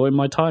 I'm enjoying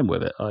my time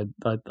with it. I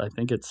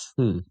think it's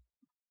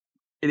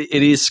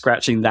it is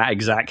scratching that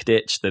exact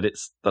itch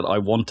that I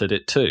wanted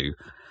it to.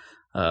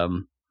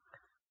 Do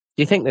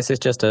you think this is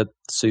just a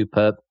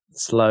super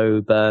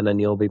slow burn,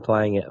 and you'll be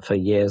playing it for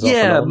years?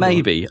 Yeah,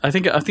 maybe. I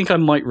think I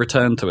might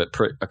return to it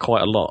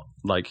quite a lot.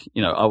 Like,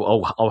 you know,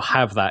 I'll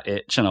have that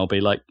itch, and I'll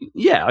be like,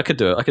 yeah, I could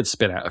do it. I could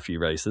spin out a few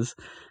races,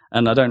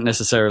 and I don't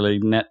necessarily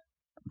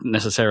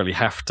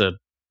have to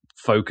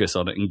focus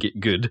on it and get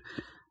good,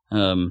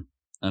 and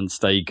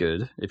stay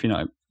good. If you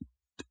know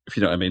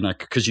what I mean, like,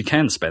 because you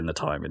can spend the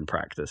time in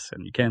practice,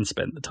 and you can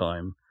spend the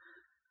time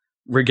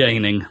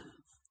regaining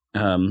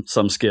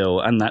some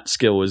skill, and that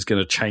skill is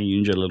going to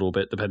change a little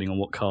bit depending on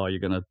what car you're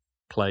going to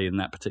play in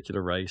that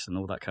particular race and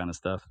all that kind of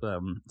stuff.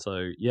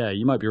 So yeah,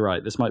 you might be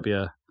right. This might be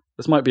a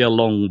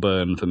long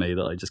burn for me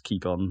that I just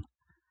keep in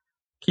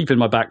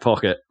my back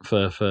pocket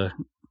for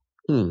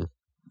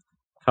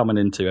coming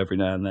into every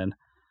now and then.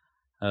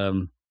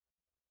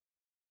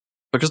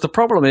 Because the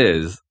problem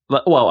is,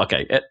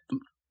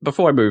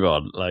 before I move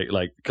on,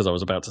 because I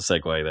was about to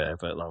segue there,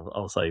 but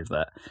I'll save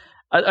that.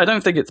 I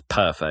don't think it's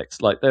perfect.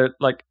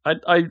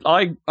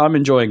 I'm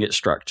enjoying its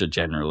structure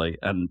generally,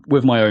 and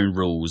with my own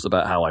rules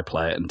about how I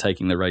play it and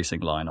taking the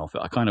racing line off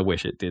it. I kind of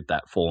wish it did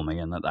that for me,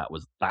 and that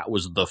was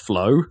the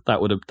flow.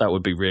 That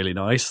would be really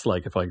nice.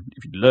 Like if you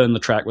learn the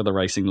track with the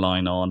racing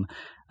line on,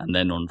 and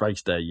then on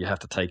race day you have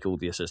to take all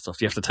the assists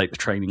off. You have to take the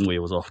training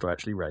wheels off to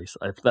actually race.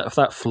 If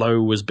that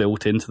flow was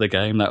built into the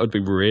game, that would be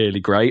really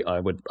great.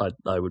 I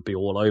would be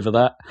all over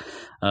that.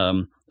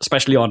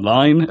 Especially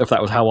online, if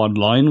that was how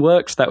online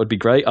works, that would be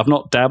great. I've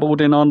not dabbled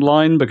in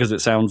online because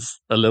it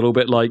sounds a little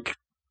bit like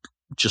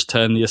just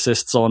turn the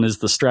assists on is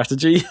the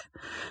strategy.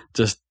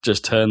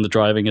 just turn the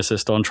driving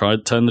assist on,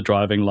 turn the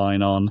driving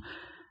line on.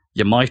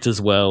 You might as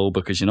well,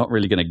 because you're not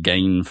really going to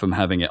gain from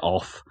having it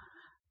off.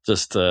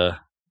 Just,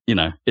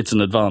 it's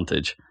an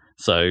advantage.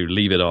 So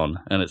leave it on.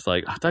 And it's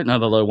like, I don't know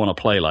that I want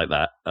to play like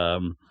that.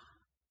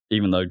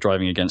 Even though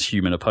driving against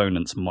human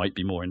opponents might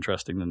be more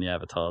interesting than the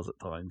avatars at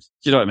times.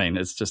 Do you know what I mean?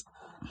 It's just...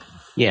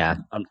 Yeah.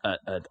 I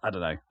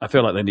don't know. I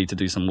feel like they need to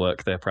do some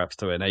work there perhaps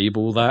to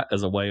enable that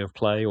as a way of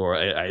play, or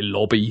a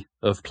lobby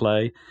of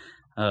play.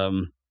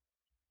 But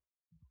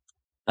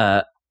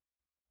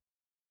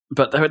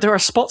there are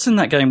spots in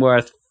that game where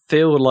I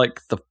feel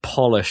like the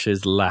polish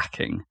is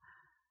lacking.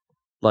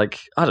 Like,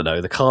 I don't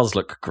know, the cars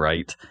look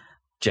great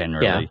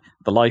generally. Yeah.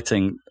 The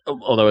lighting,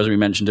 although as we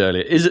mentioned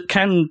earlier,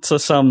 can to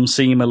some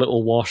seem a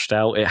little washed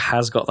out. It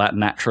has got that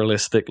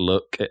naturalistic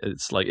look.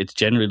 It's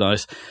generally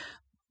nice.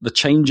 The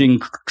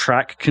changing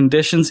track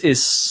conditions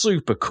is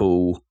super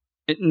cool.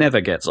 It never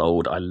gets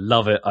old. I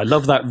love it. I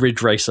love that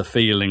Ridge Racer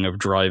feeling of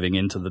driving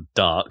into the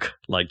dark.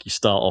 Like, you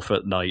start off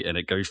at night and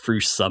it goes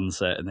through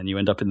sunset, and then you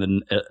end up at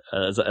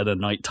a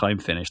nighttime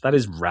finish. That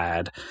is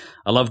rad.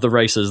 I love the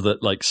races that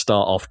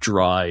start off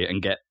dry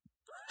and get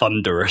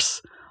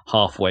thunderous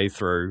halfway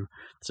through.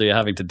 So you're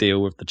having to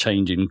deal with the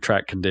changing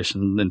track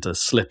conditions into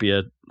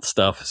slippier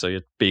stuff. So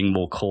you're being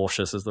more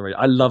cautious as the race.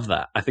 I love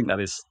that. I think that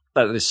is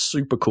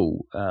super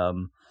cool.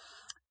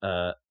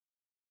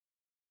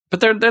 But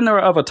then there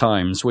are other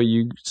times where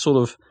you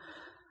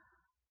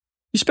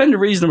spend a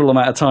reasonable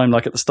amount of time,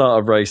 like at the start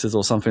of races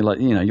or something, like,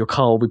 your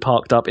car will be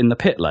parked up in the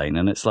pit lane,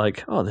 and it's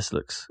like, oh, this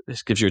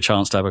gives you a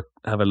chance to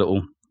have a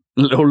little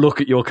look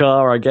at your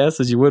car, I guess,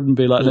 as you would, and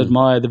be like, and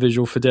admire the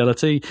visual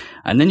fidelity.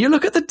 And then you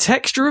look at the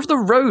texture of the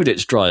road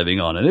it's driving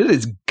on, and it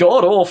is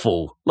god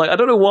awful. Like, I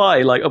don't know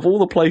why. Like, of all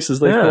the places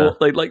they thought,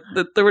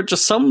 there are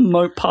just some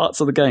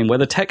parts of the game where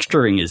the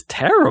texturing is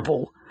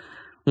terrible.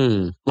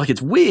 Like,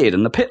 it's weird,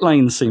 and the pit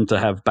lanes seem to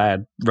have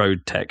bad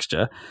road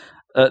texture.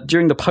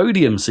 During the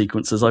podium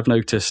sequences, I've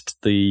noticed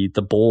the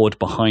board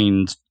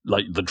behind,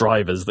 the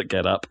drivers that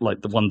get up,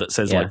 the one that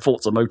says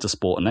Forza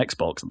Motorsport and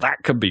Xbox, that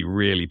could be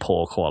really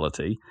poor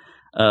quality.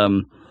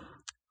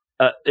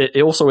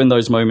 It also, in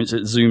those moments,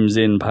 it zooms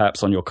in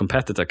perhaps on your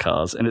competitor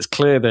cars, and it's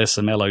clear there's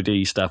some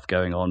LOD stuff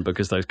going on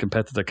because those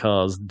competitor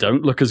cars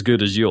don't look as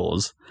good as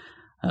yours,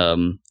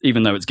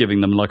 even though it's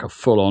giving them a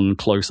full-on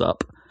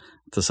close-up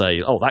to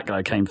say, oh, that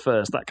guy came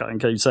first, that guy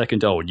came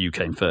second, oh, and you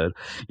came third,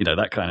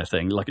 that kind of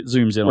thing. It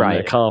zooms in on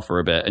their car for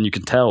a bit, and you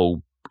can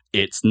tell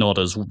it's not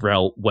as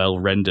well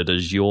rendered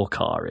as your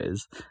car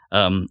is.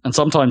 And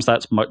sometimes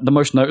that's the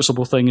most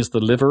noticeable thing is the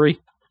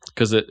livery,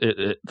 because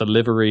the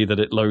livery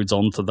that it loads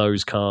onto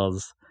those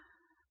cars,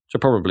 which are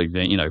probably,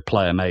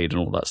 player made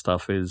and all that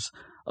stuff, is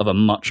of a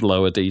much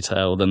lower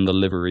detail than the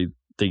livery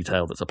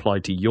detail that's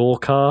applied to your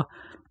car.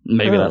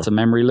 Maybe that's a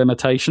memory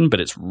limitation, but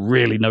it's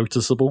really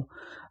noticeable.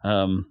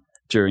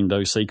 During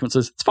those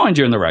sequences. It's fine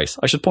during the race.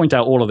 I should point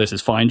out all of this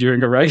is fine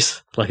during a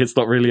race. It's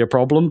not really a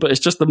problem, but it's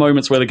just the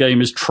moments where the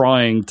game is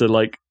trying to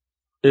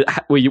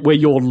where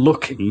you're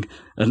looking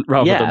and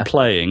rather than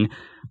playing,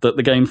 that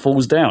the game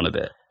falls down a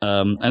bit.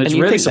 And it's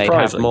really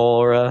surprising. Have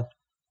more,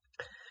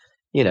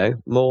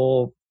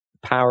 more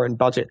power and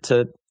budget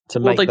to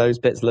make those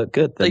bits look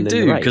good. They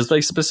do, because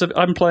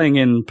I'm playing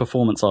in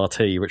Performance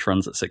RT, which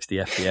runs at 60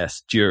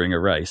 FPS during a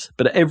race,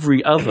 but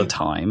every other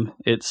time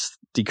it's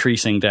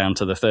decreasing down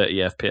to the 30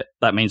 FPS.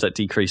 That means that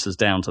decreases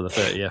down to the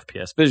 30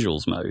 FPS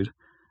visuals mode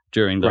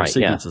during those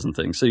sequences and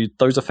things. So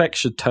those effects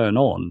should turn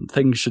on.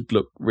 Things should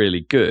look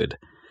really good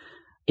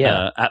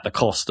at the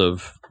cost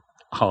of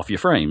half your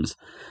frames.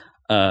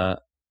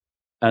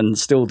 And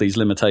still these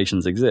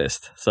limitations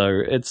exist.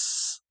 So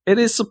it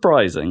is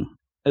surprising.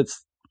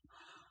 It's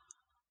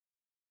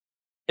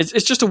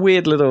just a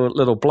weird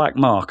little black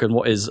mark in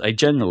what is a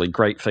generally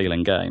great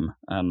feeling game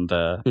and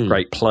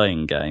great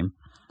playing game.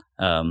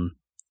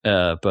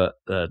 But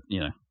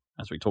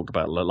as we talked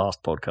about in the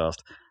last podcast,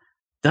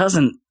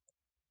 doesn't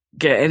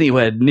get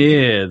anywhere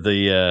near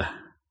the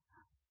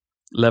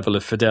level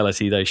of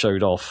fidelity they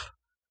showed off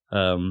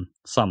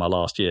summer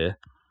last year.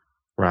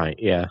 Right,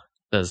 yeah.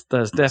 There's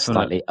definitely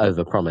slightly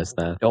overpromised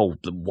there. Oh,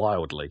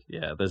 wildly,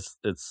 yeah.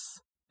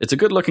 It's a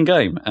good looking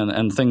game,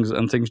 and things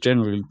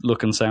generally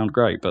look and sound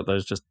great, but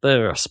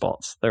there are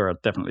spots. There are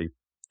definitely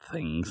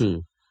things.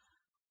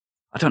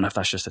 I don't know if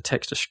that's just a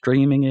text to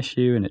streaming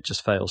issue, and it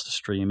just fails to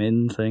stream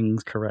in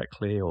things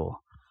correctly, or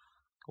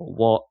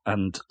what.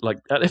 And like,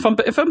 if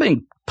I'm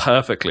being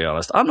perfectly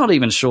honest, I'm not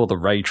even sure the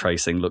ray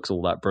tracing looks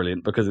all that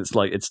brilliant, because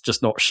it's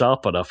just not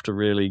sharp enough to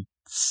really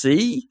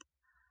see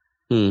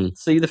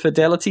the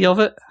fidelity of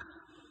it.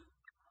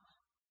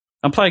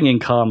 I'm playing in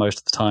car most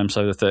of the time,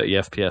 so the 30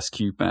 FPS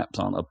cube maps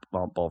aren't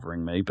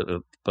bothering me. But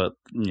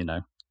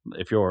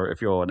if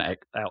you're an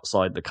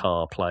outside the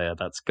car player,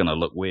 that's gonna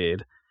look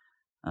weird.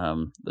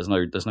 There's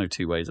no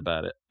two ways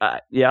about it. I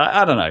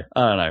don't know.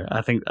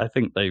 I think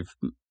the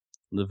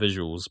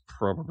visuals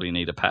probably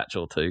need a patch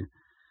or two. Do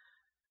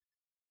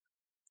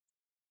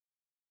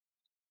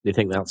you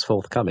think that's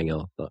forthcoming,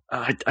 or?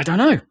 I don't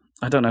know.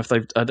 I don't know if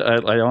they've.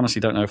 I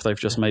honestly don't know if they've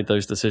just made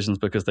those decisions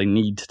because they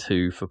need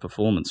to for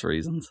performance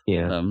reasons.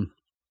 Yeah.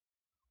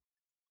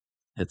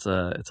 It's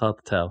hard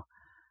to tell.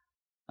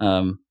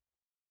 I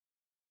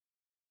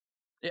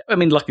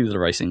mean, luckily the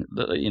racing,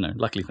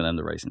 luckily for them,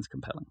 the racing's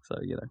compelling. So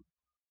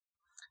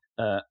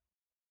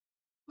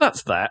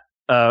that's that.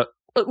 But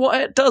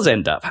what does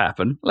end up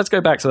happen? Let's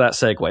go back to that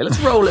segue. Let's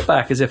roll it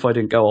back as if I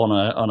didn't go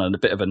on a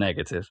bit of a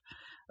negative.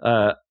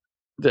 I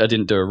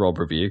didn't do a Rob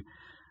review.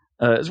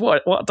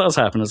 What does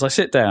happen is I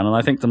sit down and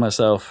I think to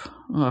myself,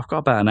 I've got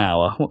about an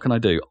hour. What can I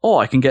do?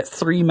 I can get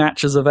 3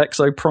 matches of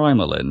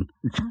Exoprimal in.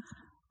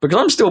 Because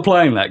I'm still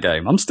playing that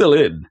game. I'm still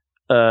in.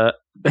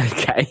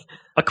 Okay.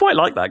 I quite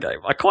like that game.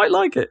 I quite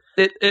like it.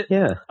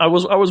 Yeah. I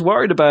was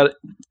worried about it.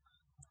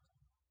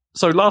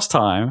 So last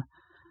time,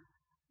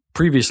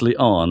 previously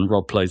on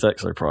Rob Plays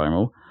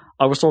Exoprimal,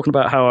 I was talking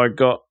about how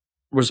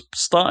was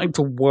starting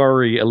to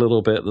worry a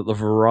little bit that the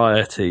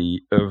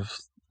variety of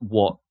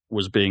what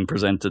was being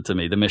presented to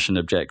me, the mission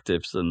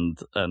objectives and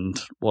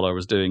what I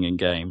was doing in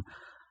game,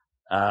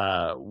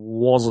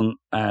 wasn't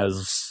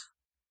as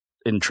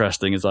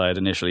interesting as I had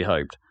initially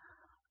hoped.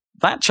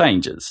 That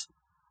changes.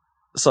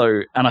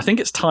 So, and I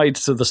think it's tied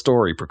to the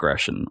story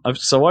progression.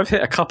 I've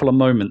hit a couple of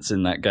moments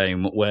in that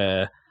game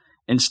where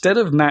instead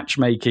of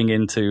matchmaking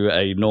into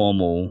a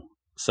normal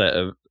set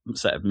of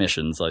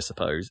missions, I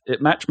suppose,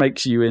 it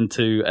matchmakes you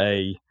into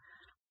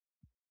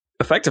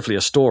effectively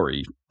a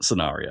story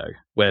scenario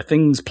where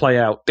things play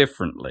out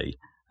differently,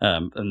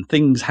 and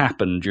things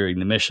happen during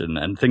the mission,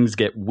 and things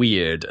get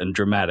weird and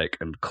dramatic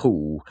and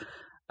cool.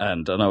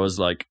 And I was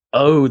like,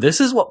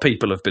 this is what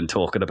people have been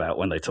talking about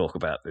when they talk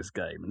about this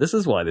game. This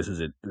is why this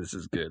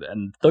is good.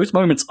 And those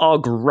moments are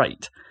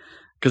great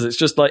because it's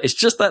just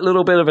that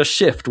little bit of a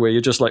shift where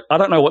you're just like, I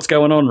don't know what's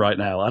going on right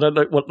now. I don't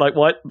know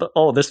why.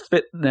 This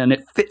fit, and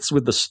it fits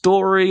with the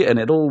story, and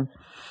it all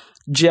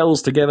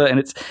gels together. And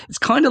it's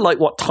kind of like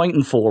what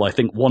Titanfall, I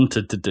think,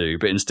 wanted to do,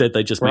 but instead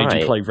they just made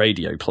you play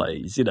radio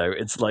plays.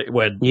 It's like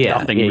where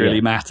nothing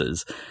really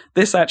matters.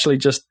 This actually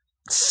just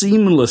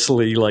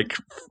seamlessly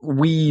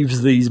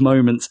weaves these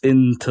moments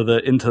into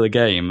the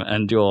game,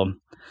 and you're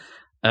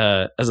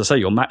as I say,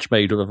 you're match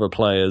made with other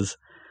players.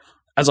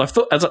 At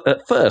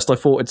first I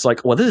thought it's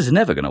like, well, this is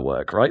never going to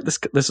work, right? This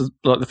is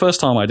like the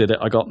first time I did it,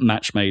 I got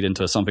match made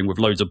into something with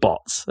loads of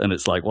bots, and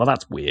it's like, well,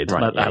 that's weird.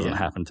 That hasn't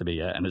happened to me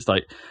yet. And it's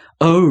like,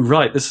 oh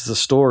right, this is a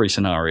story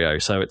scenario,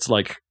 so it's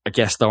like, I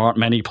guess there aren't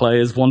many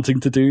players wanting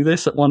to do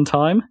this at one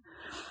time.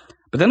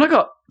 But then I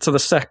got to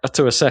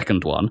a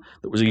second one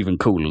that was even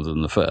cooler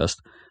than the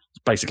first.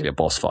 It's basically a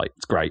boss fight.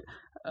 It's great.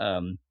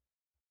 And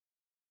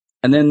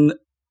then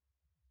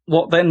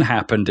what then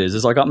happened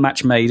is I got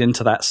match made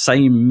into that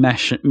same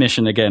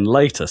mission again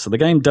later. So the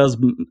game does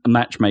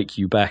match make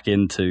you back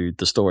into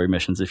the story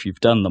missions if you've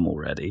done them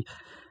already.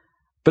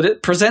 But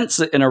it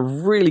presents it in a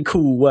really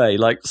cool way.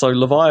 So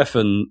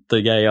Leviathan,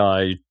 the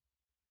AI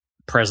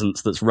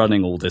presence that's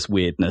running all this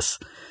weirdness,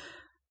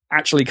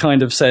 actually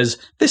kind of says,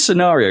 this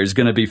scenario is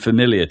going to be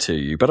familiar to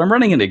you, but I'm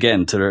running it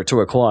again to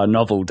acquire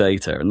novel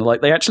data. And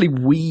like they actually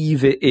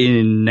weave it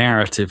in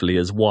narratively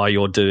as why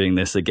you're doing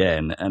this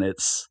again. And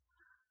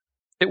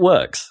it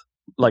works.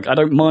 Like, I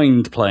don't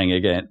mind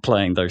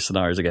playing those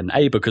scenarios again.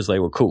 A, because they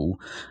were cool,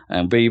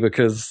 and B,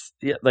 because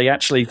they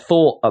actually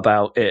thought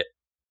about it,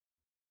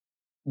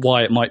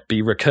 why it might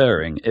be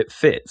recurring. It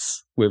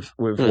fits with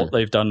what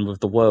they've done with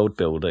the world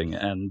building,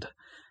 and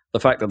the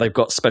fact that they've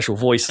got special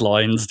voice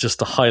lines just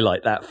to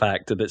highlight that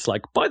fact that it's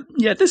like, but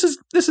yeah, this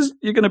is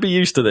you're going to be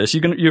used to this.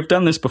 You've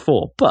done this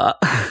before,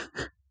 but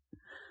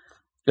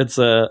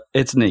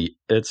it's neat.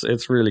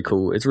 It's really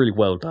cool. It's really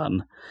well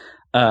done.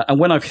 And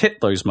when I've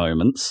hit those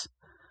moments,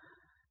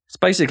 it's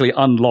basically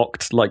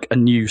unlocked like a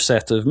new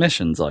set of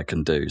missions I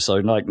can do. So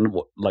like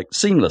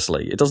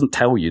seamlessly, it doesn't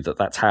tell you that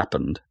that's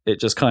happened.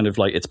 It just kind of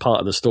like, it's part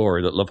of the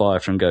story that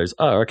Leviathan goes,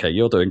 oh, okay,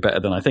 you're doing better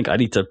than I think. I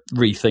need to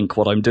rethink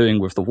what I'm doing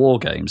with the war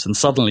games. And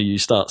suddenly you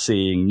start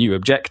seeing new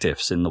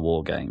objectives in the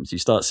war games. You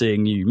start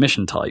seeing new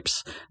mission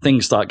types.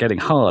 Things start getting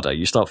harder.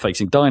 You start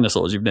facing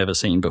dinosaurs you've never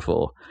seen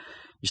before.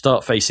 You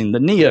start facing the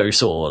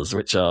Neosaurs,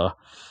 which are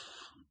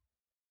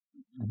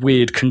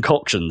weird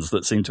concoctions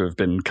that seem to have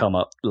been come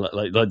up.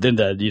 Like they're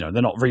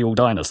not real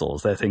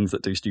dinosaurs. They're things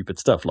that do stupid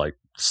stuff, like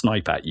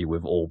snipe at you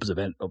with orbs of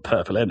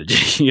purple energy.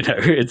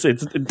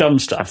 It's dumb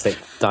stuff. Classic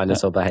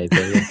dinosaur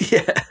behavior.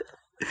 Yeah,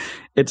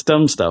 it's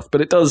dumb stuff,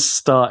 but it does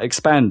start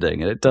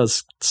expanding and it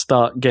does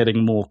start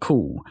getting more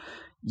cool.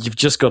 You've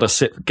just got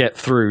to get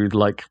through,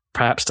 like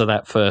perhaps to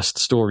that first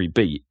story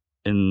beat,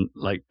 and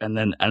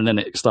then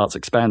it starts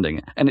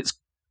expanding, and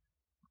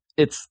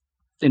it's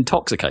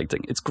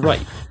intoxicating. It's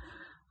great.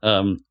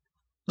 The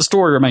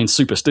story remains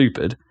super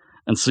stupid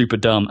and super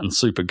dumb and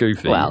super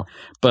goofy. Well,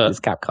 but it's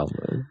Capcom.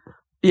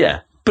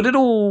 Yeah, but it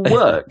all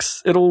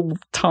works. It all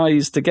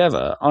ties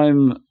together.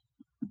 I'm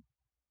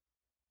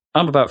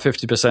about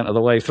 50% of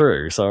the way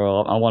through,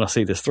 so I want to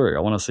see this through.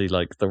 I want to see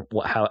like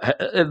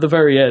at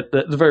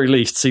the very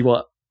least see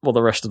what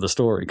the rest of the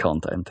story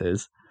content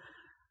is.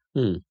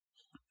 And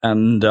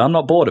I'm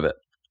not bored of it.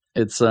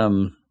 It's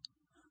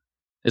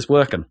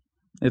working.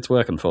 It's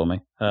working for me.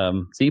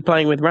 So you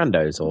playing with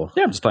randos, or?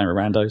 Yeah, I'm just playing with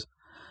randos.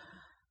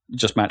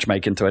 Just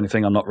matchmaking to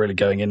anything. I'm not really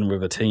going in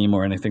with a team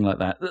or anything like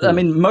that. I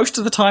mean, most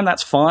of the time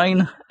that's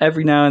fine.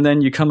 Every now and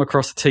then you come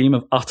across a team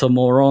of utter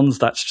morons.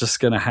 That's just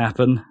going to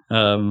happen.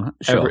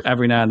 Sure.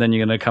 Every now and then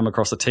you're going to come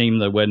across a team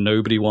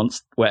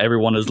where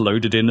everyone is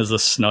loaded in as a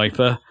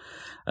sniper.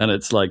 And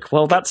it's like,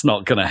 well, that's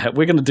not going to help.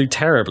 We're going to do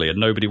terribly, and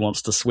nobody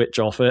wants to switch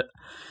off it.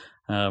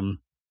 I'm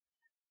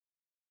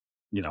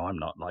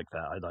not like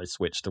that. I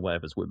switch to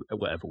whatever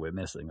we're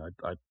missing.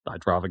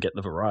 I'd rather get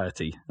the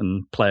variety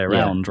and play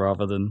around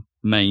rather than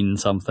main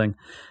something.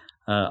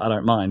 I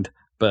don't mind,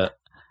 but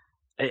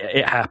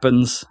it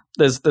happens.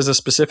 There's a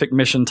specific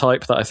mission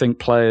type that I think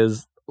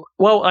players.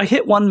 Well, I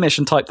hit one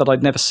mission type that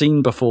I'd never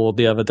seen before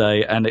the other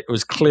day, and it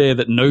was clear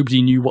that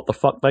nobody knew what the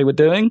fuck they were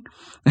doing,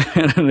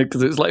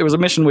 because it was a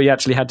mission where you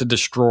actually had to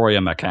destroy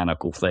a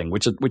mechanical thing,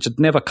 which had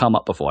never come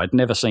up before. I'd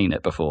never seen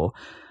it before.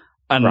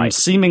 And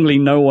seemingly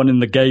no one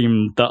in the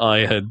game that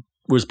I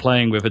was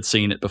playing with had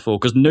seen it before,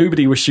 because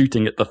nobody was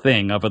shooting at the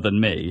thing other than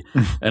me.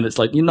 And it's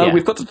like,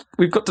 we've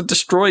got to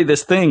destroy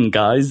this thing,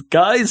 guys.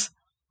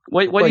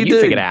 Wait, what are you doing?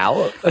 You figured it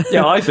out.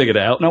 Yeah, I figured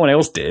it out. No one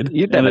else did.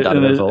 You've never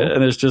done it before.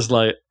 And it's just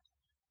like,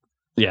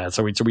 yeah.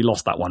 So we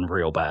lost that one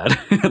real bad.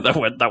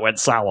 that went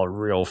sour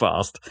real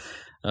fast.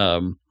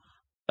 Because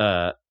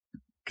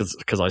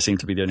I seem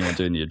to be the only one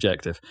doing the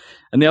objective.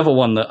 And the other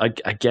one that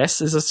I guess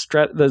is a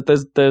strat.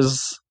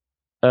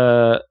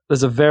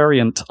 There's a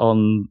variant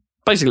on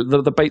basically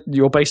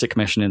your basic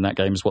mission in that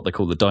game is what they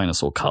call the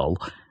dinosaur cull,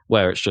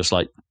 where it's just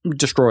like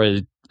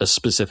destroy a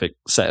specific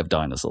set of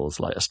dinosaurs,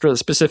 like a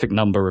specific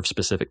number of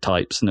specific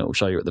types, and it will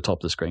show you at the top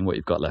of the screen what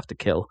you've got left to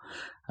kill.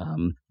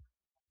 And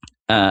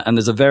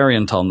there's a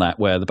variant on that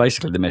where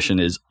basically the mission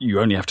is you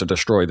only have to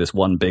destroy this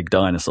one big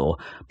dinosaur,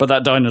 but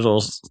that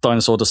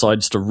dinosaur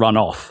decides to run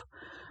off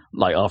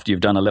like after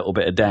you've done a little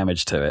bit of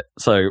damage to it.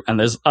 So, and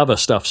there's other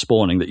stuff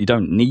spawning that you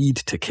don't need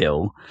to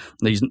kill.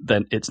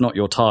 Then it's not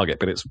your target,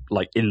 but it's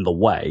like in the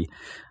way.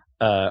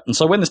 And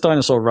so when this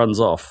dinosaur runs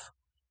off,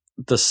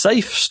 the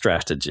safe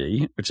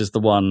strategy, which is the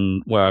one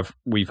where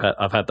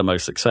I've had the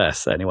most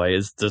success anyway,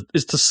 is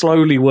to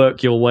slowly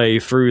work your way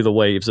through the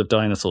waves of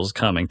dinosaurs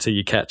coming till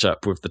you catch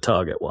up with the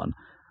target one.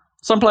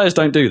 Some players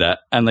don't do that,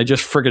 and they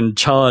just friggin'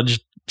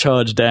 charge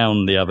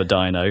down the other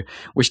dino,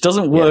 which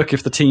doesn't work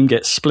if the team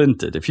gets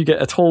splintered. If you get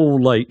at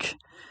all like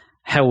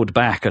held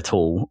back at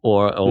all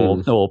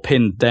or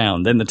pinned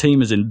down, then the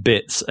team is in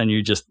bits and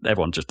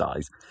everyone just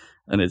dies,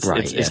 and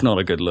it's not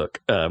a good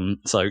look.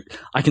 So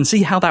I can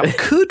see how that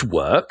could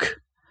work.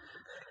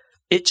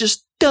 It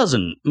just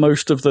doesn't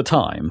most of the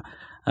time.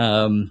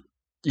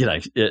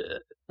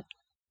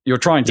 You're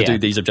trying to do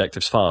these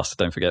objectives fast,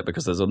 don't forget,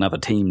 because there's another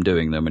team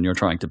doing them, and you're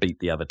trying to beat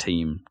the other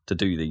team to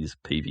do these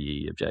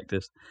PvE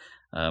objectives.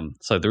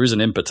 So there is an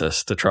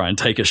impetus to try and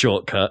take a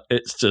shortcut.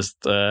 It's just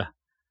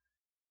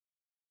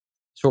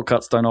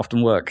shortcuts don't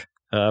often work.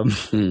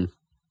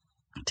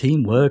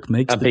 Teamwork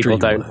makes the dream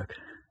work.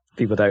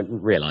 People don't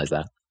realise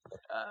that.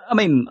 I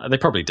mean, they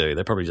probably do.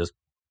 They probably just,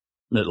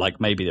 like,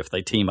 maybe if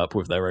they team up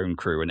with their own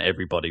crew and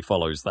everybody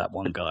follows that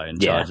one guy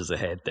and charges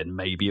ahead, then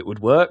maybe it would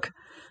work.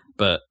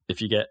 But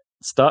if you get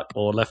stuck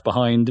or left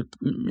behind,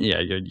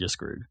 you're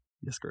screwed.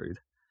 You're screwed.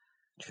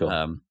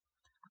 Sure.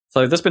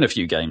 So there's been a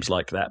few games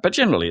like that, but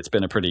generally it's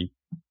been a pretty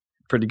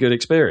good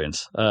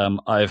experience.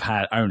 I've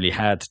only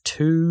had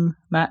 2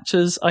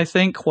 matches, I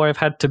think, where I've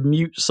had to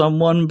mute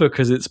someone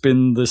because it's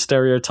been the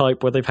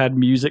stereotype where they've had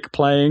music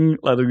playing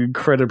at an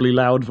incredibly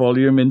loud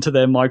volume into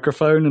their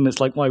microphone, and it's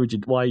like, why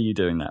are you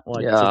doing that?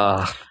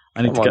 Why?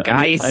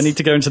 I need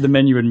to go into the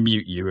menu and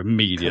mute you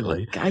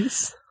immediately,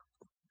 guys.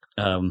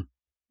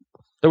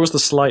 There was the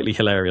slightly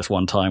hilarious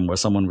one time where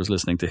someone was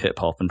listening to hip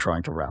hop and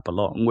trying to rap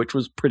along, which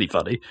was pretty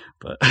funny,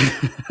 but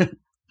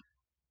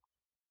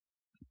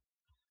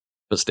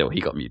but still, he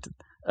got muted.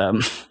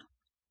 I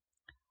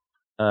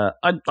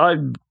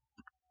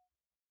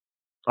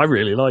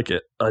really like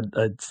it.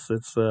 It's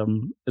a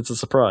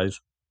surprise.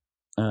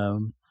 I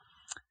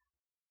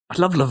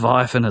love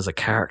Leviathan as a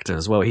character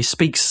as well. He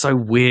speaks so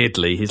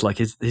weirdly. He's like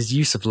his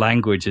use of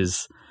language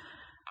is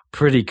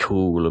pretty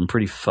cool and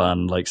pretty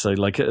fun.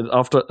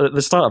 After at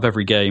the start of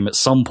every game, at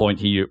some point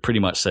he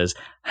pretty much says,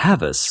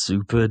 "Have a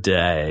super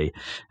day,"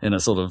 in a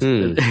sort of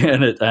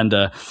and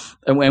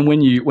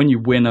when you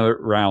win a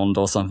round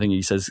or something,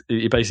 he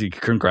basically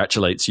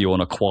congratulates you on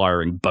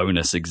acquiring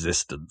bonus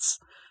existence.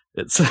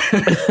 It's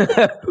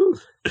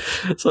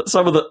so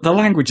some of the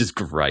language is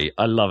great.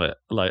 I love it.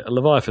 Like,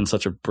 Leviathan's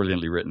such a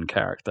brilliantly written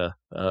character.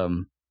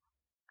 So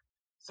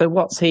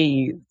what's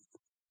he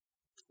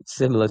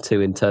similar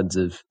to in terms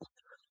of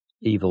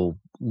evil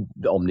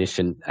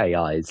omniscient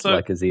AIs? So,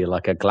 like, is he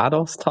like a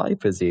GLaDOS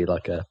type? Is he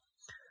like a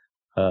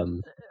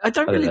I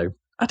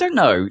don't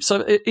know. So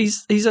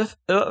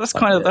that's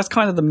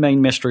kind of the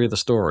main mystery of the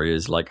story,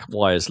 is like,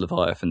 why is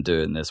Leviathan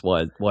doing this?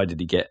 How did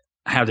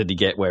he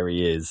get where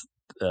he is?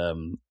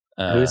 Who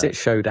is it?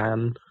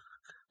 Shodan?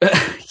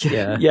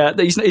 yeah. I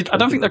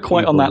don't think they're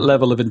quite on that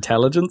level of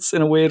intelligence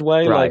in a weird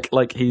way. Right.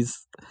 Like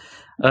he's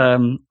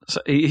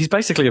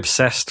basically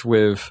obsessed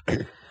with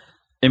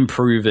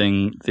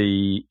improving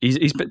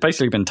he's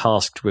basically been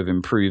tasked with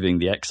improving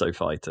the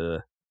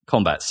Exofighter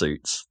combat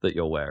suits that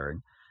you're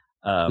wearing.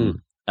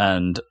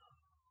 And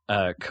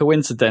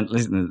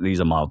coincidentally,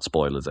 these are mild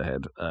spoilers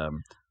ahead.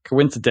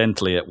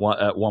 Coincidentally, at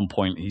one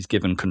point, he's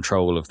given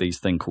control of these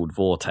thing called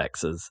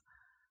vortexes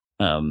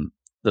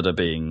that are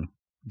being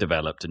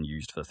developed and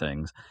used for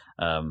things.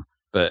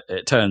 But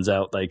it turns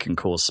out they can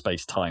cause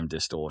space-time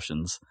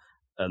distortions.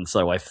 And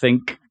so I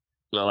think,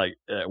 like,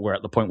 we're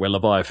at the point where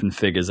Leviathan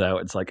figures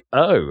out, it's like,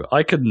 oh,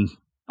 I can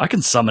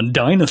summon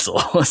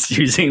dinosaurs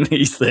using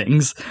these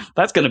things.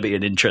 That's going to be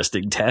an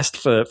interesting test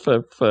for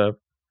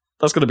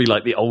that's going to be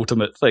like the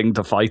ultimate thing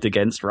to fight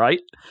against, right?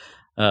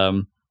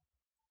 And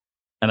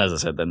as I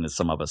said, then there's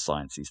some other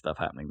sciencey stuff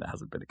happening that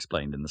hasn't been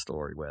explained in the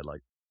story, where, like,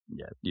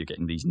 you're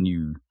getting these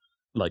new,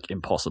 like,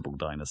 impossible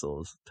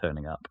dinosaurs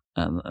turning up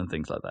and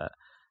things like that.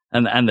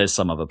 And there's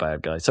some other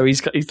bad guy. So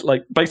he's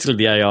like, basically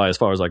the AI, as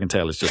far as I can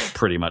tell, is just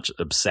pretty much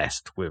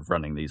obsessed with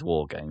running these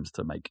war games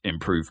to make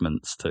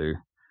improvements to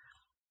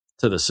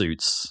the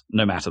suits,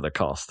 no matter the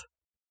cost.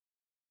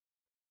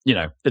 You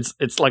know,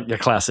 it's like a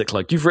classic,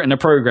 like, you've written a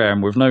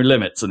program with no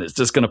limits and it's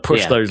just going to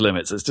push those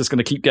limits. It's just going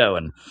to keep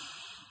going.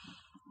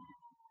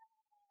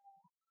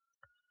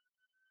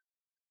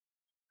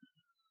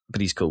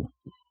 But he's cool.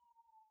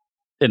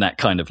 In that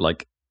kind of,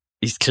 like,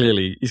 he's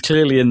clearly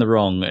in the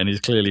wrong and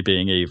he's clearly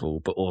being evil,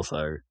 but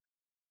also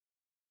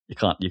you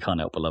can't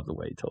help but love the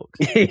way he talks.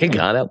 You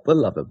can't help but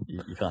love him.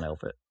 You can't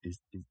help it.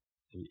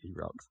 He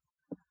rocks.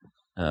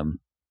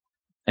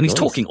 And he's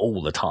talking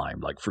all the time,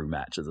 like, through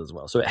matches as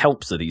well. So it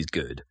helps that he's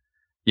good.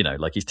 You know,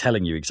 like, he's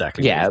telling you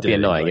exactly what he's doing. Yeah, it'd be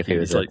annoying if he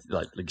was like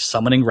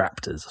summoning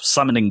raptors,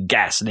 summoning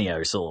gas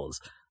neosaurs,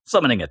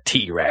 summoning a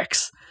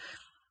T-Rex.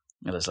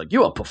 And it's like,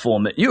 you have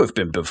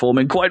been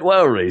performing quite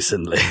well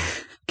recently.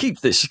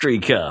 Keep this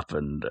streak up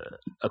and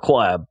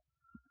acquire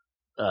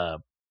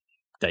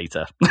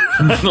data.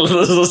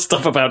 There's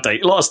stuff about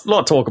data. A lot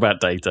of talk about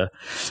data.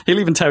 He'll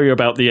even tell you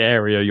about the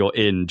area you're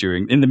in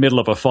the middle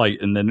of a fight,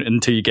 and then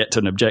until you get to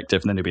an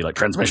objective, and then he'll be like,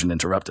 transmission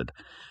interrupted,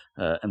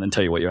 and then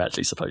tell you what you're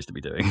actually supposed to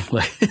be doing.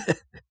 Like,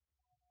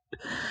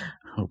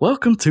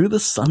 welcome to the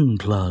Sun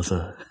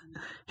Plaza.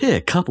 Here,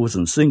 couples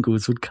and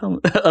singles would come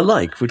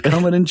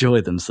and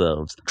enjoy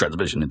themselves.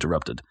 Transmission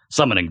interrupted.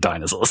 Summoning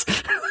dinosaurs.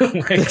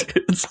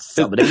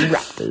 Summoning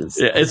raptors.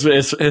 Yeah, it's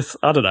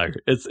I don't know.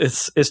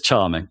 It's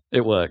charming.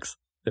 It works.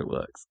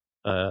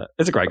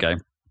 It's a great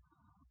game.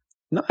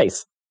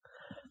 Nice.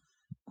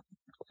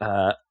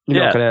 You're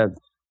not going to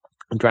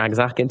drag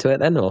Zach into it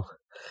then, or?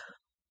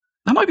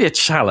 That might be a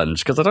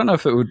challenge, because I don't know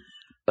if it would.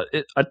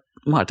 I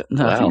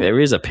think there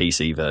is a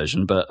PC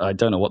version, but I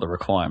don't know what the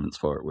requirements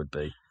for it would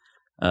be.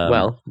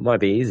 Might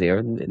be easier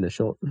in the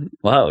short.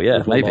 Well,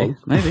 yeah, maybe.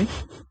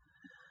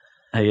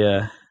 It's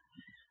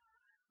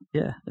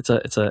a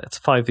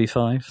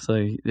 5v5,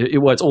 so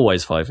it's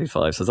always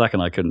 5v5. So Zach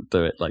and I couldn't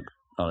do it like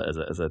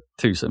as a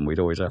twosome. We'd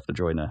always have to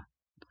join a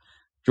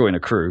join a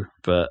crew.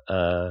 But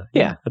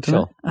yeah, I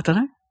don't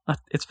know.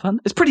 It's fun.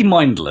 It's pretty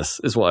mindless,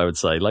 is what I would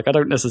say. Like, I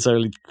don't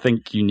necessarily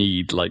think you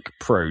need like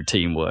pro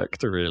teamwork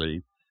to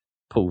really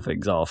pull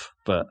things off,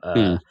 but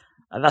and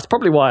that's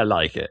probably why I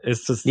like it.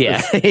 It's just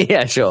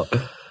yeah, sure.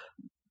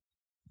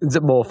 Is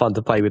it more fun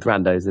to play with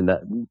randos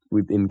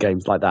in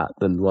games like that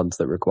than ones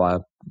that require?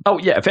 Oh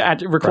yeah, if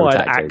it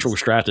required actual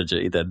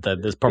strategy, then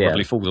this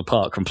probably falls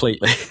apart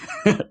completely.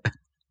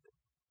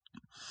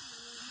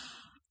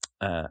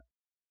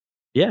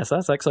 Yes,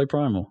 that's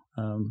Exoprimal.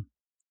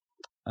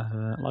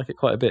 I like it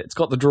quite a bit. It's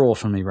got the draw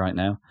for me right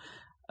now.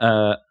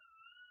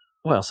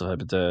 What else have I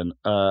been doing?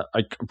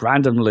 I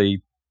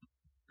randomly,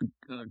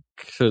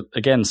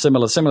 again,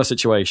 similar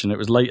situation. It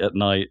was late at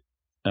night.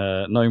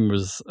 Gnome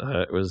was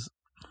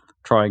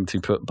trying to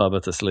put Bubba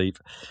to sleep,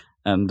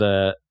 and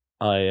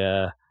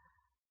I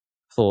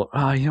thought,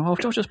 I'll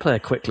just play a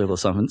quick little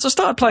something. So I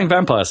started playing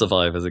Vampire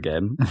Survivors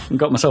again and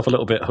got myself a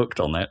little bit hooked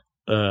on it.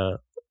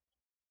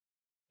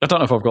 I don't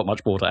know if I've got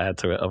much more to add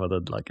to it other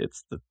than like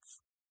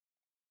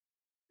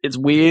it's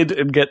weird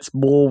and gets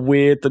more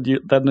weird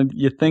than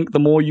you think. The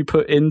more you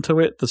put into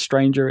it, the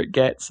stranger it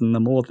gets, and the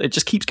more it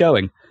just keeps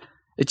going.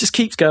 It just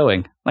keeps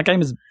going. That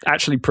game is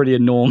actually pretty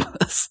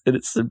enormous in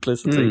its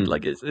simplicity.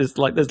 Like it's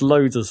like there's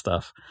loads of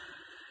stuff,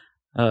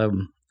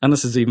 and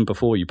this is even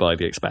before you buy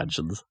the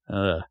expansions.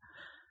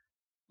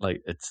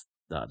 Like it's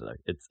I don't know.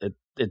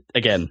 It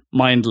again,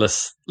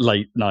 mindless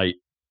late night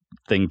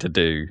thing to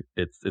do.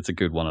 It's a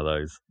good one of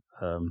those.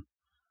 I'm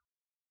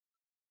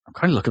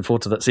kind of looking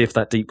forward to that. See if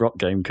that Deep Rock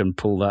game can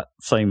pull that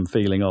same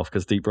feeling off,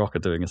 because Deep Rock are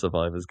doing a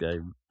survivors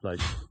game.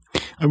 Like,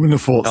 I wouldn't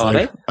have thought so.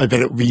 I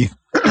bet it'll be.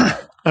 I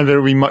bet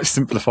it'll be much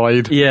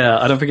simplified. Yeah,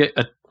 I don't think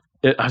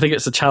I think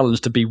it's a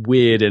challenge to be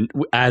weird and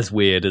as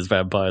weird as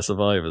Vampire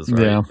Survivors.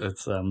 Right? Yeah,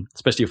 it's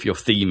especially if you're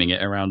theming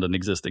it around an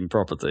existing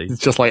property.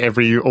 It's just like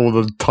all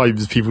the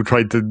times people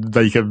tried to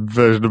make a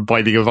version of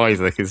Binding of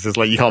Isaac. It's just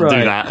like you can't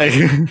do that.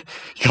 You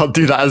can't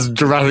do that as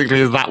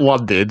dramatically as that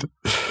one did.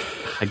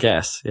 I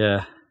guess,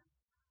 yeah.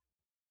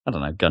 I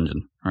don't know,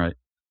 Gungeon, right?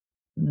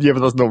 Yeah,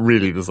 but that's not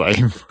really the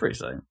same. Pretty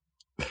same.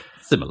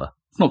 Similar.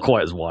 It's not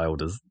quite as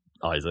wild as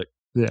Isaac.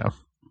 Yeah.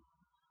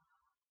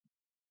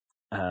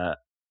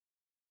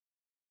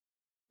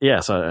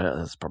 So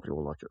that's probably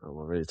all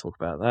I'll really talk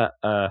about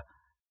that.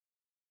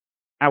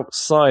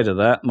 Outside of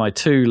that, my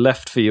two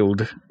left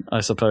field, I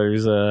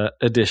suppose,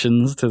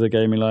 additions to the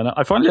gaming lineup.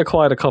 I finally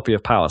acquired a copy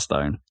of Power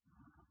Stone.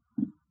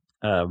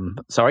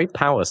 Sorry,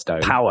 Power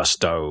Stone. Power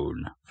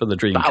Stone for the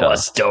Dreamcast. Power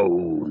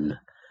Stone.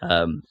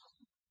 I've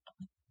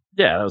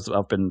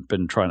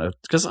been trying to,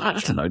 because I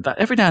don't know, that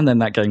every now and then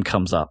that game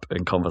comes up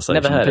in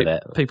conversation. Never heard of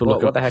it. People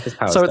what the heck is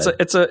Power Stone? So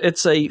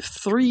it's a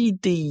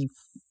 3D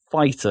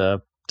fighter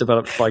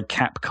developed by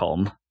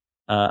Capcom.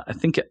 I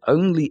think it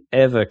only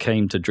ever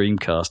came to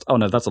Dreamcast. Oh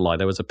no, that's a lie.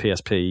 There was a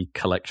PSP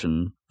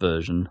collection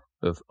version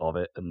of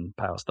it and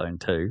Power Stone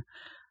 2.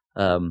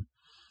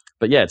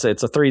 But yeah, it's a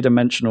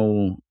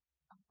 3-dimensional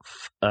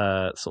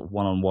sort of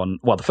one-on-one.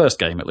 Well, the first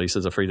game at least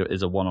is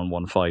a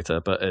one-on-one fighter,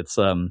 but it's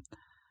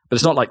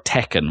not like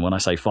Tekken. When I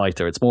say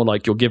fighter, it's more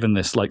like you're given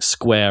this like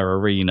square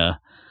arena,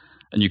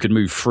 and you can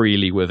move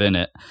freely within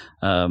it.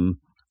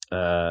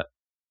 But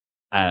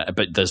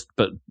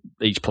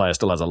each player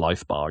still has a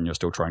life bar, and you're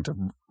still trying to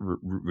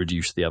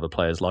reduce the other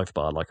player's life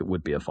bar like it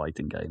would be a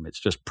fighting game. It's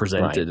just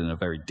presented in a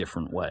very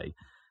different way.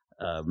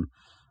 And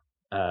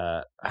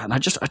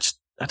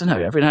I don't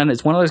know. Every now and then,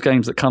 it's one of those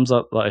games that comes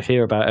up that I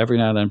hear about every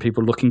now and then.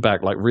 People looking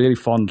back like really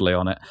fondly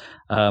on it.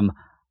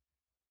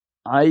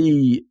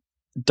 I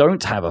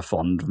don't have a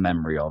fond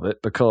memory of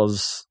it,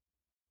 because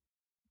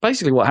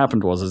basically what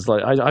happened was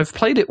like I've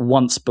played it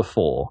once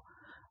before,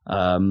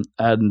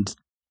 and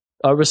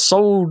I was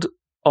sold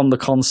on the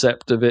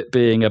concept of it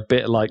being a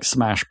bit like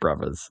Smash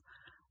Brothers.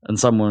 And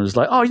someone was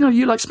like, "Oh,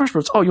 you like Smash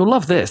Brothers? Oh, you'll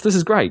love this. This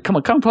is great.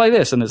 Come play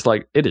this." And it's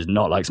like, it is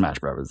not like Smash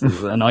Brothers,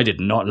 and I did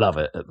not love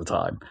it at the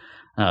time.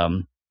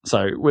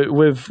 So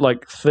with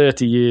like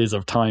 30 years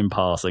of time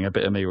passing, a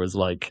bit of me was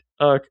like,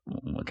 okay,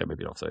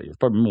 maybe not 30 years,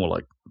 probably more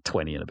like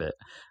 20 and a bit.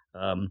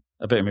 A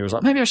bit of me was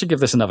like, maybe I should give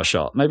this another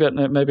shot. Maybe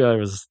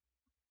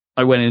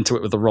I went into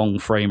it with the wrong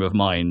frame of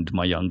mind,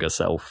 my younger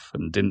self,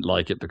 and didn't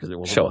like it because it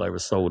wasn't what I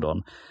was sold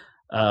on.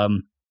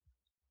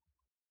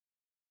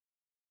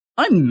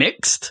 I'm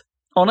mixed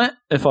on it,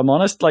 if I'm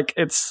honest. Like,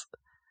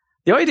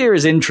 the idea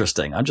is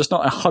interesting. I'm just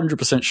not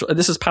 100% sure.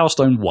 This is Power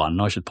Stone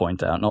 1, I should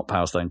point out, not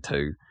Power Stone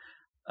 2,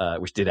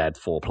 which did add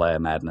 4-player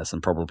madness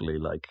and probably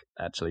like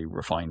actually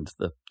refined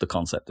the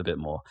concept a bit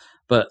more.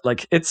 But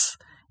like, it's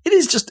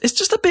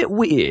just a bit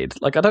weird.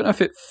 Like, I don't know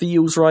if it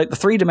feels right. The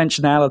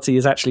 3-dimensionality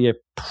is actually a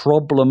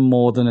problem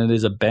more than it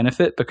is a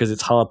benefit, because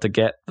it's hard to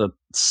get the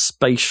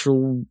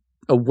spatial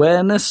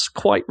awareness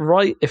quite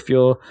right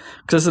because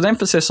there's an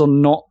emphasis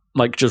on not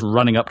like just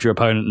running up to your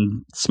opponent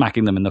and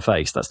smacking them in the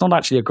face. That's not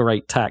actually a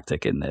great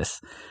tactic in this.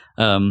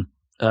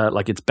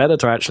 Like, it's better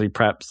to actually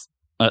perhaps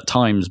at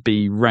times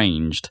be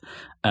ranged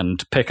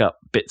and pick up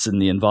bits in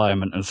the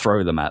environment and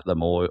throw them at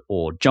them,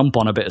 or jump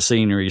on a bit of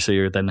scenery so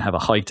you then have a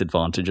height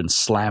advantage and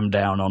slam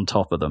down on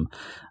top of them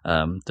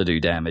to do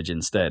damage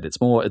instead. It's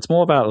more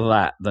about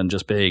that than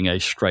just being a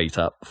straight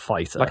up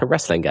fighter, like a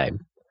wrestling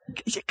game.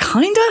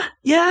 Kinda,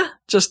 yeah.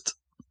 Just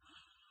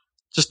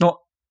not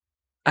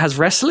as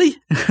wrestly.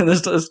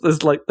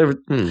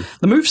 The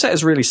moveset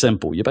is really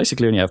simple. You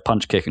basically only have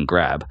punch, kick, and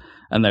grab,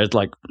 and there's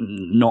like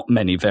not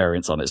many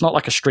variants on it. It's not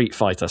like a Street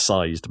Fighter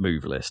sized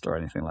move list or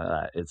anything like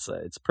that.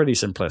 It's pretty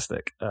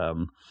simplistic.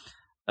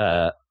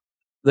 The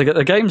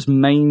game's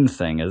main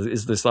thing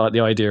is this like the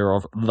idea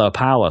of the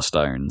Power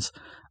Stones,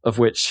 of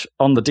which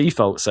on the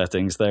default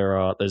settings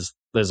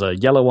there's a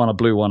yellow one, a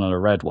blue one, and a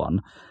red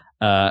one,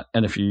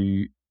 and if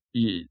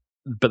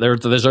but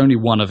there's only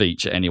one of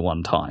each at any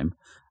one time.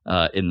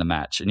 In the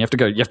match, and you have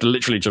to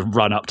literally just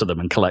run up to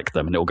them and collect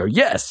them, and it'll go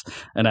yes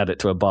and add it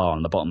to a bar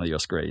on the bottom of your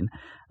screen.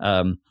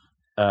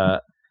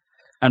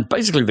 And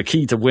basically the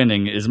key to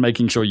winning is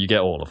making sure you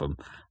get all of them,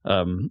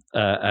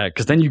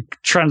 because then you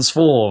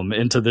transform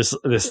into this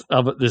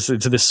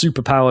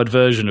super powered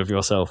version of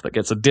yourself that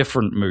gets a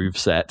different move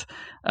set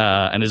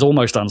and is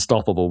almost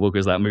unstoppable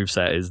because that move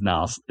set is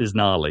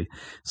gnarly.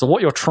 So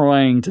what you're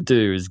trying to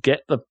do is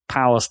get the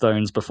Power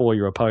Stones before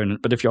your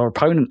opponent, but if your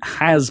opponent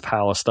has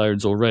Power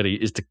Stones already,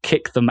 is to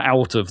kick them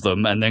out of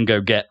them and then go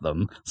get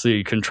them so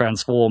you can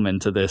transform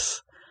into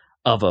this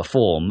other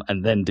form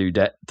and then do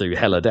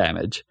hella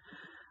damage.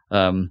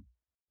 So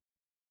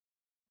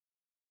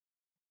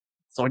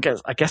I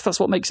guess that's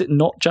what makes it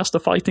not just a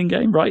fighting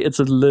game, right? It's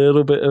a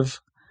little bit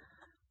of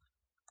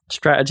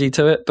strategy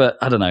to it, but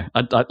I don't know.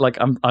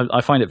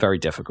 I find it very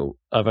difficult.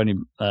 I've only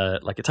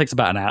it takes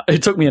about an hour.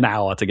 It took me an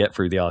hour to get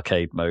through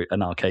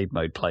an arcade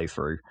mode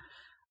playthrough.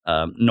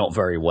 Not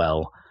very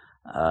well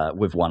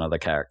with one of the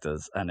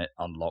characters, and it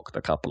unlocked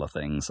a couple of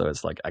things. So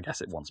it's like I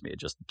guess it wants me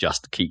to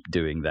just keep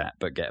doing that,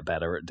 but get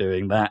better at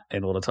doing that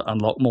in order to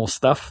unlock more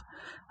stuff.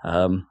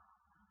 I'm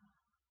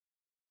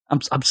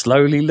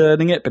slowly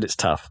learning it, but it's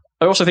tough.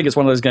 I also think it's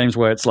one of those games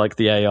where it's like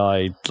the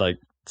AI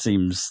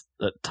seems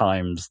at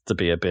times to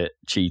be a bit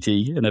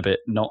cheaty and a bit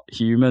not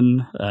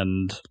human,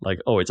 and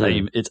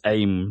its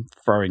aim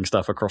throwing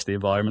stuff across the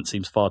environment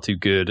seems far too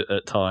good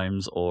at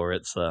times, or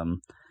its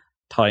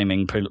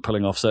timing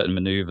pulling off certain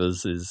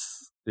maneuvers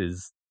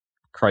is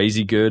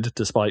crazy good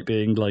despite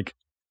being like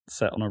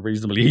set on a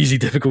reasonably easy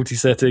difficulty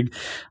setting,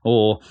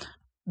 or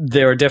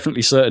there are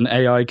definitely certain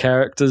AI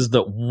characters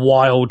that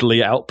wildly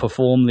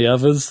outperform the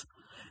others.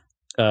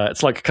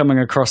 It's like coming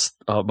across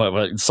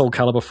Soul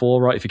Calibur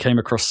 4, right? If you came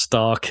across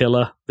Star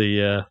Killer,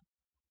 the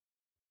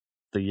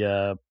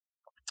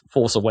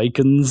Force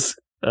Awakens,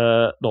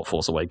 not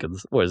Force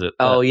Awakens. What is it?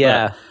 Oh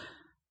yeah,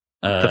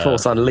 the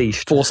Force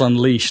Unleashed. Force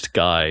Unleashed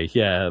guy,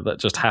 yeah, that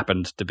just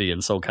happened to be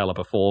in Soul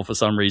Calibur 4 for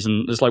some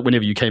reason. It's like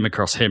whenever you came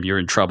across him, you're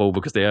in trouble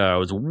because the AI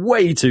was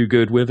way too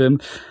good with him.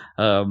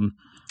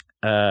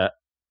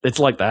 It's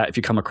like that if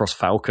you come across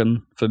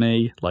Falcon, for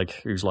me, like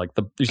who's like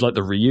the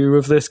Ryu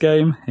of this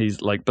game.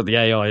 He's like, but the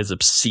AI is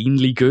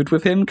obscenely good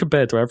with him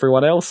compared to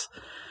everyone else.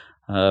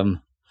 I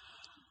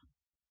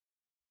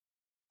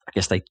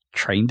guess they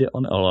trained it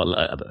on it. Oh,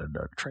 I don't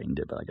know, trained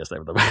it, but I guess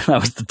that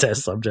was the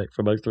test subject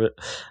for most of it.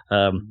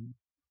 I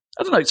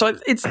don't know. So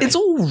it's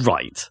all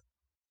right.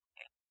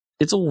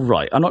 It's all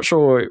right. I'm not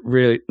sure it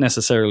really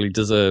necessarily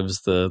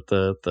deserves the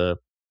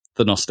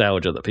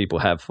nostalgia that people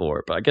have for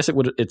it, but I guess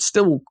it's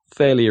still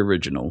fairly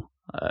original.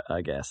 I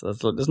guess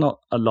there's not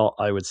a lot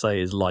I would say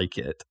is like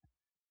it,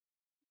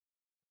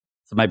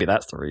 so maybe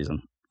that's the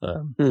reason.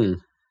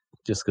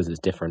 Just because it's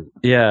different.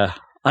 Yeah,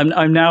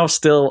 I'm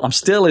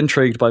still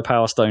intrigued by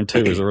Power Stone 2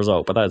 as a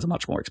result, but that is a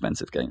much more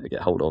expensive game to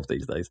get hold of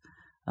these days,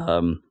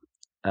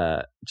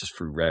 just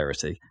through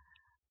rarity,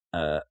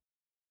 and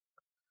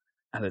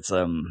it's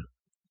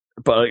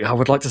But I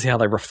would like to see how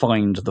they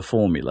refined the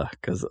formula,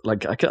 because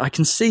like I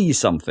can see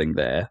something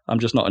there. I'm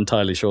just not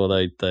entirely sure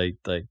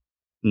they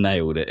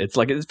nailed it. It's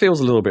like it feels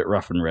a little bit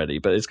rough and ready,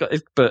 but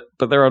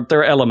but there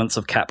are elements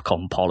of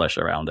Capcom polish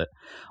around it.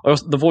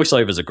 Also, the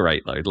voiceovers are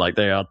great though. Like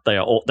they're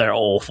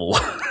awful,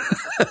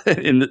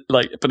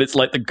 but it's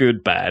like the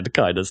good bad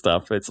kind of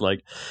stuff. It's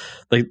like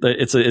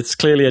it's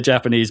clearly a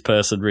Japanese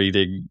person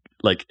reading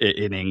like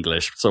in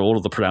English, so all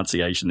of the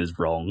pronunciation is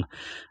wrong,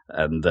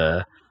 and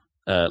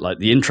like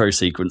the intro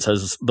sequence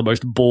has the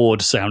most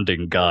bored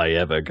sounding guy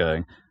ever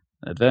going,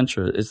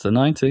 adventure, it's the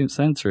 19th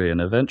century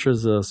and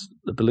adventurers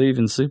believe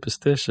in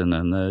superstition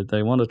and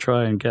they want to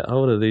try and get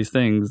hold of these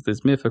things,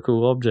 these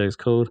mythical objects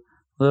called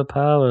the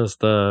Power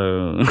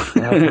Stone.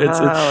 Yeah,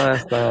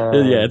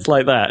 it's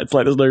like that. It's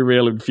like there's no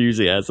real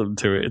enthusiasm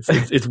to it.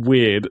 It's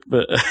weird,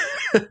 but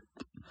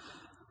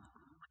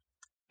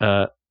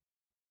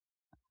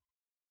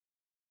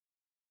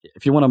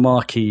if you want a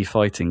marquee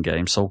fighting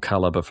game, Soul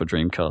Calibur for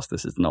Dreamcast,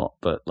 this is not.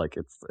 But like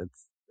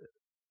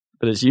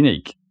it's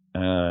unique,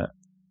 and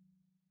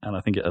I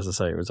think as I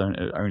say, it was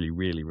only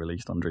really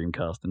released on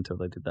Dreamcast until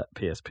they did that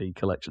PSP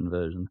collection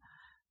version,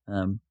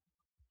 and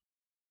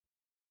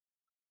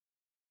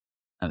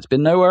it's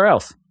been nowhere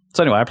else.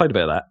 So anyway, I played a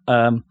bit of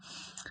that.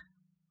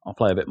 I'll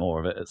play a bit more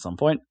of it at some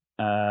point.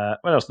 What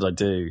else did I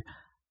do?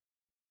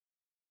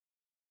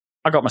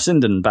 I got my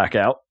Sinden back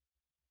out,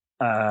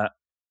 and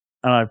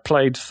I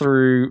played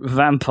through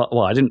Vampire.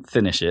 Well, I didn't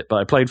finish it, but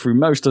I played through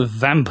most of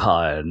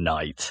Vampire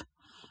Knight.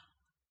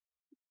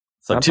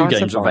 So Vampire 2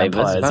 games of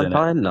vampires in it.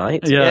 Vampire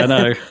Knight. Yeah, I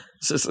know.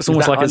 It's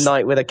almost like a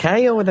night with a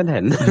K or with an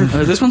N.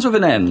 This one's with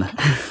an N.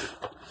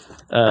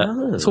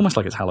 It's almost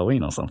like it's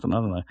Halloween or something. I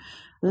don't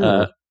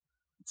know.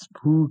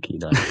 Spooky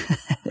night.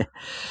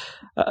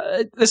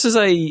 This is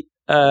a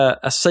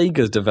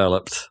Sega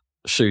developed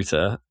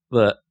shooter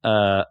that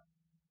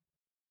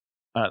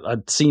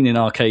I'd seen in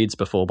arcades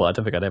before, but I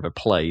don't think I'd ever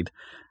played.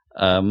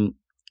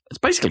 It's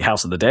basically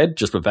House of the Dead,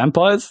 just with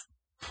vampires.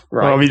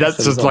 Right. Well, I mean,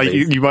 that's just like,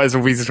 you might as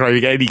well be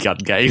describing any gun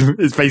game.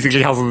 It's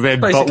basically House of the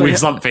Dead, but with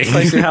something.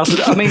 Basically House of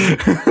the Dead. I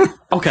mean,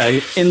 okay,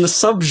 in the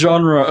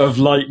subgenre of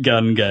light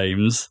gun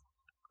games,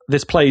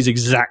 this plays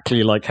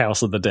exactly like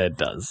House of the Dead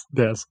does.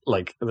 Yes.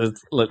 Like,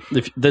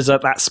 there's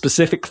that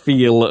specific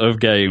feel of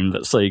game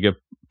that Sega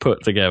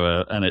put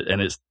together,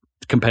 and it's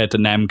compared to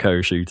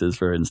Namco shooters,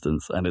 for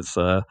instance, and it's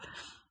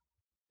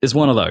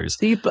one of those.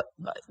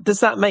 Does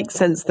that make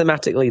sense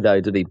thematically,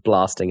 though, to be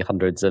blasting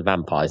hundreds of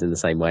vampires in the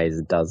same way as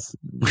it does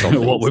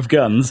zombies? What, with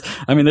guns?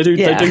 I mean, they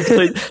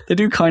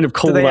do kind of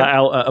call that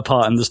out at a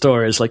part in the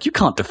story. It's like, you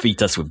can't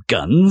defeat us with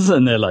guns,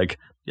 and they're like,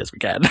 yes, we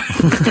can.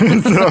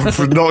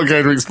 I'm not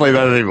going to explain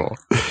that anymore.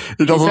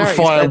 It doesn't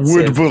fire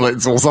wood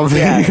bullets or something.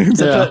 Yeah,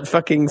 to put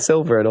fucking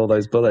silver in all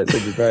those bullets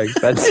would be very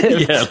expensive.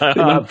 Yeah,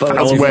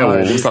 that's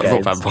werewolves, that's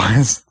not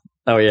vampires.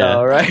 Oh, yeah.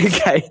 Oh, right,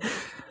 okay.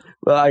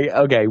 Well,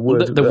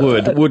 wood.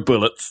 The wood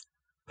bullets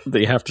that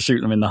you have to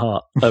shoot them in the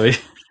heart.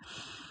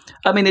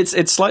 I mean,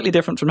 it's slightly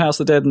different from House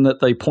of the Dead in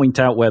that they point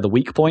out where the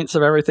weak points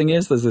of everything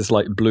is. There's this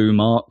like blue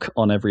mark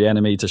on every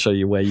enemy to show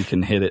you where you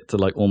can hit it to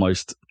like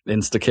almost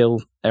insta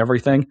kill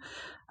everything.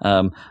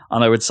 And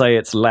I would say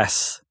it's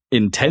less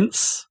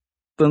intense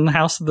than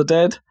House of the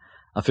Dead.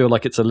 I feel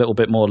like it's a little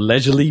bit more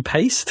leisurely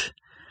paced,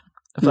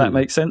 if that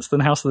makes sense, than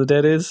House of the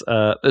Dead is.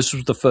 This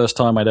was the first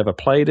time I'd ever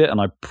played it,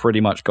 and I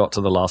pretty much got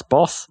to the last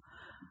boss.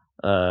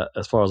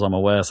 As far as I'm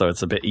aware, so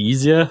it's a bit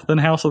easier than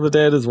House of the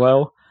Dead as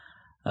well.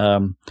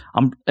 I'm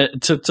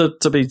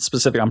to be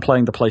specific, I'm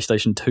playing the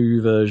PlayStation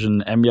 2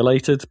 version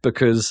emulated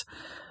because,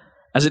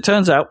 as it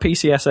turns out,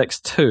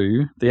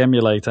 PCSX2, the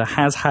emulator,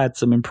 has had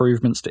some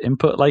improvements to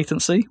input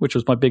latency, which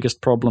was my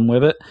biggest problem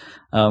with it.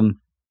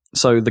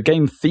 So the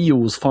game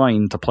feels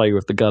fine to play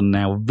with the gun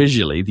now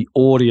visually. The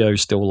audio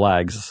still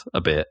lags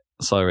a bit,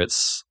 so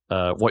it's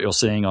what you're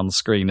seeing on the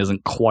screen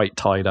isn't quite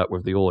tied up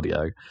with the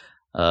audio.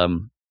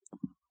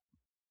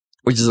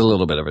 Which is a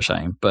little bit of a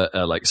shame, but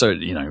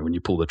when you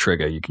pull the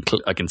trigger,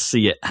 I can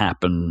see it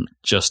happen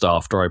just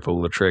after I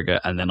pull the trigger,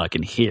 and then I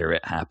can hear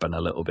it happen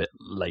a little bit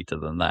later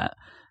than that.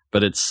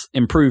 But it's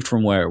improved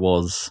from where it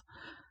was,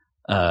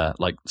 start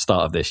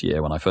of this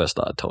year when I first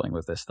started toying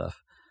with this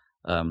stuff.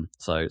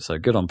 So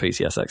good on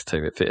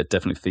PCSX2. It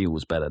definitely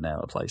feels better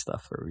now to play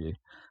stuff for review.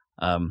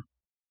 But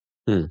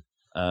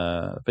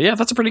yeah,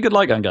 that's a pretty good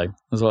light gun game,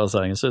 is what I was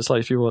saying. So it's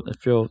like if you're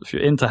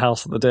into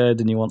House of the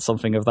Dead and you want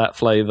something of that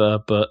flavor,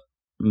 but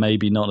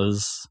maybe not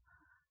as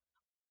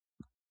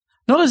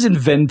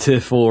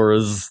inventive or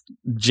as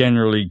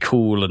generally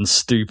cool and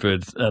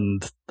stupid.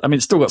 And I mean,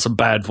 it's still got some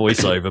bad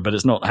voiceover, but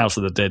it's not House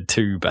of the Dead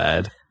too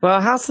bad. Well,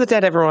 House of the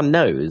Dead, everyone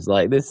knows.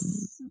 Like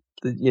this,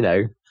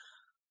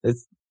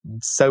 it's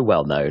so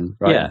well known,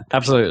 right? Yeah,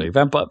 absolutely.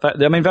 Vampire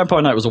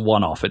Knight was a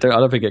one-off. I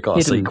don't think it got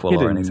a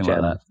sequel or anything like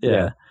that.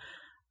 Yeah.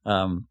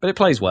 But it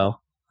plays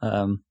well.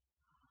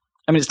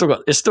 I mean,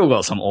 it's still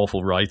got some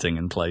awful writing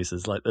in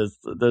places. Like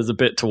there's a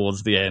bit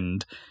towards the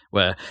end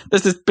where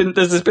there's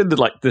been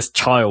like this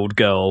child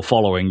girl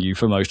following you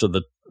for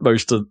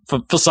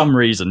for some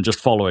reason, just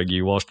following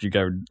you whilst you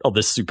go on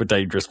this super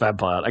dangerous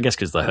vampire. I guess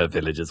because her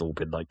village has all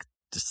been like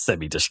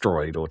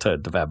semi-destroyed or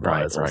turned to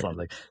vampires or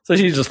something. So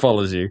she just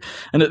follows you,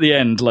 and at the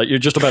end, like you're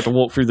just about to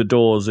walk through the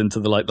doors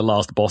into the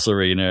last boss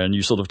arena, and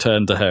you sort of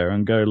turn to her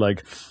and go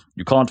like,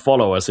 "You can't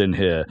follow us in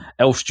here,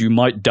 else you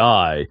might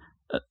die."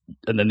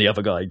 And then the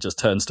other guy just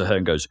turns to her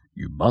and goes,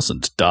 "You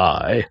mustn't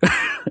die."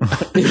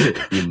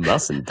 You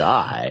mustn't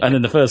die. And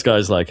then the first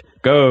guy's like,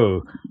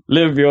 "Go,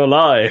 live your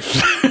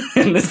life."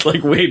 In this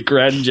like weird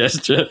grand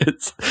gesture.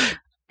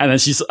 And then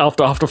she's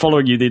after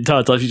following you the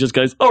entire time, she just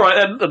goes, "All right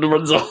then," and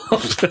runs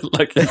off.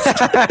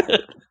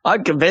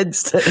 I'm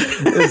convinced.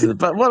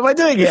 But what am I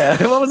doing here?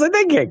 What was I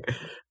thinking?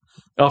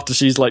 After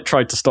she's like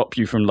tried to stop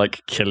you from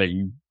like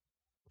killing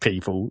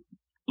people.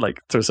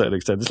 Like to a certain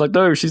extent, it's like,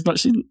 no, she's not.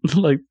 She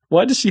like,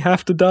 why does she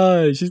have to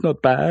die? She's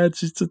not bad.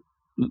 She's just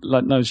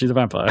like, no, she's a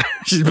vampire.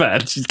 She's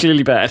bad. She's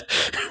clearly bad.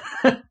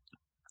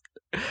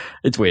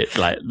 It's weird.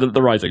 Like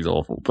the writing's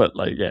awful, but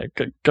like, yeah,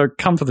 go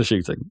come for the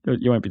shooting.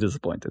 You won't be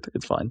disappointed.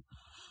 It's fine.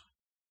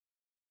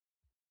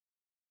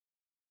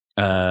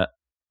 It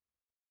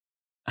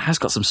has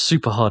got some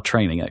super hard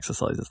training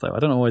exercises though. I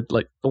don't know why.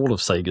 Like all of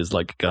Sega's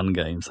like gun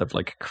games have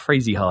like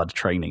crazy hard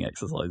training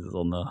exercises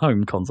on the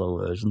home console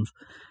versions.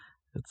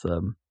 It's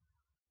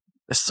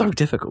so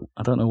difficult.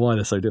 I don't know why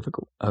they're so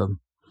difficult.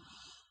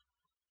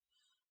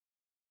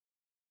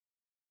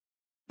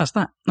 That's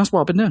that. That's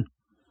what I've been doing.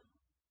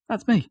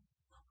 That's me.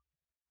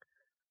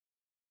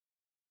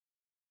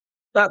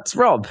 That's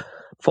Rob.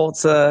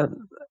 Forza,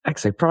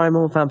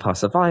 Exoprimal, Vampire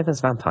Survivors,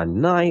 Vampire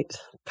Knight,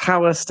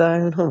 Power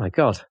Stone. Oh my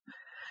god!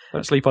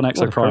 Don't sleep on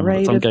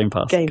Exoprimal. It's on Game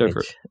Pass. Go for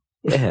it.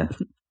 Yeah.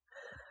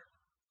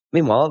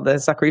 Meanwhile,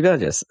 there's Zachary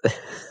Burgess.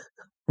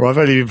 Well, I've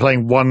only been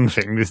playing one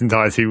thing this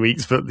entire 2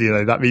 weeks, but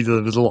that means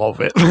there was a lot of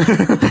it.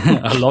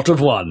 A lot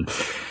of one.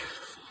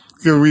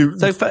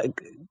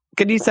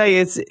 Can you say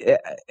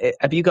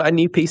have you got a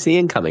new PC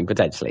incoming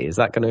potentially? Is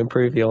that going to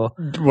improve your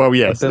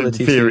yes, in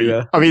theory?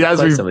 To, I mean,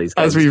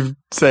 as we've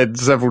said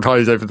several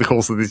times over the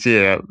course of this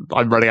year,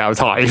 I'm running out of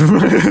time.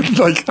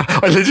 Like,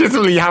 I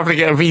legitimately have to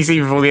get a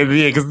PC before the end of the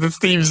year because the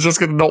Steam's just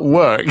going to not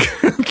work.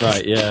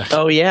 Right? Yeah.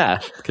 Oh yeah.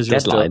 Because you're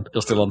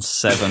still on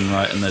 7,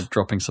 right? And they're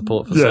dropping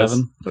support for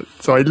 7.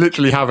 So I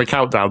literally have a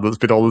countdown that's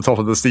been on the top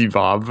of the Steam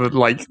bar. But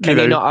can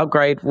you not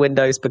upgrade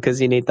Windows because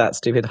you need that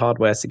stupid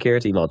hardware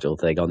security module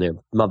thing on your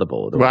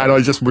motherboard? And I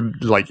just would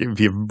it'd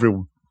be a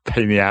real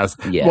pain in the ass.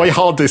 Yeah. My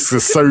hard disks are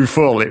so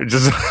full, I'm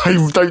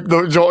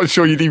not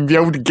sure you'd even be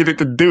able to get it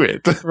to do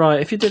it. Right.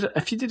 If you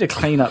did a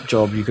cleanup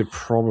job, you could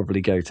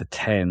probably go to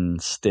 10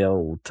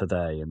 still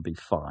today and be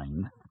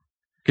fine.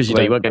 Because you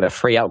won't get a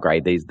free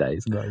upgrade these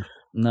days.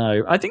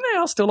 No. I think they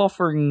are still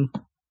offering.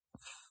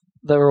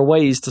 There are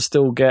ways to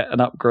still get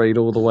an upgrade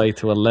all the way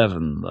to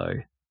 11, though.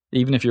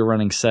 Even if you're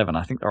running 7,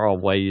 I think there are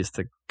ways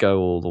to go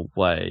all the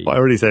way. But I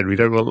already said we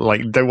don't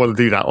want to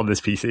do that on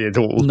this PC at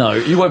all. No,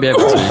 you won't be able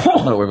to.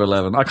 Not with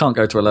 11. I can't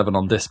go to 11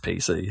 on this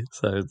PC,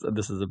 so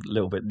this is a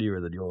little bit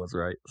newer than yours,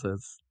 right? So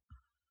it's.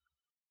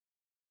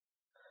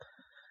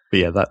 But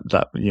yeah, that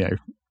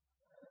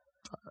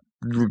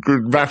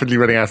rapidly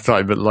running out of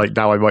time. But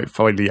now I might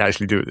finally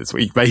actually do it this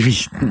week, maybe.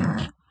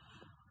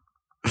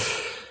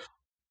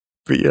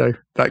 But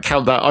that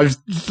countdown, I've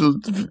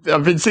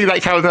been seeing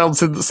that countdown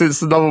since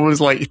the number was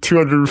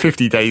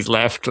 250 days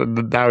left,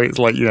 and now it's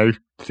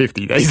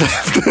 50 days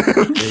left.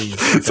 Jeez,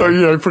 okay.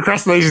 So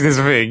procrastination is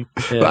a thing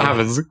that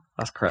happens.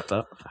 That's crept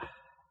up.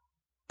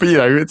 But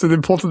it's an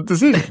important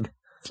decision.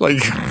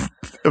 It's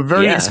a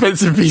very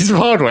expensive piece of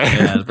hardware.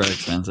 Yeah, it's very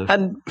expensive.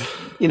 And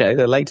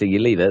the later you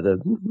leave it,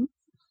 the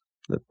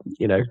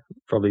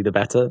probably the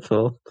better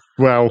for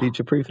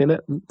future-proofing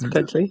it,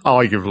 potentially.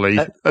 Arguably.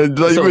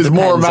 It was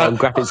more about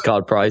graphics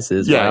card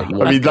prices. Yeah,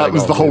 right? That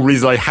was the whole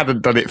reason I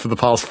hadn't done it for the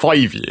past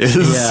 5 years.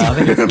 Yeah,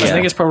 I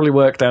think it's probably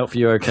worked out for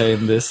you okay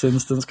in this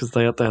instance, because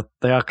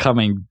they are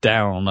coming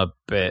down a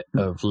bit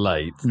of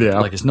late.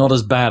 Yeah. It's not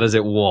as bad as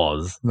it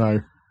was.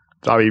 No.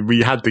 I mean,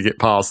 we had to get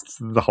past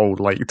the whole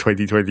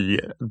 2020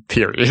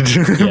 period,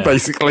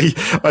 basically.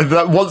 And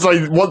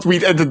once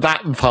we'd entered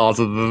that part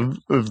of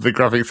the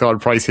graphics card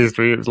price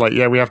history, it was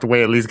we have to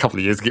wait at least a couple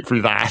of years to get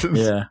through that.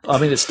 Yeah, I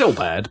mean, it's still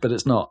bad, but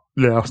it's not.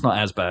 Yeah, it's not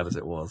as bad as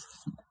it was.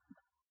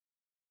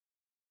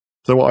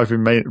 So what I've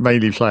been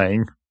mainly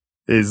playing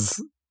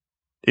is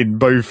in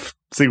both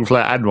single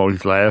player and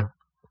multiplayer.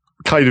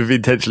 Kind of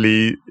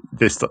intentionally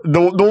this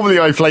normally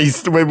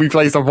when we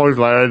play stuff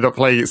multiplayer, I end up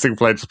playing it single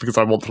player just because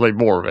I want to play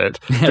more of it.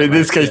 But in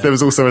this case there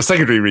was also a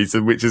secondary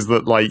reason, which is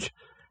that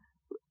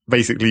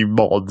basically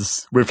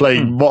mods. We're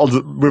playing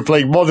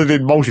modded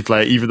in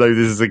multiplayer, even though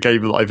this is a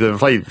game that I've never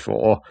played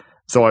before.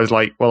 So I was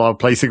I'll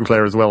play single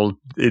player as well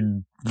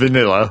in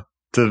vanilla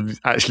to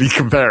actually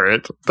compare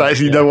it, to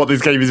actually know what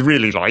this game is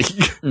really like.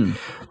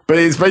 But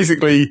it's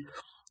basically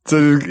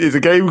it's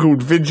a game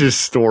called Vintage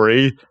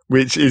Story,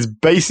 which is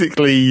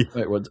basically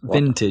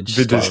Vintage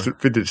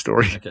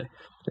Story. Okay,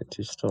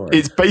 Vintage Story.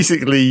 It's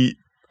basically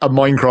a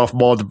Minecraft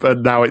mod,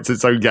 but now it's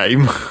its own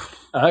game.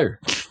 Oh,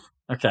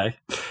 okay.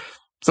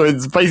 So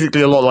it's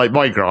basically a lot like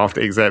Minecraft,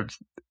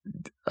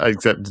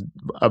 except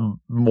a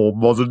more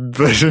modern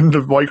version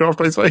of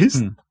Minecraft, I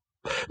suppose.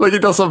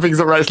 It does some things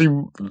that are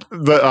actually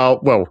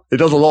it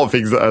does a lot of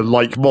things that are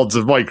like mods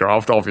of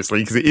Minecraft,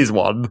 obviously, because it is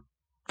one.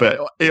 But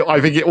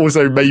I think it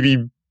also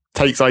maybe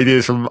takes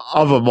ideas from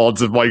other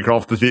mods of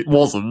Minecraft that it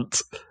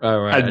wasn't,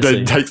 and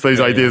then takes those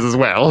ideas as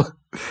well.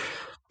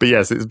 But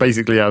yes, it's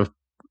basically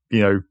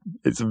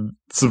it's a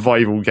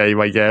survival game,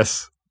 I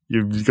guess.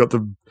 You've got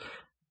to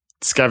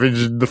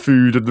scavenge the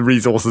food and the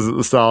resources at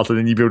the start, and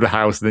then you build a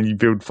house, and then you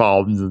build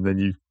farms, and then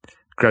you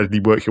gradually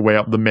work your way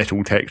up the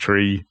metal tech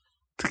tree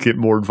to get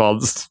more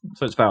advanced.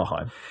 So it's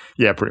Valheim.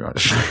 Yeah, pretty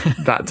much.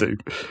 That too.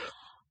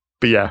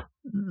 But yeah,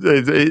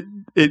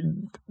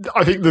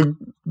 I think the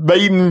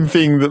main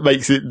thing that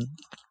makes it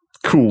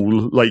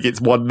cool, it's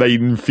one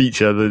main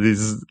feature that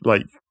is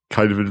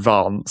kind of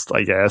advanced,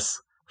 I guess,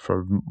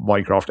 from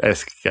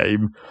Minecraft-esque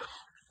game,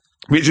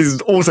 which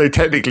is also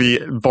technically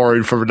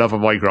borrowed from another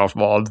Minecraft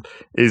mod,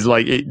 is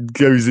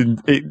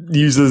it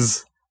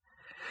uses.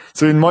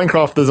 So in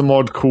Minecraft, there's a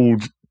mod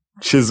called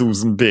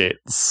Chisels and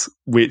Bits,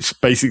 which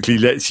basically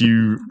lets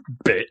you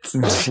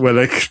bits. Well,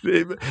 they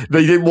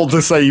didn't want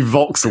to say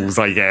voxels,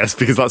 I guess,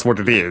 because that's what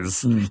it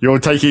is. You're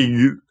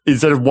taking,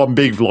 instead of one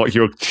big block,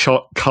 you're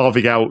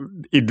carving out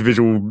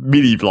individual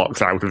mini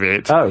blocks out of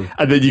it. Oh.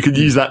 And then you can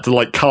use that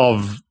to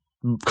carve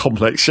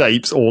complex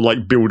shapes or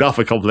build up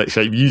a complex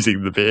shape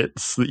using the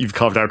bits that you've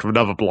carved out of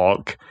another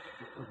block.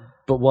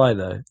 But why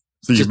though?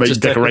 So you make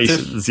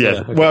decorations, yes.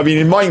 Yeah, okay. Well, I mean,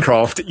 in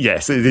Minecraft,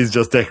 yes, it is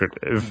just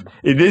decorative.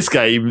 In this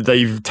game,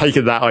 they've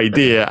taken that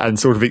idea and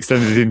sort of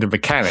extended it into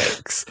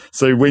mechanics.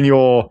 So when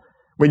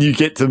you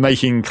get to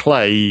making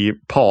clay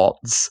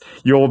pots,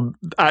 you're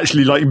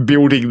actually like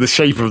building the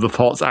shape of the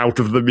pots out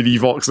of the mini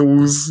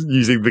voxels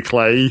using the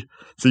clay.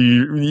 So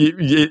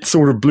it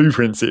sort of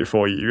blueprints it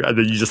for you, and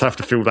then you just have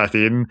to fill that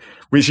in,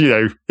 which,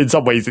 in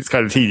some ways it's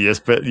kind of tedious,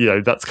 but,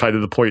 that's kind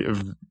of the point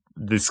of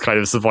this kind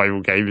of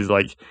survival game, is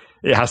like,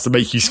 it has to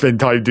make you spend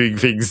time doing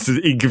things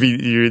to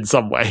inconvenience you in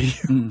some way.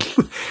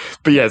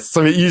 But yes,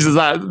 so it uses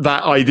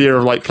that idea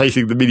of like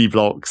placing the mini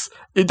blocks.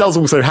 It does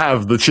also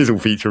have the chisel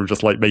feature of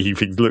just like making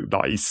things look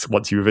nice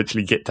once you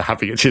eventually get to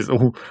having a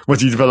chisel,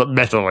 once you develop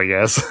metal, I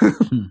guess.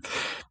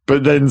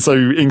 But then, so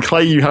in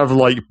clay, you have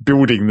like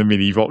building the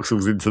mini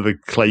voxels into the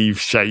clay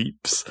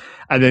shapes.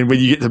 And then when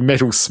you get to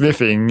metal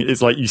smithing,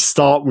 it's like you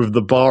start with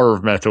the bar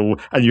of metal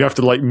and you have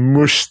to like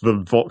mush the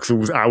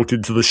voxels out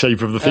into the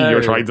shape of the thing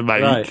you're trying to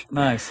make. Right,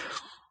 nice.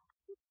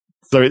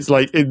 So it's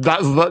like,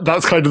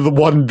 that's kind of the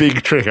one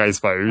big trick, I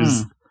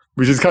suppose,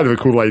 which is kind of a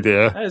cool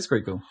idea. That is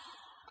pretty cool.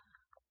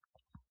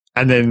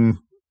 And then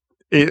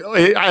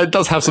it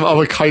does have some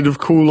other kind of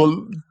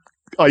cool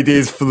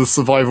ideas for the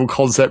survival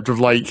concept of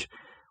like,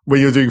 when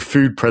you're doing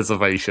food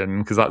preservation,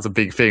 because that's a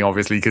big thing,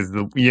 obviously, because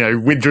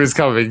winter is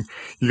coming.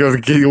 You got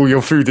to get all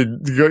your food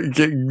and you got to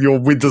get your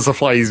winter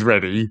supplies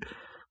ready.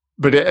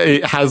 But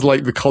it has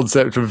like the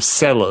concept of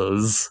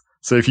cellars.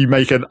 So if you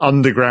make an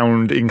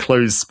underground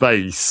enclosed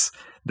space,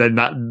 then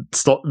that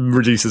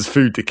reduces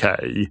food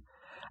decay.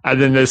 And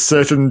then there's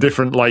certain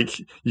different, like,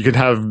 you can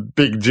have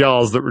big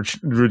jars that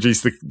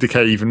reduce the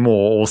decay even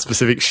more, or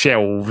specific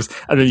shelves.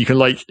 And then you can,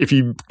 like, if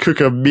you cook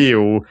a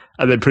meal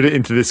and then put it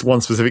into this one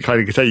specific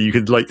kind of container, you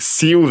could, like,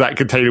 seal that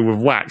container with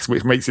wax,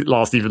 which makes it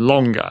last even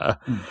longer.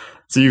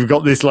 So you've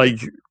got this, like,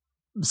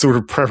 sort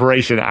of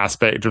preparation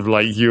aspect of,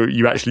 like,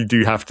 you actually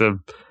do have to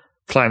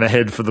plan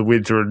ahead for the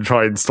winter and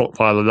try and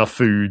stockpile enough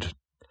food,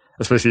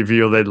 especially if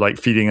you're then, like,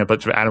 feeding a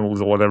bunch of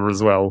animals or whatever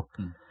as well.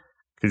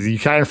 Because you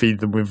can feed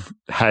them with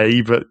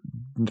hay, but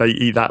they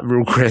eat that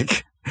real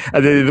quick.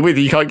 And then in the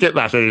winter, you can't get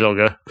that any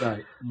longer.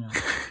 Right.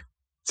 Yeah.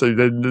 So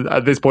then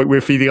at this point,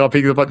 we're feeding our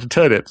pigs a bunch of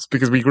turnips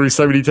because we grew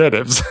so many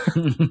turnips.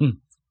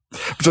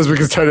 Just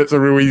because turnips are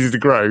real easy to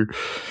grow.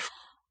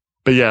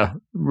 But yeah,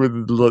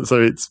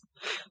 so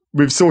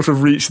we've sort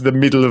of reached the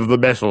middle of the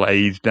metal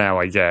age now,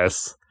 I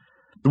guess.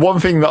 The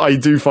one thing that I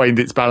do find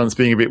its balance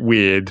being a bit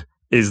weird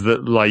is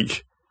that,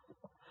 like,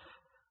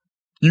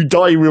 you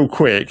die real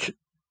quick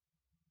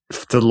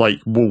to like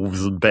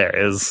wolves and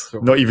bears,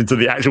 not even to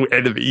the actual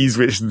enemies,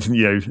 which,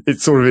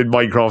 it's sort of in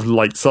Minecraft,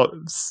 like, so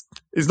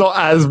it's not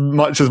as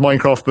much as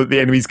Minecraft, but the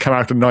enemies come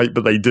out at night,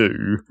 but they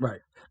do. Right.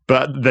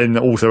 But then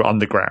also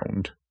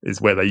underground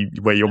is where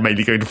you're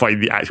mainly going to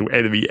find the actual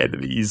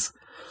enemies.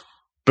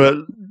 But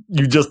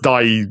you just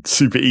die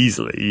super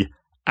easily,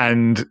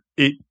 and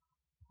it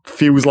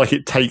feels like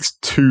it takes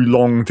too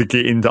long to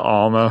get into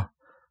armor.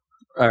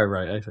 Oh,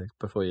 right, I think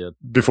before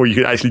you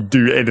can actually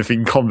do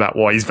anything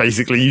combat-wise,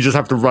 basically. You just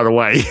have to run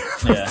away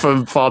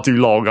for far too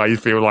long, I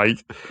feel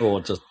like.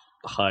 Or just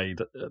hide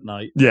at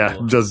night. Yeah,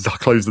 just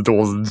close the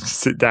doors and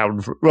sit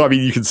down. Well, I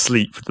mean, you can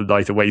sleep the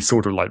night away,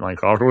 sort of like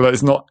Minecraft,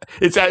 although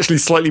it's actually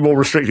slightly more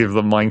restrictive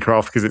than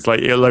Minecraft, because it's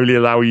like, it'll only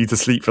allow you to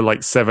sleep for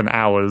like 7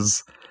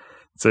 hours.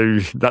 So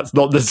that's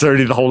not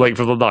necessarily the whole length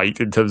of the night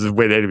in terms of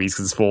when enemies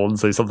can spawn,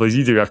 so sometimes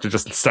you do have to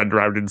just stand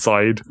around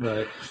inside.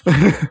 Right.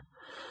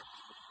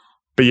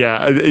 But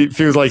yeah, it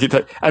feels like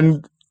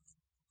and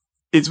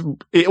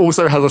it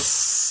also has a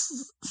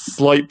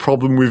slight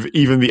problem with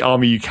even the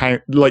armor you can,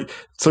 like,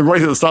 so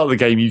right at the start of the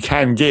game, you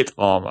can get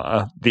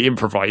armor, the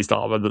improvised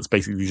armor that's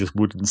basically just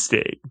wood and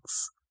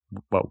sticks.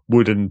 Well,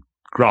 wood and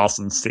grass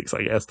and sticks,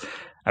 I guess,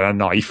 and a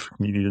knife.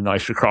 You need a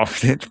knife to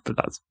craft it, but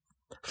that's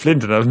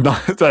flint and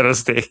a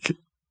stick.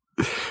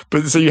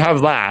 But so you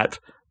have that,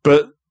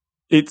 but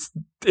it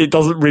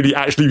doesn't really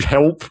actually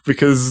help,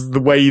 because the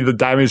way the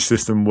damage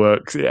system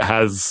works, it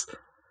has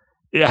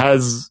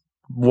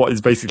what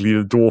is basically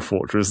the Dwarf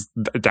Fortress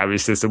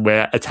damage system,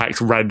 where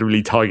attacks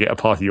randomly target a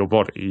part of your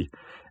body,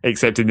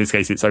 except in this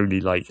case it's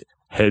only like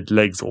head,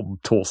 legs, or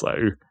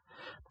torso.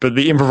 But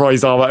the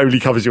improvised armor only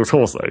covers your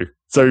torso.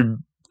 So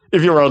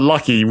if you're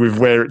unlucky with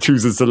where it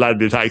chooses to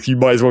land the attacks, you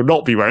might as well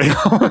not be wearing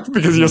armor,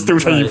 because you're still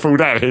taking full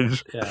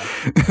damage. Yeah.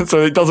 So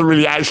it doesn't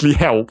really actually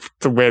help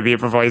to wear the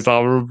improvised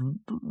armor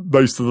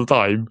most of the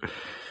time.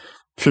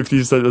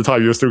 50% of the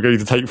time, you're still going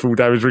to take full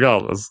damage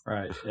regardless.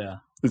 Right, yeah.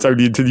 It's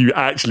only until you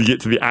actually get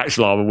to the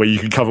actual armor where you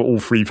can cover all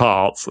 3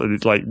 parts, and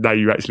it's like, now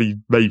you actually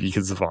maybe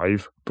can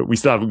survive. But we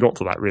still haven't got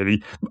to that,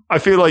 really. I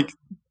feel like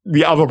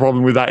the other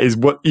problem with that is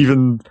what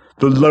even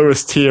the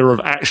lowest tier of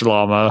actual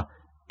armor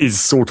is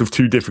sort of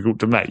too difficult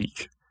to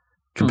make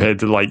compared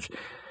to, like,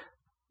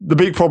 the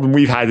big problem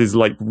we've had is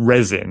like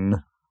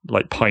resin,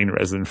 like pine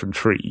resin from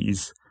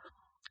trees.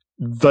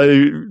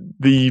 Though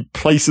the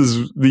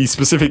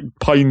specific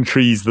pine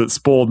trees that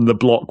spawn the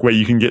block where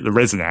you can get the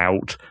resin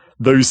out,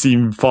 those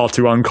seem far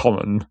too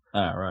uncommon.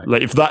 Ah, right.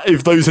 Like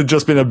if those had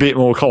just been a bit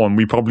more common,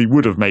 we probably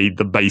would have made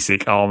the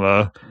basic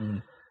armor.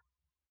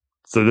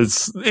 So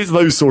it's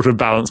those sort of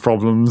balance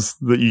problems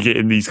that you get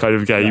in these kind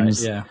of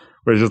games, right,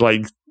 where it's just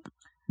like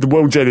the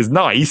world gen is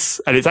nice,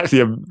 and it's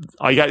actually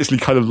I actually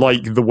kind of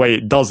like the way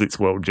it does its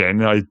world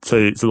gen. I'd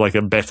say it's like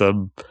a better.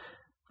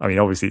 I mean,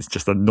 obviously it's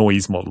just a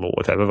noise model or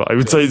whatever, but I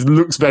would say it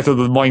looks better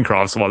than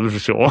Minecraft's one for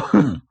sure.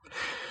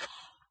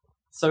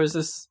 So is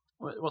this...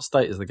 What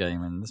state is the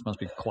game in? This must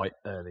be quite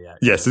early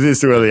access. Yes, it is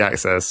still early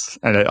access,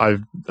 and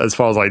as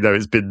far as I know,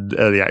 it's been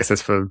early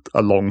access for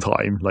a long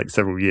time, like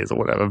several years or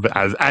whatever. But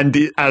as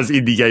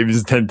indie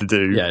games tend to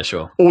do, yeah,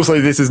 sure.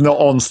 Also, this is not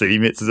on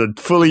Steam; it's a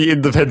fully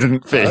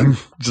independent thing.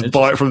 Just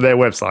buy it from their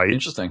website.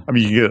 Interesting. I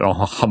mean, you can get it on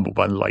a Humble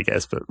Bundle, I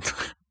guess, but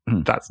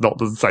that's not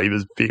the same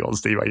as being on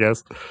Steam, I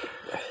guess.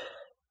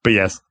 But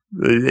yes,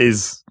 it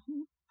is.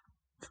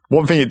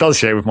 One thing it does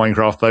share with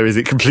Minecraft, though, is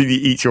it completely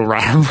eats your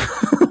RAM.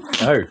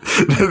 Oh.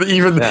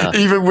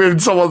 Even when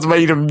someone's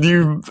made a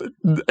new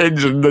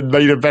engine and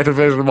made a better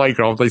version of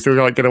Minecraft, they still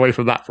can't get away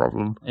from that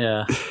problem.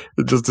 Yeah.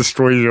 It just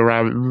destroys your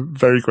RAM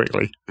very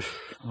quickly.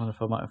 I wonder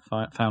if I might have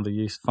finally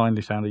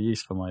found a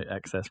use for my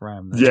excess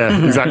RAM. Then.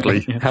 Yeah,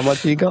 exactly. How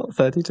much have you got?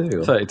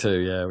 32? 32,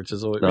 yeah, which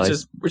is always,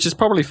 nice. which is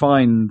probably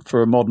fine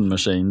for a modern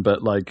machine,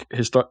 but like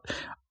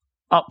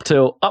up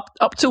till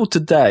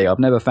today, I've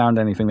never found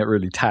anything that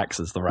really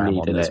taxes the RAM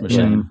on this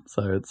machine. Yeah.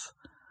 So it's.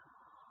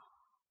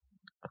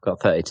 I've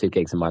got 32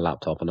 gigs in my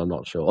laptop, and I'm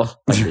not sure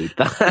I need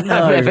that.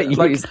 No, I've never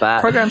used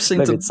that. Programs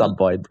seem to at some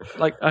point.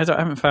 Like I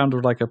haven't found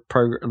like a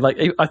program. Like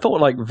I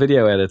thought, like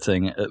video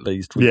editing at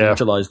least would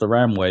utilize the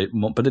RAM weight,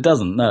 but it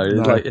doesn't. No.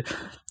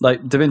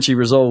 Like DaVinci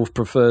Resolve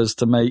prefers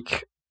to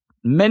make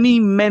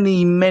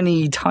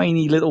many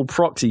tiny little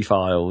proxy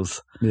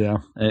files. Yeah.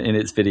 In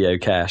its video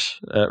cache,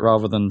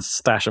 rather than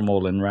stash them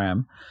all in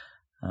RAM.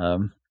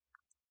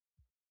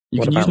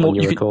 What about when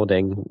you're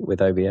recording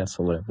with OBS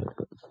or whatever?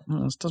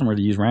 Well, it doesn't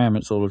really use RAM.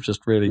 It's sort of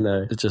just really...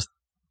 No. It just...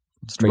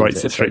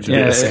 Writes it straight to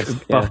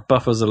the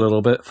buffers a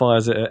little bit,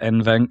 fires it at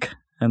NVENC,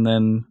 and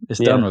then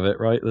it's done with it,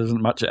 right? There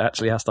isn't much it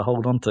actually has to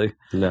hold on to.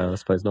 No, I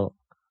suppose not.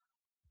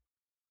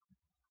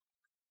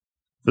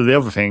 So the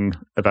other thing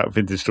about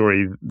Vintage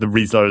Story, the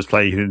reason I was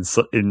playing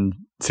in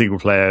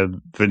single-player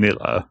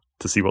vanilla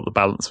to see what the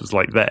balance was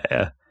like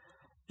there,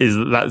 is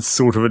that's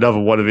sort of another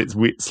one of its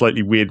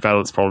slightly weird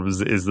balance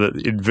problems, is that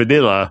in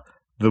vanilla,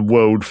 the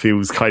world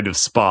feels kind of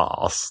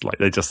sparse. Like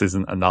there just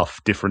isn't enough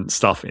different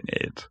stuff in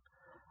it.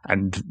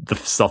 And the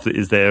stuff that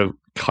is there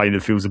kind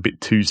of feels a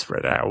bit too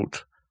spread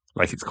out.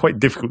 Like it's quite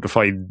difficult to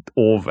find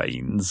ore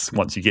veins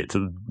once you get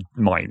to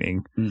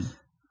mining,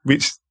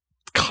 which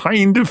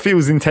kind of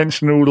feels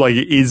intentional. Like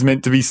it is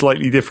meant to be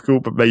slightly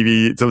difficult, but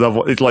maybe it's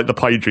like the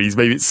pine trees.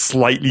 Maybe it's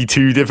slightly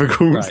too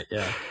difficult. Right,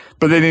 yeah.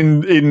 But then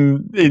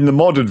in the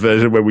modern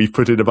version where we've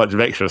put in a bunch of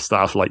extra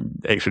stuff, like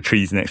extra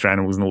trees and extra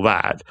animals and all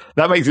that,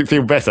 that makes it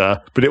feel better,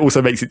 but it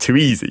also makes it too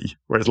easy.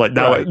 Where it's like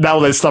now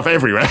there's stuff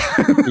everywhere.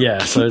 Yeah,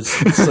 so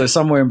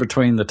somewhere in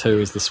between the two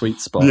is the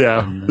sweet spot.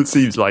 Yeah, it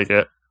seems like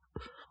it.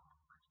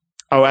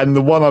 Oh, and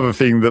the one other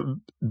thing that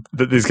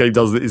this game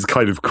does that is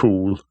kind of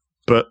cool,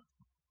 but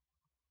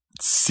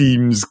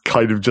seems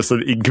kind of just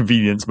an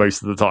inconvenience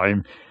most of the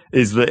time,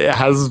 is that it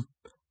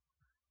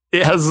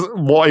has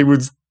what I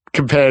would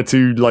compare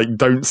to like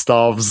Don't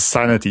Starve's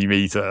sanity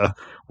meter,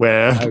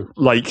 where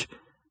like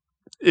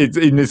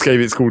in this game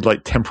it's called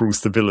like temporal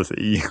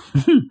stability,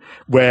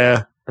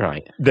 where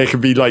there can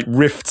be like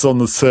rifts on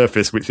the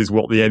surface, which is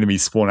what the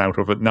enemies spawn out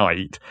of at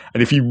night,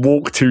 and if you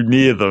walk too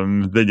near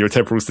them, then your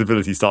temporal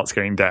stability starts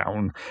going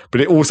down. But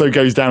it also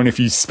goes down if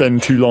you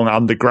spend too long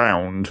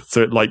underground,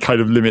 so it like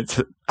kind of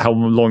limits how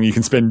long you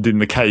can spend in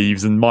the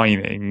caves and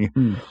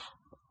mining.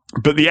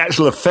 But the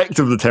actual effect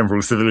of the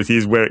temporal stability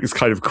is where it's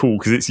kind of cool,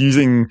 because it's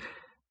using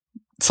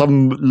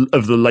some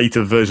of the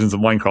later versions of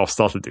Minecraft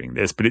started doing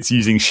this, but it's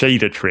using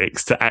shader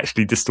tricks to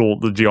actually distort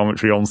the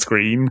geometry on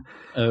screen.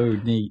 Oh,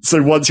 neat.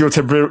 So once your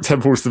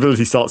temporal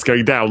stability starts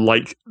going down,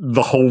 like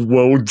the whole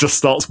world just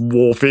starts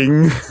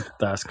warping.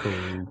 That's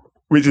cool.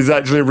 Which is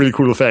actually a really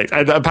cool effect.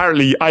 And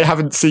apparently I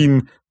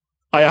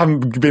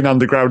haven't been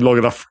underground long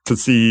enough to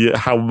see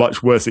how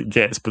much worse it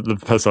gets, but the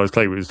person I was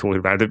playing with was talking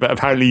about it. But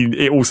apparently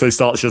it also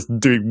starts just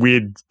doing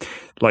weird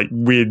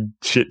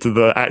shit to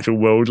the actual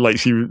world. Like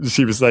she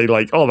was saying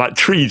like, oh, that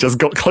tree just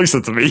got closer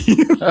to me.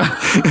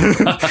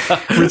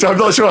 Which I'm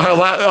not sure how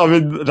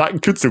that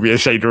could still be a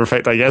shader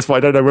effect, I guess, but I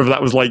don't know whether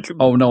that was like...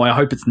 Oh no, I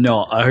hope it's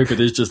not. I hope it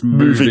is just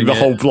moving the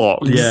whole block.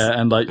 Yeah,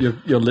 and like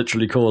you're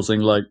literally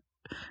causing like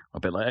a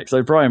bit like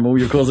Exoprimal,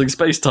 you're causing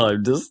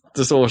space-time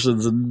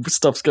distortions and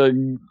stuff's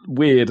going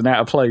weird and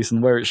out of place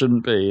and where it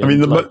shouldn't be. I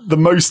mean, the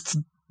most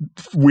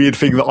weird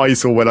thing that I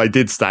saw when I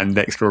did stand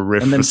next to a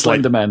rift... And then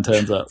Slender Man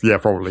turns up. Yeah,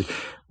 probably.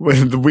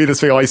 The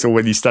weirdest thing I saw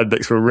when you stand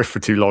next to a rift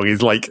for too long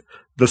is, like,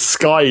 the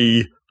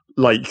sky,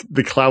 like,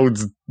 the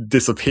clouds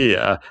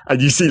disappear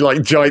and you see,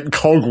 like, giant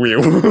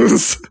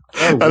cogwheels.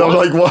 And I'm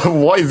like,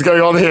 what is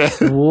going on here?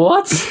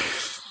 What?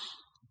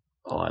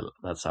 Oh,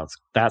 that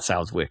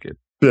sounds wicked.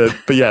 But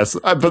yes,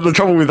 but the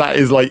trouble with that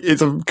is like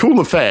it's a cool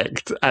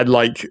effect, and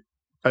like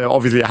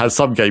obviously it has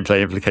some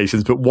gameplay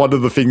implications. But one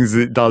of the things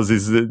it does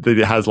is that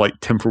it has like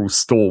temporal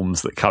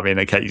storms that come in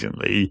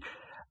occasionally,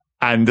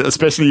 and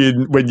especially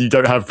when you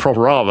don't have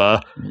proper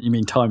armor. You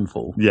mean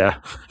Timefall? Yeah,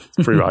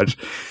 pretty much.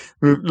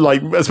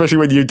 Like, especially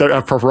when you don't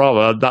have proper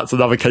armor, that's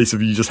another case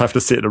of you just have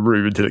to sit in a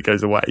room until it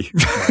goes away.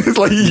 It's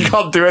like you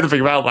can't do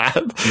anything about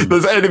that.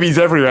 There's enemies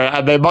everywhere,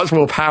 and they're much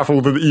more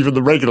powerful than even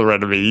the regular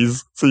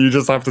enemies. So you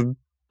just have to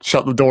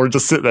shut the door and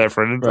just sit there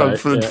for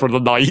the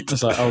night.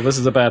 It's like, oh, this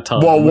is a bad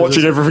time. While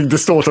watching everything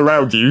distort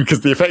around you,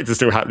 because the effect is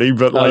still happening,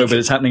 but like... but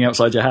it's happening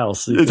outside your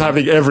house. It's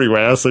happening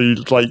everywhere, so you,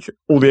 like,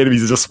 all the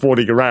enemies are just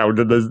spawning around,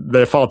 and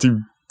they're far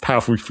too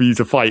powerful for you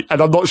to fight. And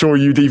I'm not sure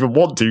you'd even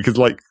want to, because,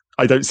 like,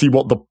 I don't see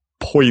what the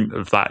point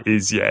of that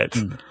is yet.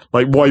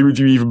 Like, why would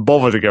you even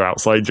bother to go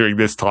outside during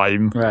this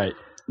time? Right.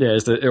 Yeah,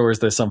 is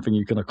there something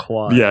you can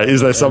acquire? Yeah,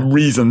 is there some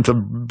reason to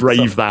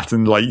brave that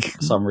and, like,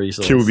 some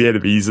resource, kill the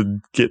enemies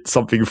and get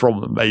something from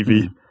them,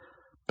 maybe?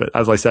 But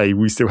as I say,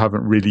 we still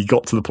haven't really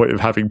got to the point of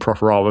having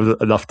proper armor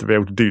enough to be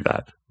able to do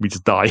that. We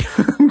just die.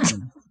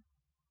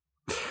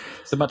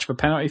 Is there much of a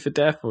penalty for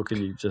death, or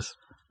can you just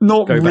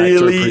not go really back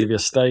to a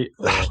previous state?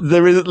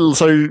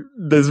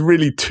 There's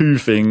really two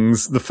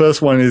things. The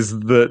first one is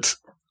that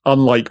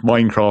unlike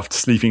Minecraft,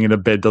 sleeping in a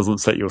bed doesn't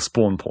set your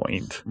spawn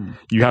point.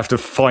 You have to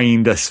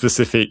find a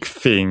specific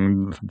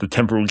thing, the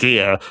temporal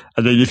gear,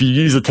 and then if you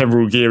use the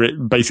temporal gear,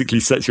 it basically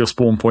sets your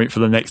spawn point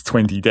for the next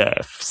 20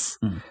 deaths.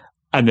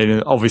 And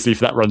then obviously if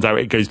that runs out,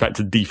 it goes back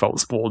to default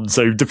spawn.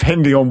 So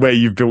depending on where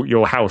you've built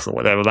your house or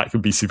whatever, that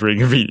could be super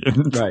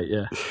inconvenient. Right,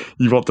 yeah.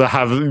 You want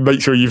to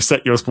make sure you've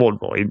set your spawn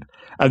point.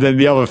 And then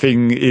the other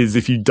thing is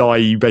if you die,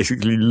 you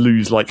basically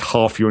lose like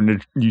half your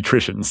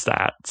nutrition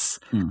stats,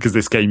 because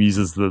this game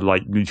uses the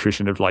like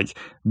nutrition of like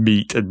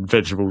meat and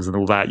vegetables and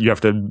all that. You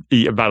have to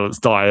eat a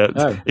balanced diet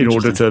in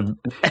order to...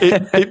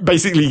 It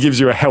basically gives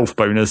you a health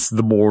bonus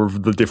the more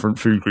of the different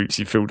food groups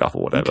you filled up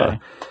or whatever. Okay.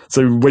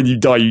 So when you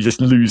die, you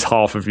just lose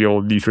half of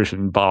your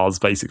nutrition bars,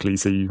 basically,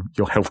 so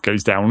your health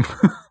goes down.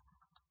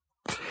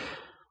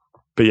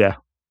 But yeah.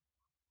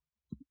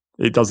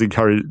 It does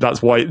encourage.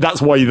 That's why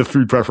the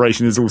food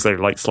preparation is also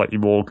like slightly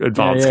more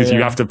advanced, because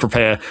you have to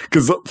prepare,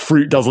 because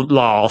fruit doesn't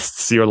last.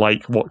 So you're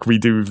like, what can we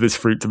do with this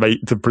fruit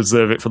to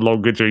preserve it for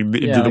longer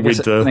into the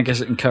winter? I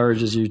guess it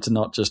encourages you to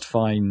not just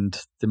find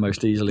the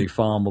most easily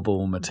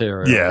farmable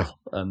material,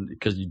 and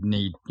because you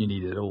need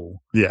it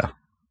all. Yeah,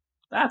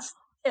 that's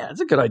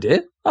a good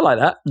idea. I like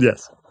that.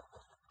 Yes,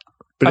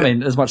 but I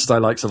mean, as much as I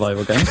like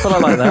survival games, but I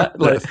like that.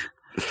 Like,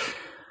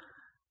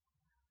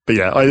 but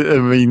yeah, I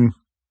mean.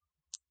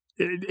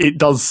 It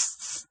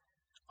does.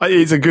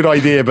 It's a good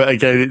idea, but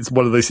again, it's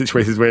one of those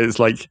situations where it's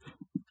like,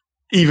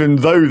 even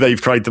though they've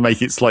tried to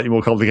make it slightly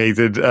more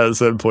complicated, at a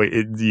certain point,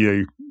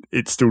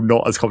 it's still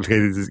not as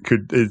complicated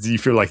as you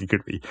feel like it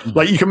could be.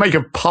 Like you can make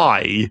a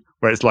pie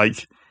where it's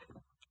like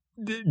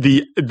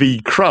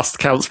the crust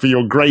counts for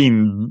your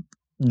grain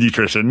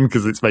nutrition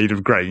because it's made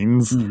of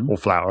grains or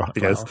flour, I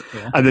guess,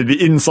 and then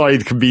the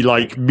inside can be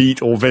like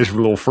meat or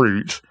vegetable or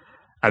fruit.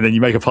 And then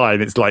you make a pie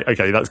and it's like,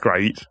 okay, that's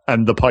great.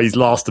 And the pies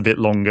last a bit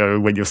longer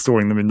when you're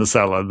storing them in the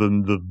cellar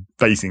than the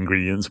base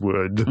ingredients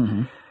would.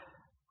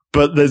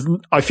 But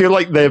I feel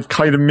like they're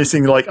kind of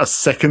missing like a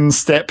second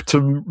step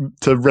to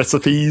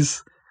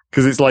recipes.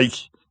 Because it's like,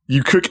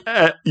 you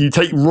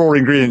take raw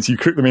ingredients, you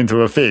cook them into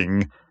a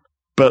thing.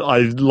 But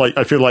I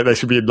feel like there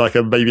should be like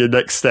maybe a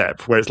next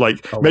step where it's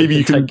like, maybe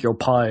you can take your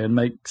pie and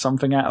make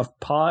something out of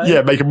pie.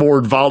 Yeah, make a more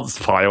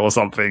advanced pie or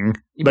something.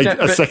 Make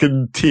a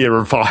second tier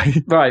of pie.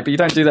 Right, but you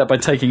don't do that by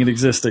taking an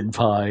existing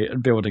pie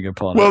and building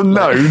upon it. Well,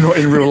 no, not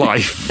in real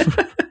life.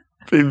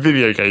 In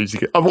video games,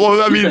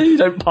 you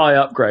don't pie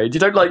upgrade. You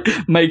don't like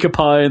make a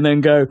pie and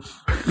then go,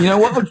 you know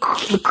what?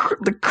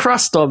 The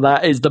crust on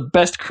that is the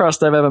best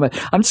crust I've ever made.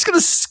 I'm just going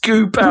to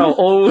scoop out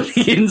all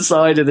the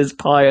inside of this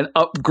pie and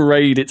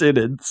upgrade its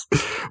innards.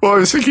 Well, I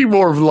was thinking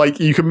more of like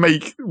you can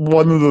make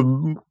one of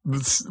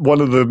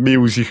the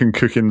meals you can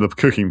cook in the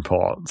cooking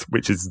pot,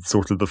 which is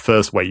sort of the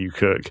first way you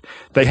cook.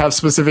 They have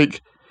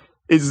specific.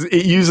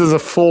 It uses a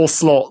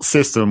 4-slot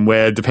system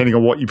where, depending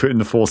on what you put in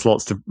the 4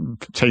 slots,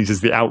 changes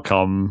the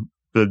outcome.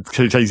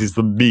 Changes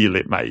the meal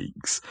it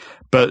makes,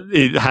 but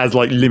it has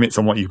like limits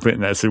on what you put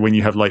in there. So when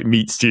you have like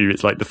meat stew,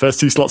 it's like the first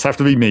 2 slots have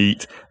to be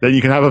meat, then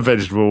you can have a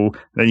vegetable,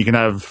 then you can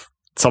have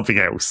something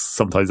else,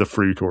 sometimes a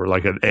fruit or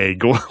like an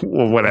egg or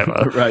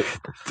whatever. Right.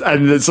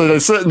 And so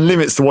there's certain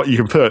limits to what you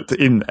can put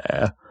in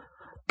there.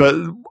 But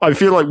I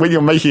feel like when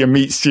you're making a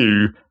meat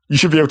stew, you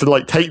should be able to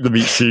like take the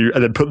meat stew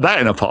and then put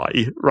that in a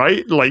pie,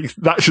 right? Like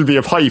that should be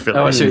a pie filling.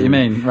 Oh, I see what you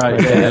mean.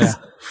 Right. Yeah.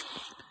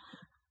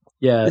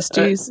 Yeah, the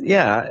stews,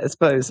 I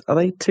suppose. Are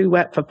they too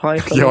wet for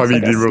pie? Yeah, I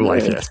mean, in real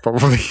life, yes,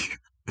 probably.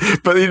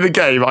 But in the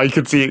game, I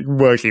could see it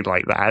working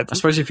like that. I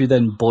suppose if you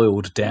then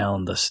boiled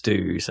down the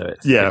stew so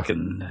it's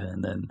thickened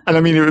and then... And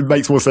I mean, it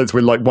makes more sense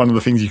when, like, one of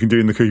the things you can do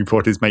in the cooking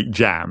pot is make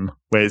jam,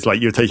 where it's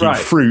like you're taking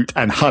fruit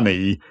and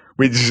honey,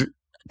 which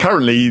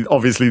currently,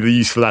 obviously, the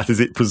use for that is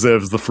it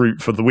preserves the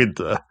fruit for the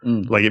winter.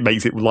 Like, it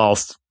makes it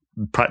last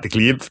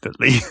practically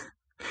infinitely.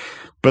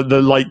 But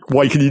they're like,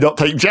 why can you not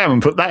take jam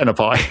and put that in a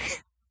pie?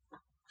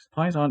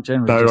 Pies aren't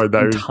generally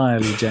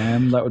entirely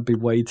jam. That would be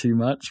way too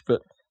much.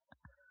 But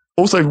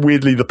also,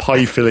 weirdly, the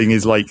pie filling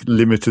is like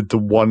limited to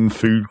one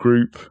food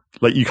group.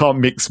 Like you can't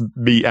mix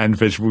meat and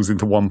vegetables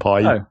into one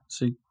pie. Oh,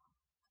 see,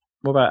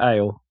 what about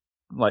ale?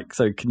 Like,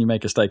 so can you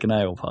make a steak and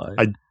ale pie?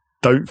 I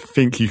don't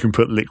think you can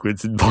put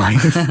liquids in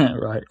pies.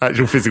 Right.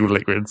 Actual physical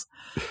liquids.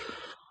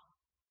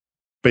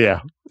 But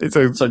yeah,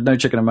 so no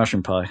chicken and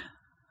mushroom pie.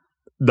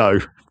 No,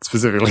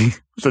 specifically,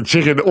 it's a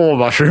chicken or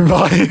mushroom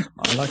pie.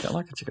 I like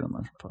a chicken and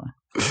mushroom pie.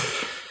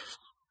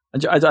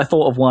 I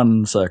thought of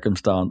one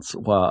circumstance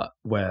where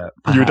perhaps,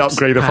 you would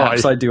upgrade a pie.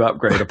 Perhaps I do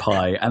upgrade a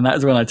pie, and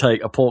that's when I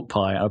take a pork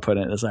pie and I put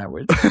it in a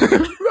sandwich.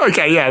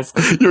 Okay, yes,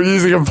 you're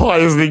using a pie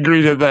as the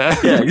ingredient there.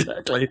 Yeah,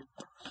 exactly.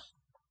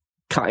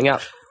 Cutting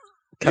up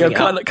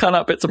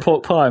bits of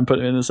pork pie and put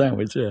it in a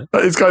sandwich. Yeah,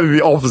 it's kind of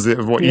the opposite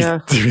of what you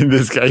do in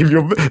this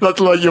game. That's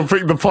like you're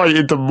putting the pie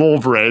into more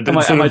bread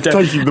instead of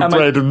taking the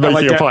bread and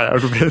making a pie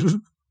out of it.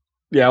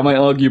 Yeah, am I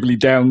arguably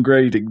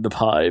downgrading the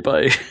pie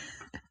by?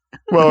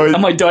 Well,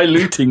 am I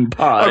diluting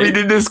pie? I mean,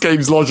 in this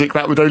game's logic,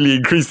 that would only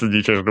increase the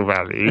nutritional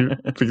value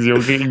because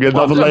you're getting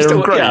another layer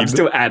of grain. Yeah, I'm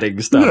still adding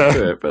stuff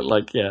to it, but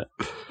yeah.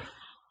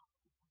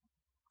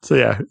 So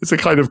yeah, it's a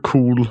kind of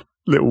cool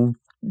little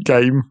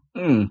game.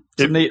 Some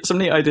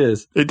neat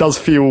ideas. It does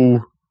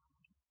feel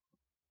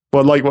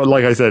like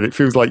I said, it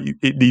feels like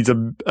it needs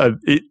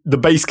the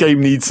base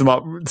game needs some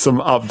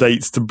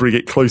updates to bring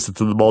it closer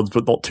to the mods,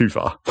 but not too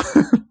far.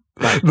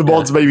 The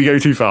mods maybe go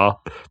too far,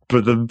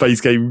 but the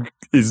base game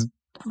is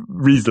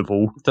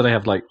reasonable. Do they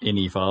have like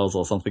INI files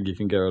or something you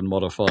can go and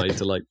modify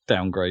to like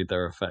downgrade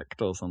their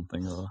effect or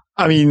something? Or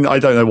I mean, I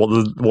don't know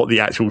what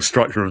the actual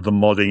structure of the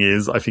modding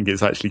is. I think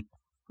it's actually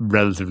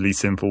relatively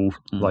simple.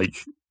 Like,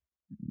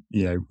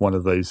 you know, one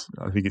of those.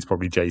 I think it's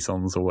probably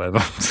JSONs or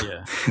whatever.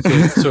 Yeah.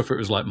 So if it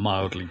was like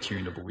mildly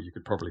tunable, you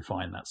could probably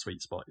find that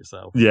sweet spot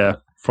yourself. Yeah,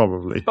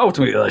 probably. But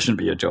ultimately, that shouldn't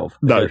be your job.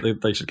 No,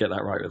 they should get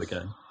that right with the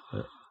game.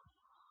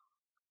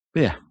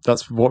 Yeah,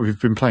 that's what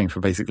we've been playing for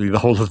basically the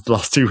whole of the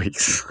last 2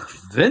 weeks.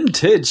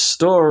 Vintage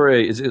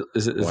story. Is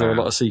there a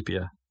lot of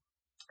sepia?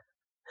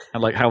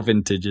 And like how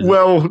vintage is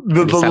well, it?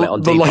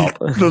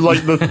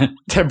 the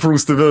temporal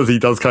stability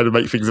does kind of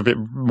make things a bit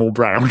more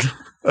brown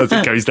as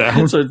it goes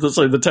down. So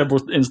the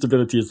temporal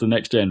instability is the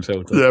next gen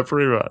filter. Yeah,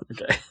 pretty much.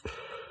 Okay.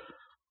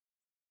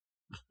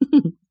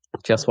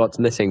 Just what's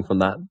missing from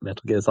that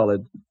Metal Gear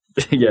Solid.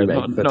 Yeah,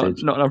 not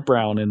enough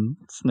brown in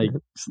Snake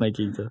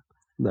Eater.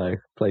 No,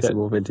 play some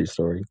more Vintage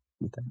Story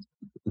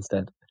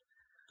instead.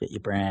 Get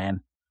your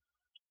brand.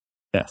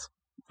 Yes.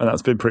 And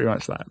that's been pretty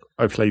much that.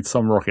 I played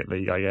some Rocket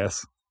League, I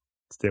guess.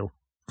 Still.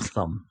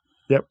 Some.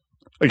 Yep.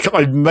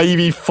 I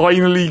maybe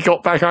finally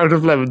got back out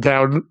of Lemon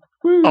Town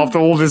after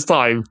all this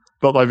time.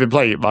 Not that I've been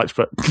playing it much,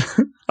 but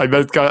I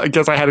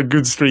guess I had a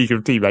good streak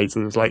of teammates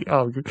and it was like,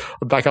 oh,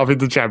 I'm back up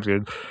into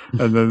champion.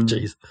 And then,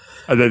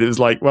 and then it was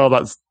like, well,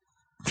 that's...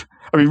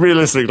 I mean,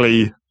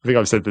 realistically... I think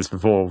I've said this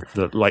before,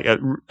 that like at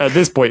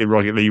this point in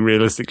Rocket League,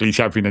 realistically,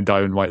 Champion and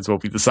Diamond might as well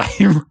be the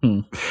same.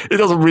 It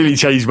doesn't really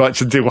change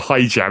much until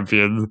High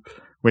Champion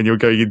when you're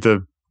going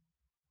into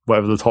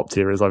whatever the top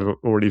tier is. I've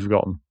already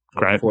forgotten.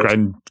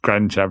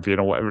 Grand Champion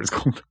or whatever it's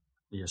called.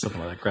 Yeah, something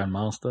like that.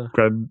 Grandmaster.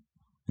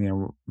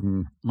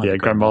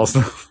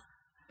 Grandmaster.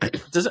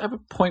 Does it have a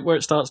point where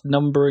it starts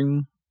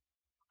numbering,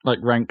 like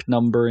rank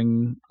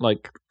numbering?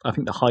 Like I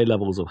think the high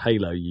levels of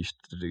Halo used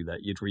to do that.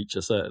 You'd reach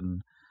a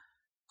certain...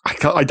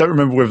 I don't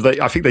remember whether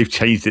I think they've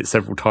changed it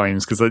several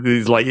times because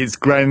it's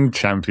Grand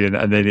Champion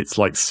and then it's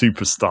like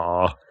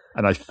Superstar,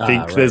 and I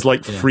think there's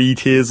like 3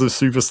 tiers of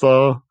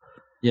Superstar.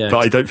 Yeah, but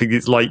I don't think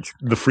it's like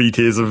the 3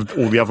 tiers of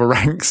all the other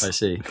ranks. I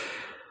see.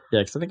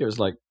 Yeah, because I think it was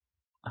like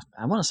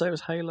I want to say it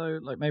was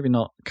Halo, like maybe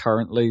not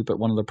currently, but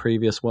one of the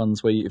previous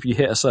ones where if you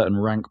hit a certain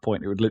rank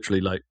point, it would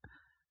literally like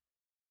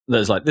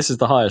there's like this is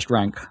the highest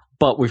rank.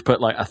 But we've put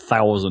like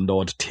 1,000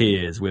 odd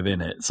tiers within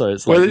it, so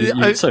it's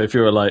like so if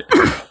you're like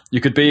you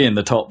could be in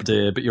the top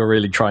tier, but you're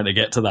really trying to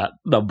get to that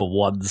number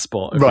 1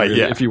 spot,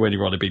 if you really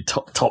want to be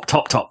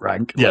top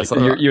rank, yes,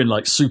 like, you're in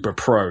like super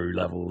pro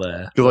level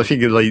there. Because I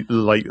think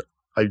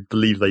I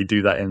believe they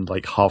do that in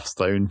like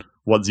Hearthstone.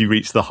 Once you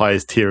reach the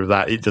highest tier of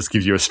that, it just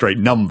gives you a straight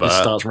number. It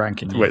starts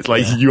ranking you. Where it's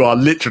like you are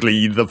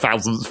literally the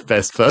 1,000th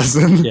best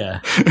person. Yeah,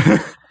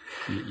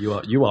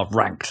 you are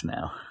ranked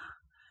now.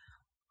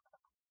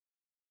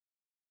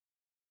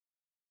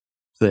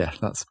 So yeah,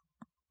 that's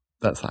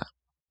that.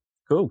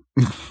 Cool.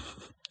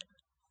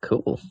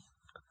 Cool.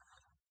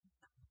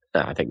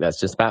 I think that's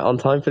just about on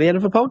time for the end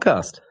of a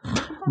podcast.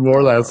 More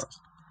or less.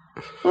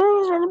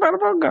 About a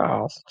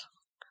podcast.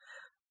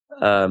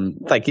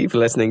 Thank you for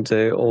listening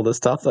to all the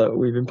stuff that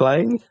we've been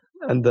playing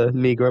and the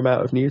meager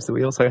amount of news that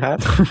we also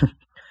had.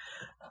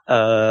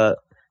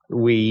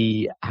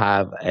 We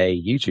have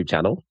a YouTube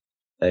channel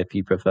if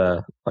you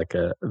prefer like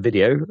a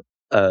video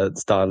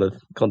style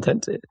of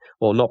content,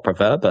 or not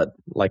prefer, but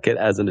like it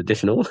as an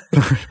additional.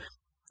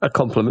 a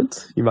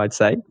compliment, you might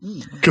say.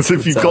 Because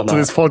if you've got to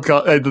this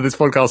end of this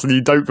podcast and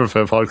you don't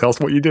prefer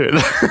podcasts, what are you doing?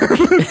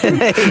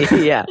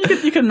 Yeah,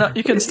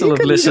 you can still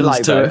have listened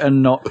to it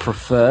and not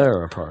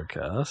prefer a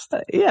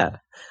podcast. Yeah,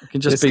 it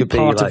can just be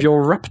part of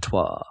your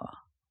repertoire.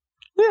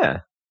 Yeah.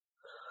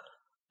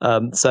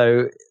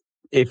 So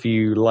if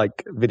you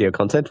like video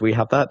content, we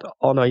have that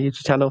on our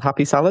YouTube channel,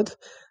 Happy Salad.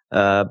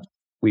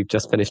 We've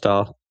just finished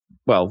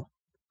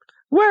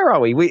where are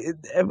we? We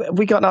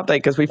got an update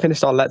because we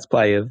finished our Let's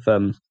Play of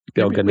Beyond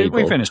Good and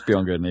Evil. We finished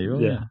Beyond Good and Evil,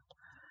 yeah.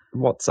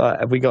 What's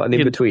have we got an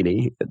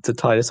in-betweenie to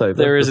tide us over?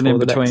 There is an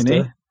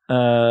in-betweenie.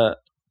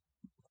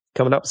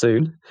 Coming up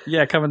soon.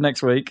 Yeah, coming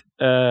next week.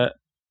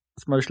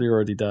 It's mostly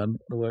already done.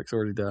 The work's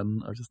already done.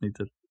 I just need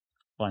to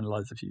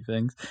finalise a few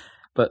things.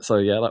 But so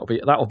yeah,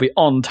 that will be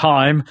on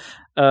time.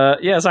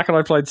 Zach and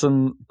I played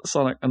some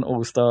Sonic and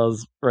All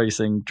Stars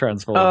Racing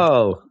Transformed.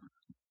 Oh,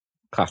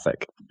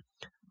 classic.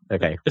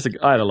 Okay.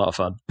 I had a lot of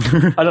fun.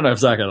 I don't know if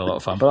Zach had a lot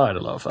of fun, but I had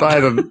a lot of fun. I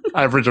had an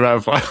average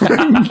amount of fun.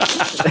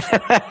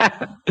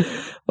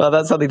 Well,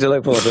 that's something to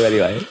look forward to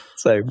anyway.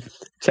 So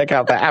check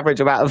out the average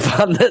amount of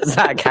fun that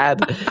Zach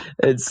had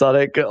in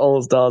Sonic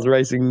All-Stars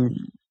Racing,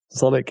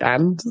 Sonic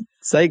and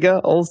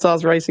Sega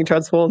All-Stars Racing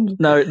Transformed.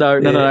 No.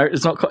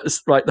 It's not quite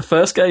right. The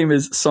first game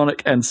is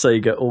Sonic and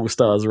Sega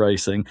All-Stars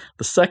Racing.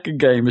 The second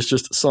game is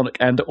just Sonic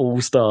and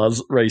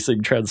All-Stars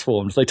Racing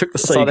Transformed. They took the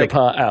Sega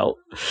part out.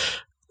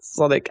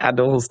 Sonic and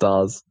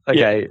All-Stars.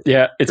 Okay.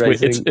 Yeah, it's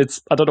weird.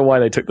 It's I don't know why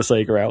they took the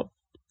Sega out.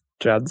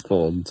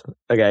 Transformed.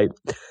 Okay.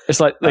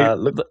 It's like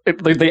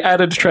they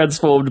added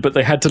transformed, but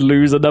they had to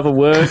lose another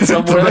word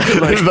somewhere.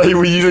 They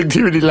were using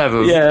too many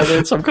levels. Yeah, they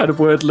had some kind of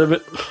word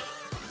limit.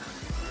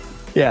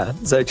 Yeah,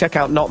 so check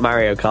out Not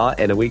Mario Kart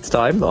in a week's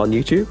time on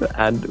YouTube,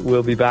 and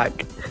we'll be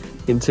back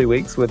in 2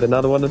 weeks with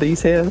another one of these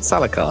here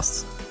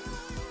Saladcasts.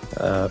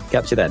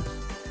 Catch you then.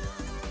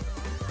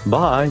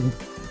 Bye.